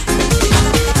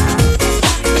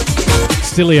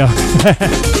 Still here.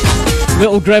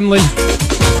 Little gremlin.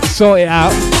 Sort it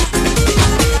out.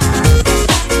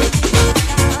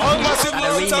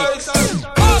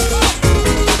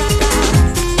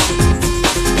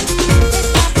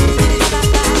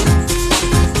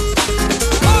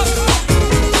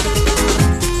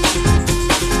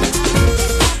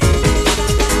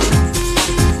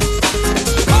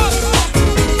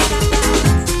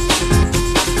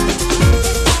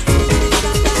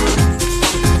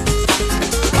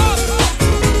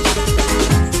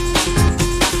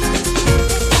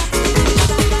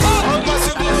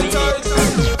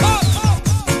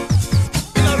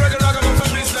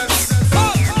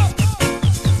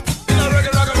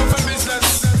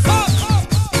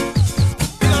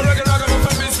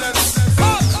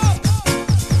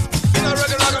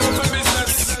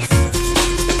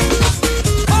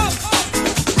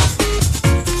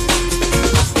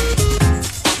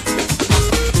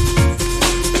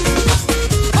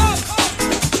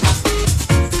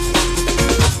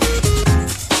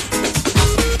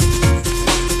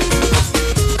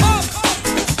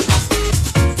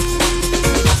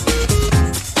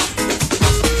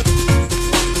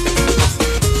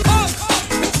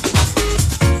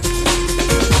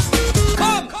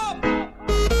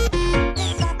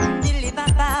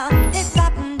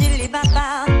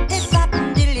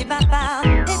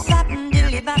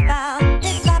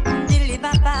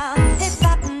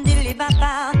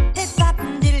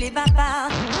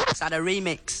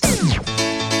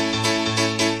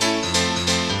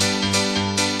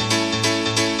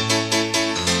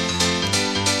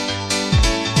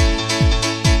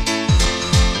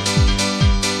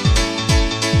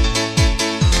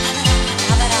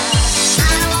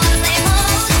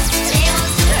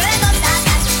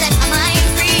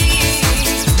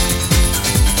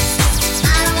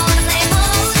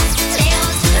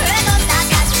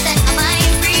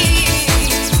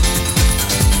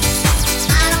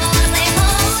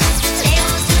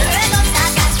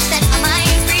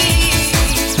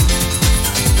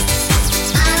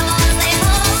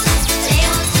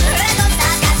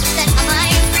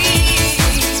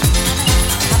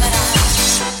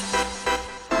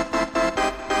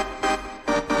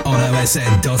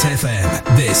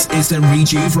 OSN.FM. This is the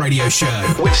Rejuve Radio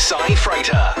Show with Cy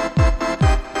Freighter.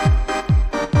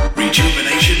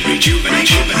 Rejuvenation,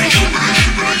 rejuvenation,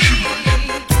 rejuvenation.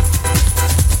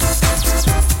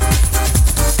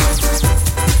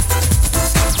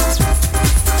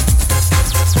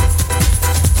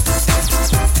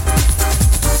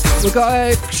 We've got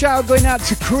a shout going out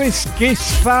to Chris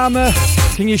Giss Farmer.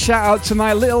 Can you shout out to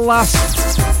my little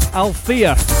lass,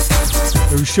 Althea,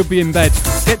 who should be in bed?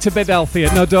 Get to bed,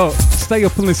 Althea. No, don't. Stay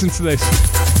up and listen to this.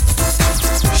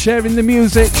 Sharing the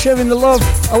music, sharing the love.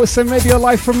 OSN Radio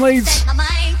live from Leeds.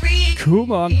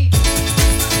 Come on.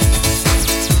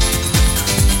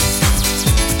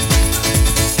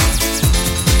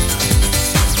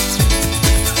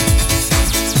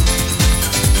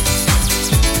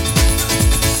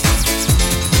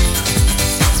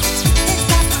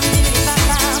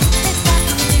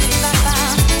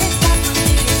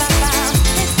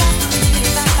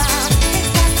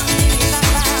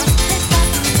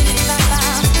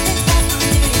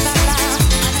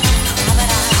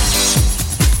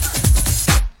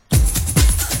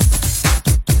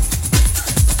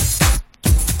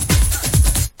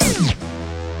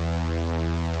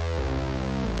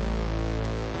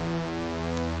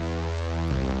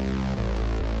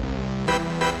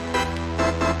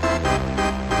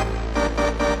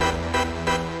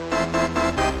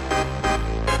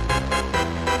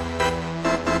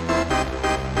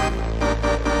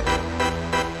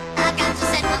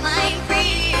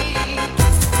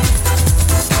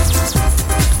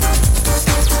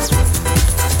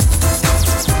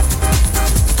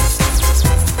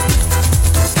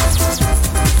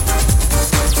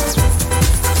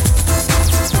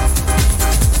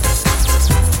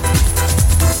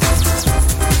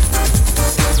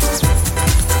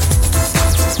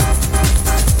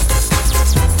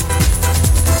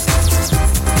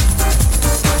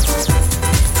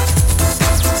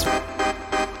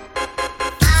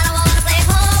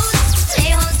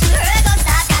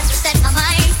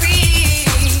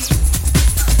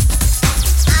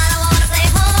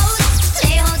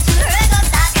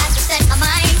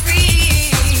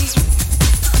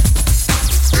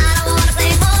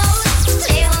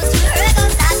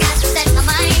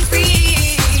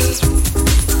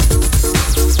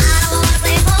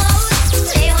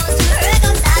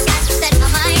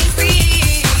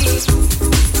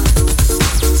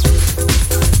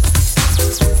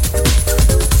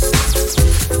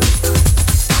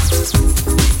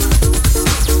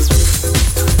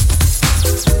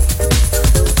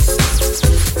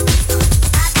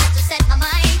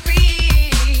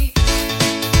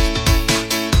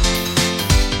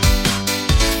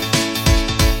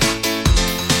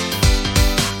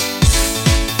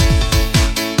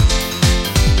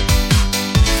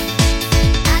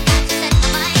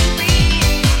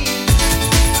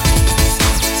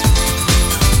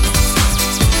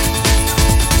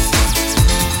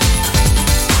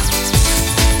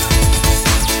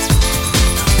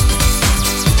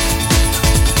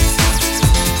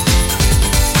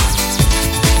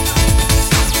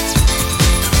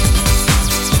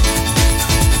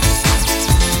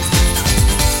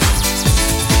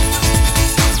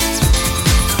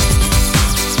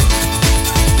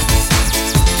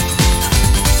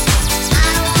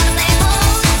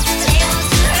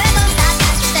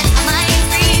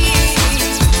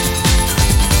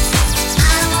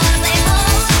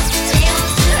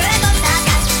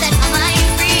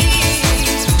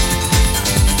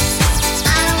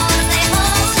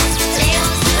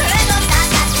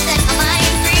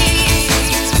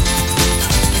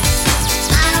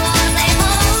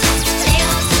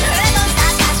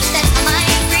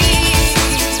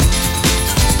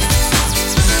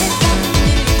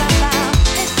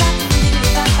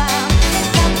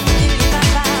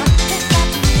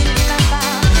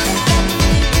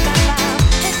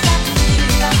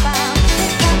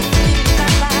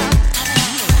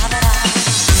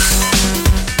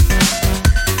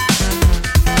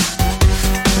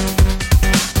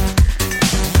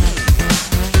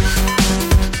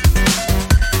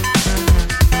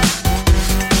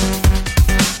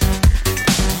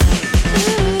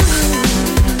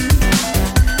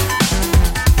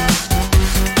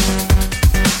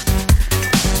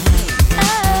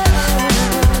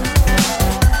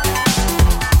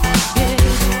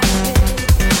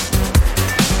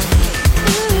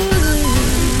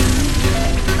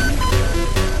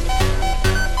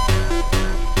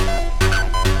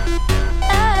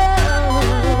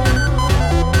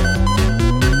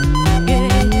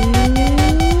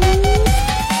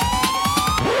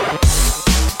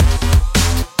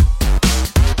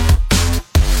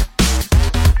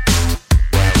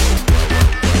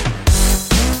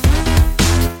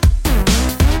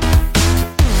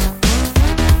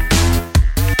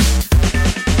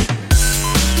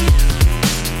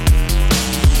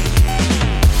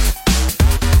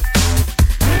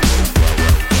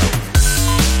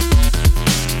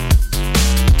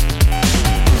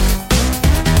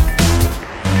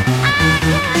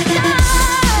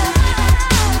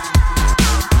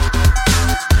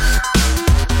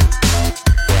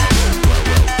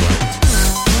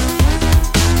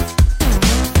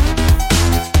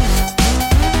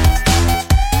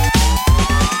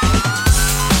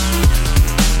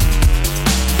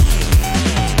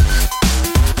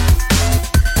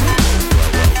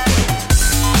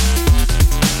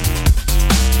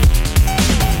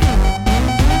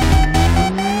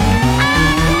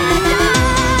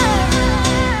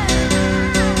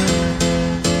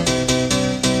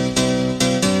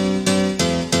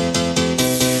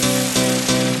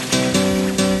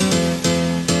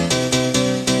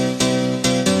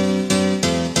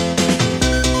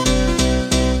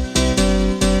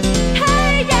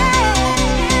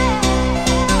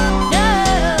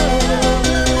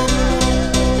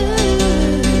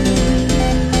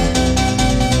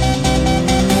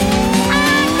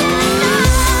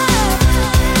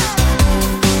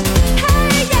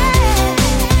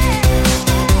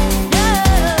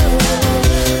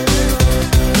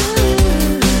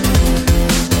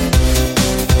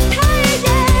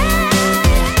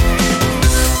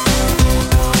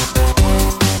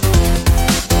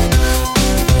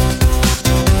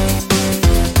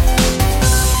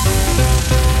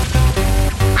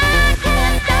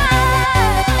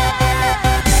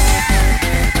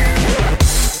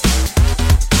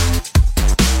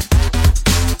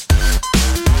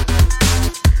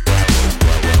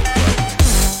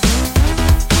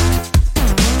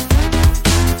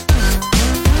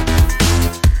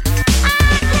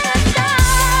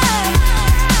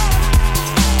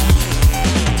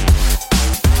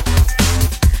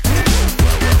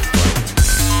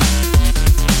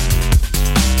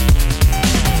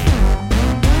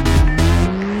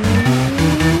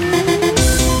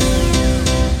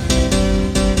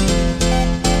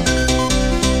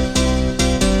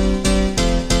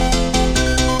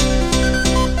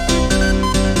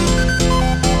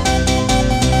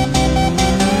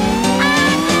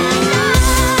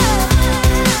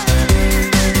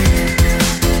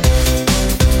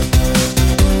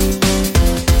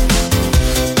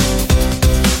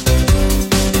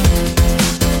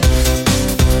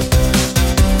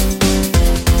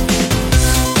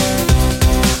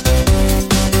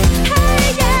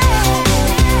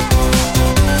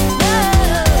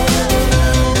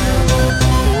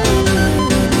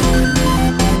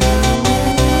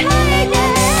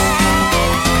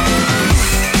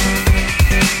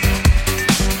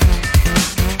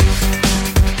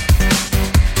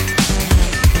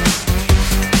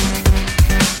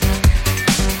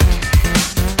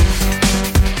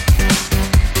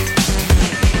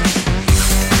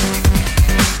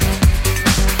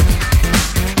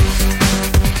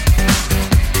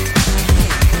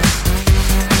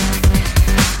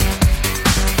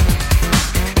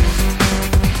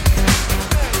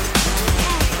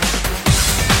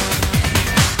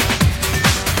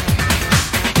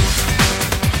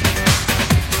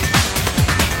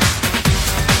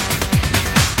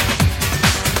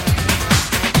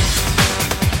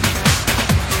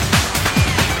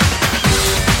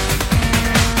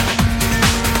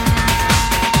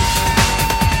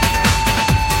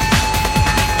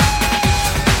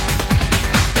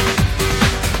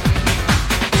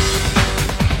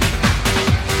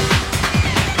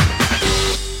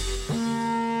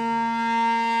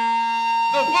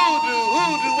 voodoo,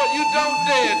 hoodoo, what you don't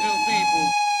dare do,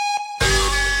 people.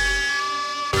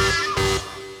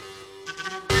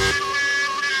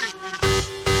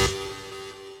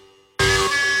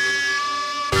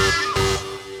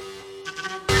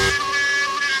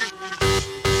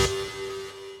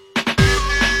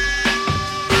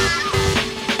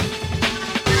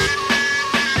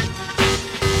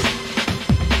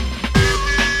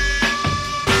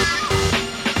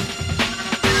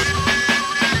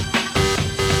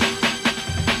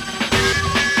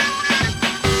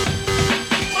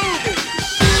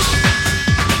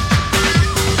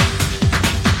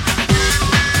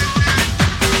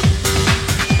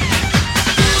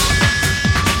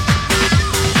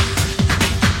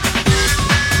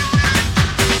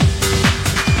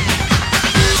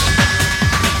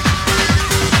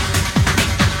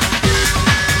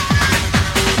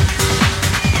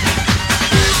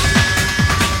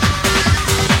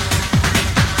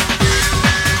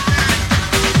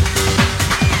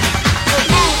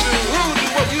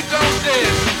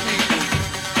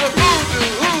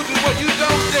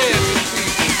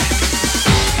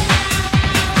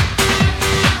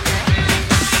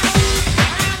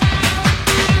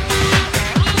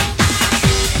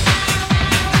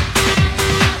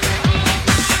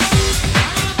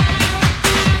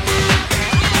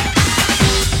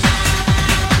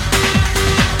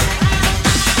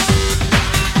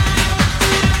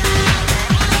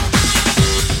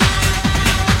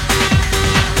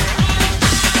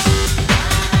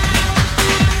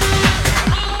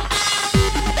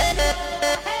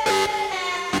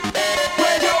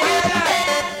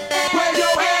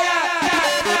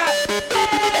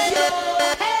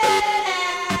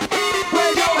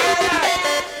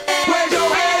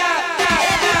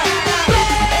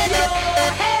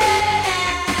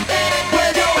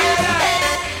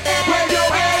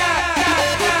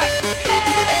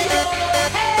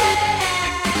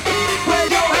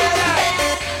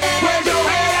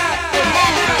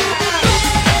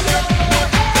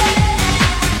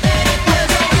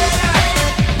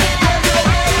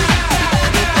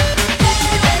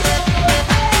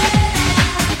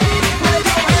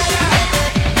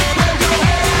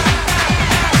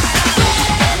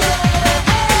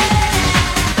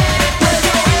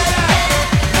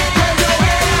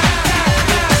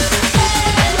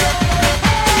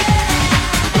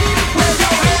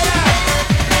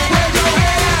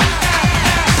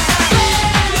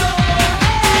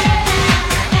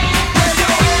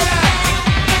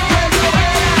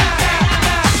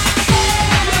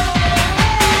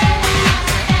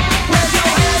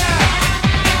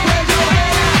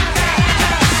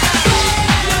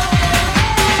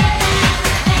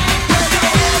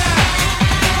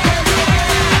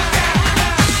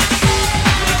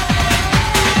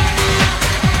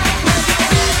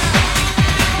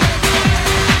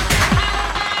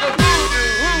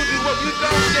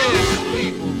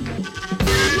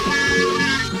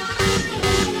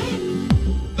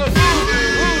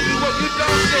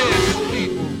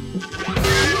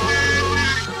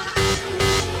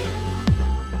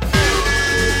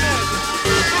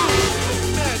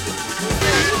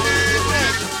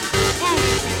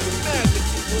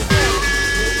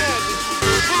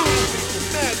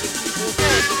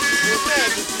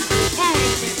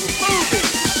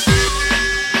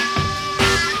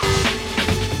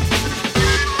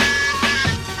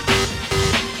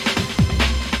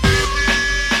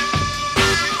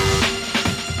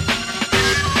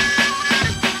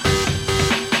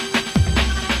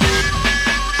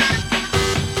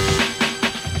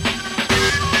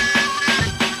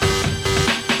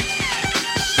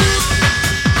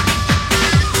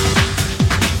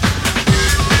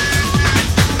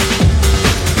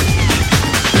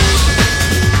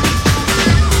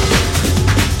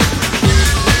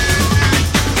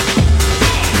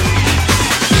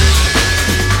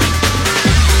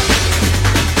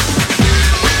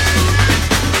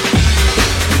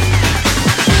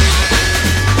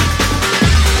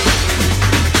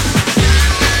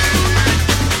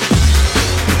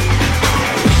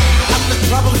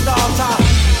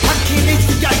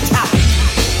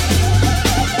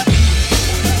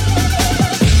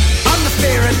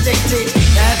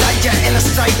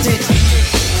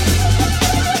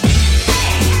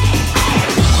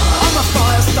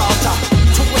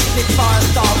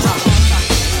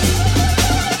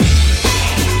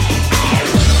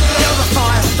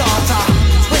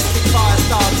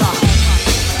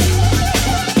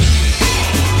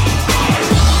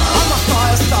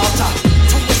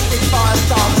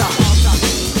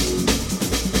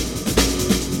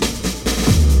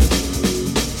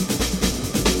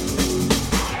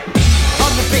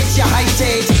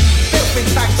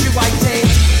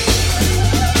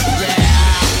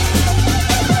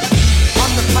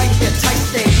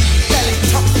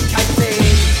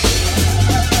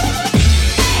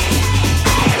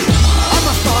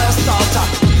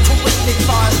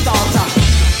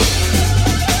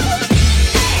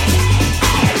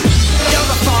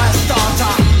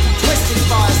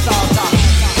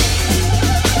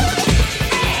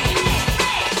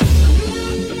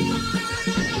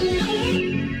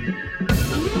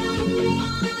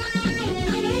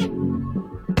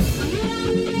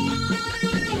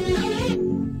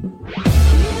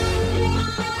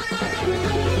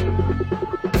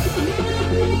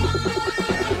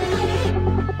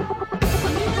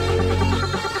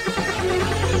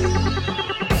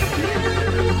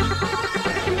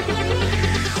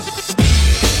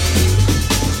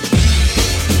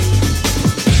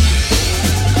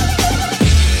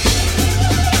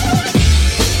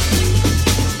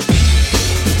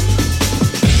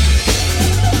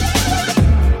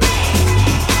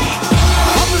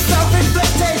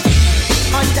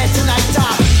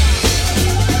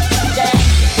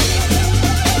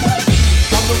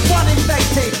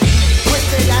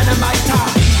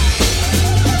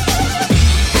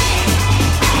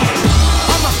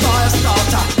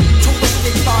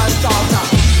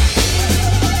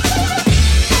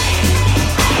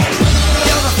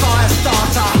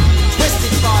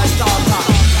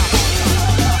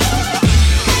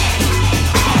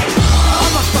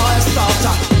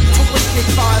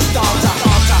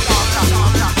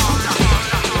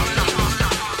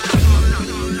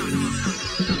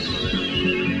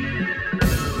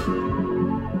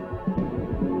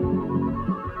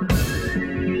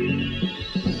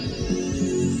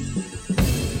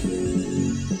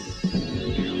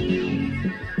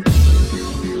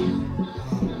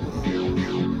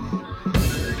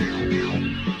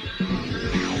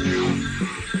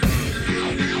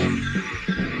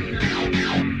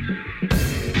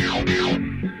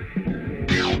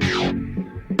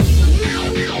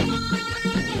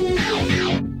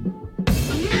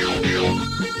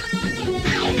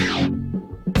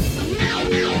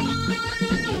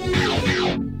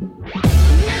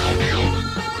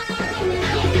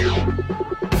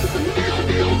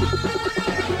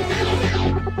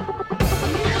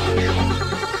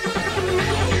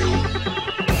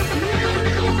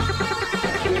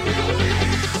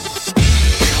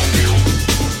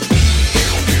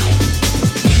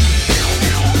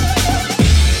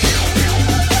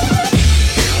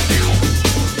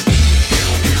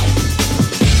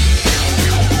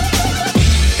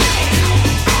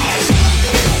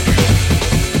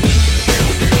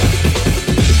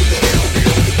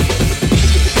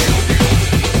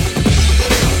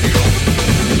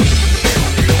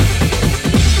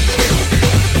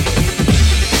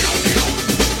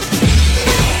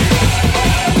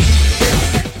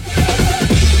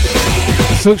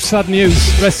 Such sad news.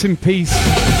 Rest in peace,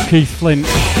 Keith Flint.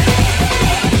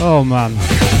 Oh man.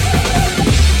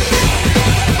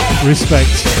 Respect.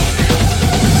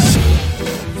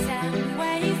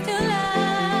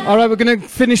 Alright, we're going to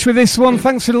finish with this one.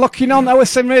 Thanks for locking on.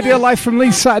 OSN Radio live from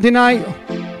Leeds Saturday night.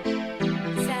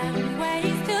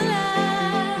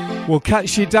 We'll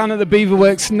catch you down at the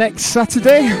Beaverworks next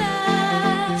Saturday,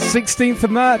 16th of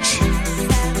March,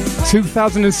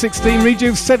 2016,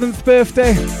 Rejuve's 7th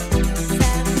birthday.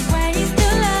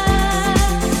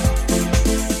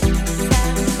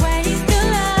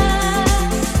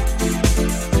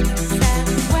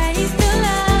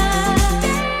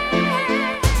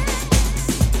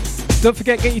 Don't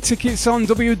forget, get your tickets on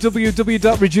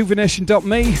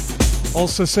www.rejuvenation.me.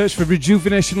 Also search for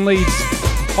Rejuvenation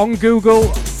Leeds on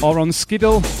Google or on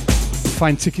Skiddle.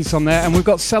 Find tickets on there. And we've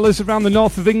got sellers around the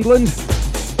north of England.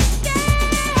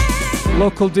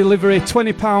 Local delivery,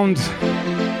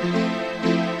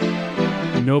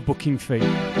 £20. No booking fee.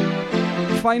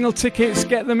 Final tickets,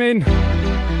 get them in.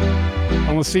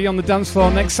 And we'll see you on the dance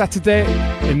floor next Saturday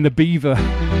in the Beaver.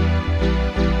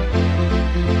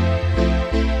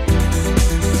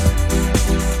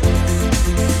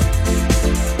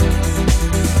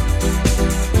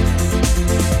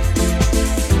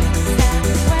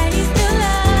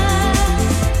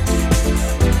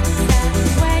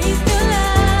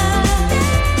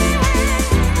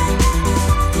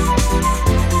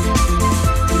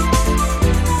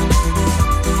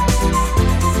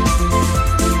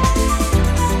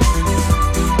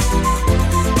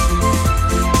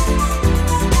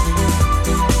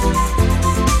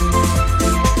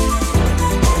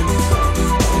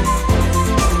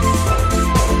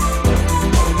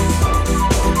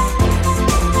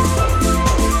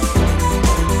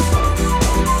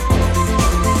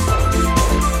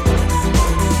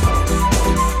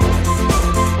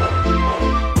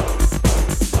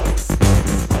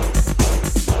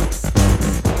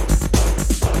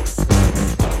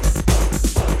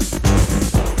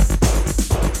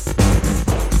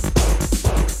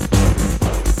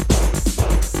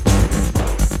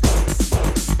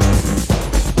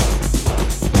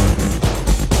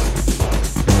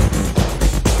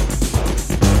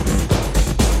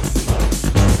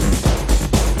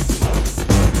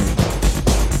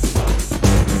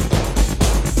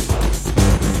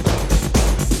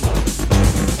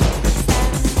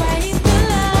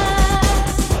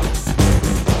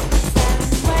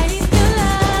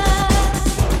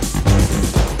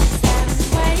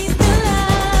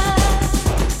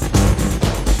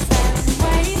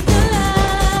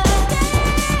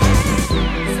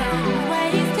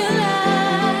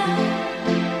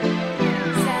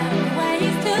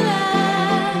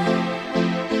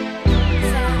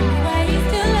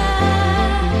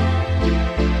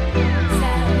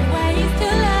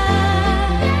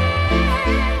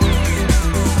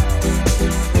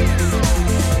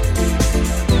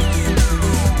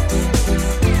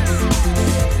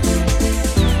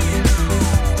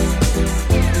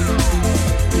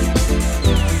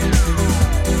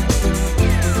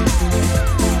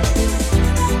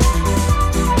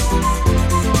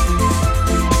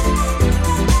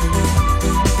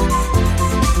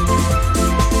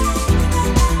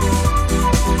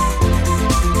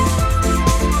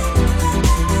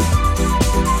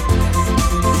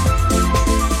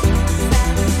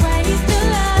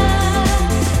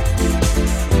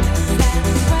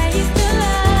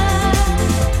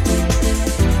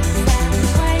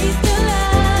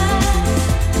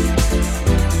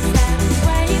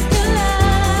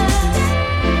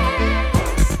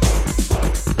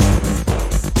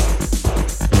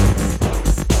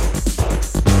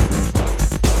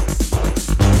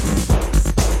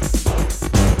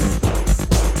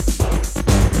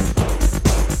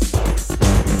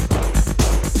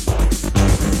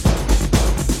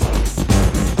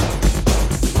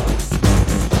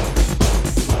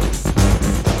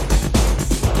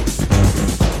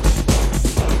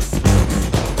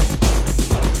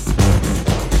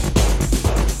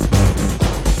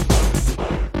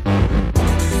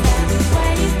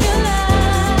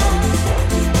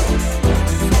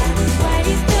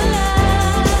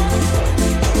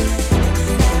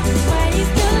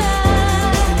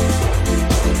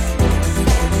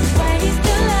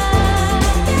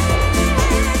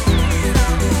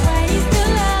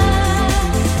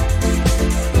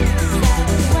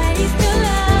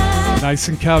 Nice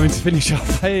and calming to finish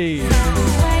off. Hey!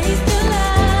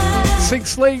 6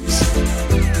 sleeps.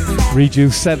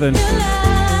 Rejuve 7.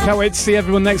 Can't wait to see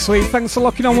everyone next week. Thanks for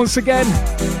locking on once again.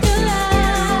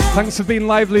 Thanks for being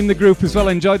lively in the group as well.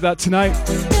 Enjoyed that tonight.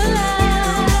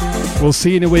 We'll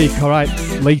see you in a week, alright?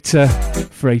 Later,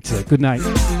 Freighter. Good night.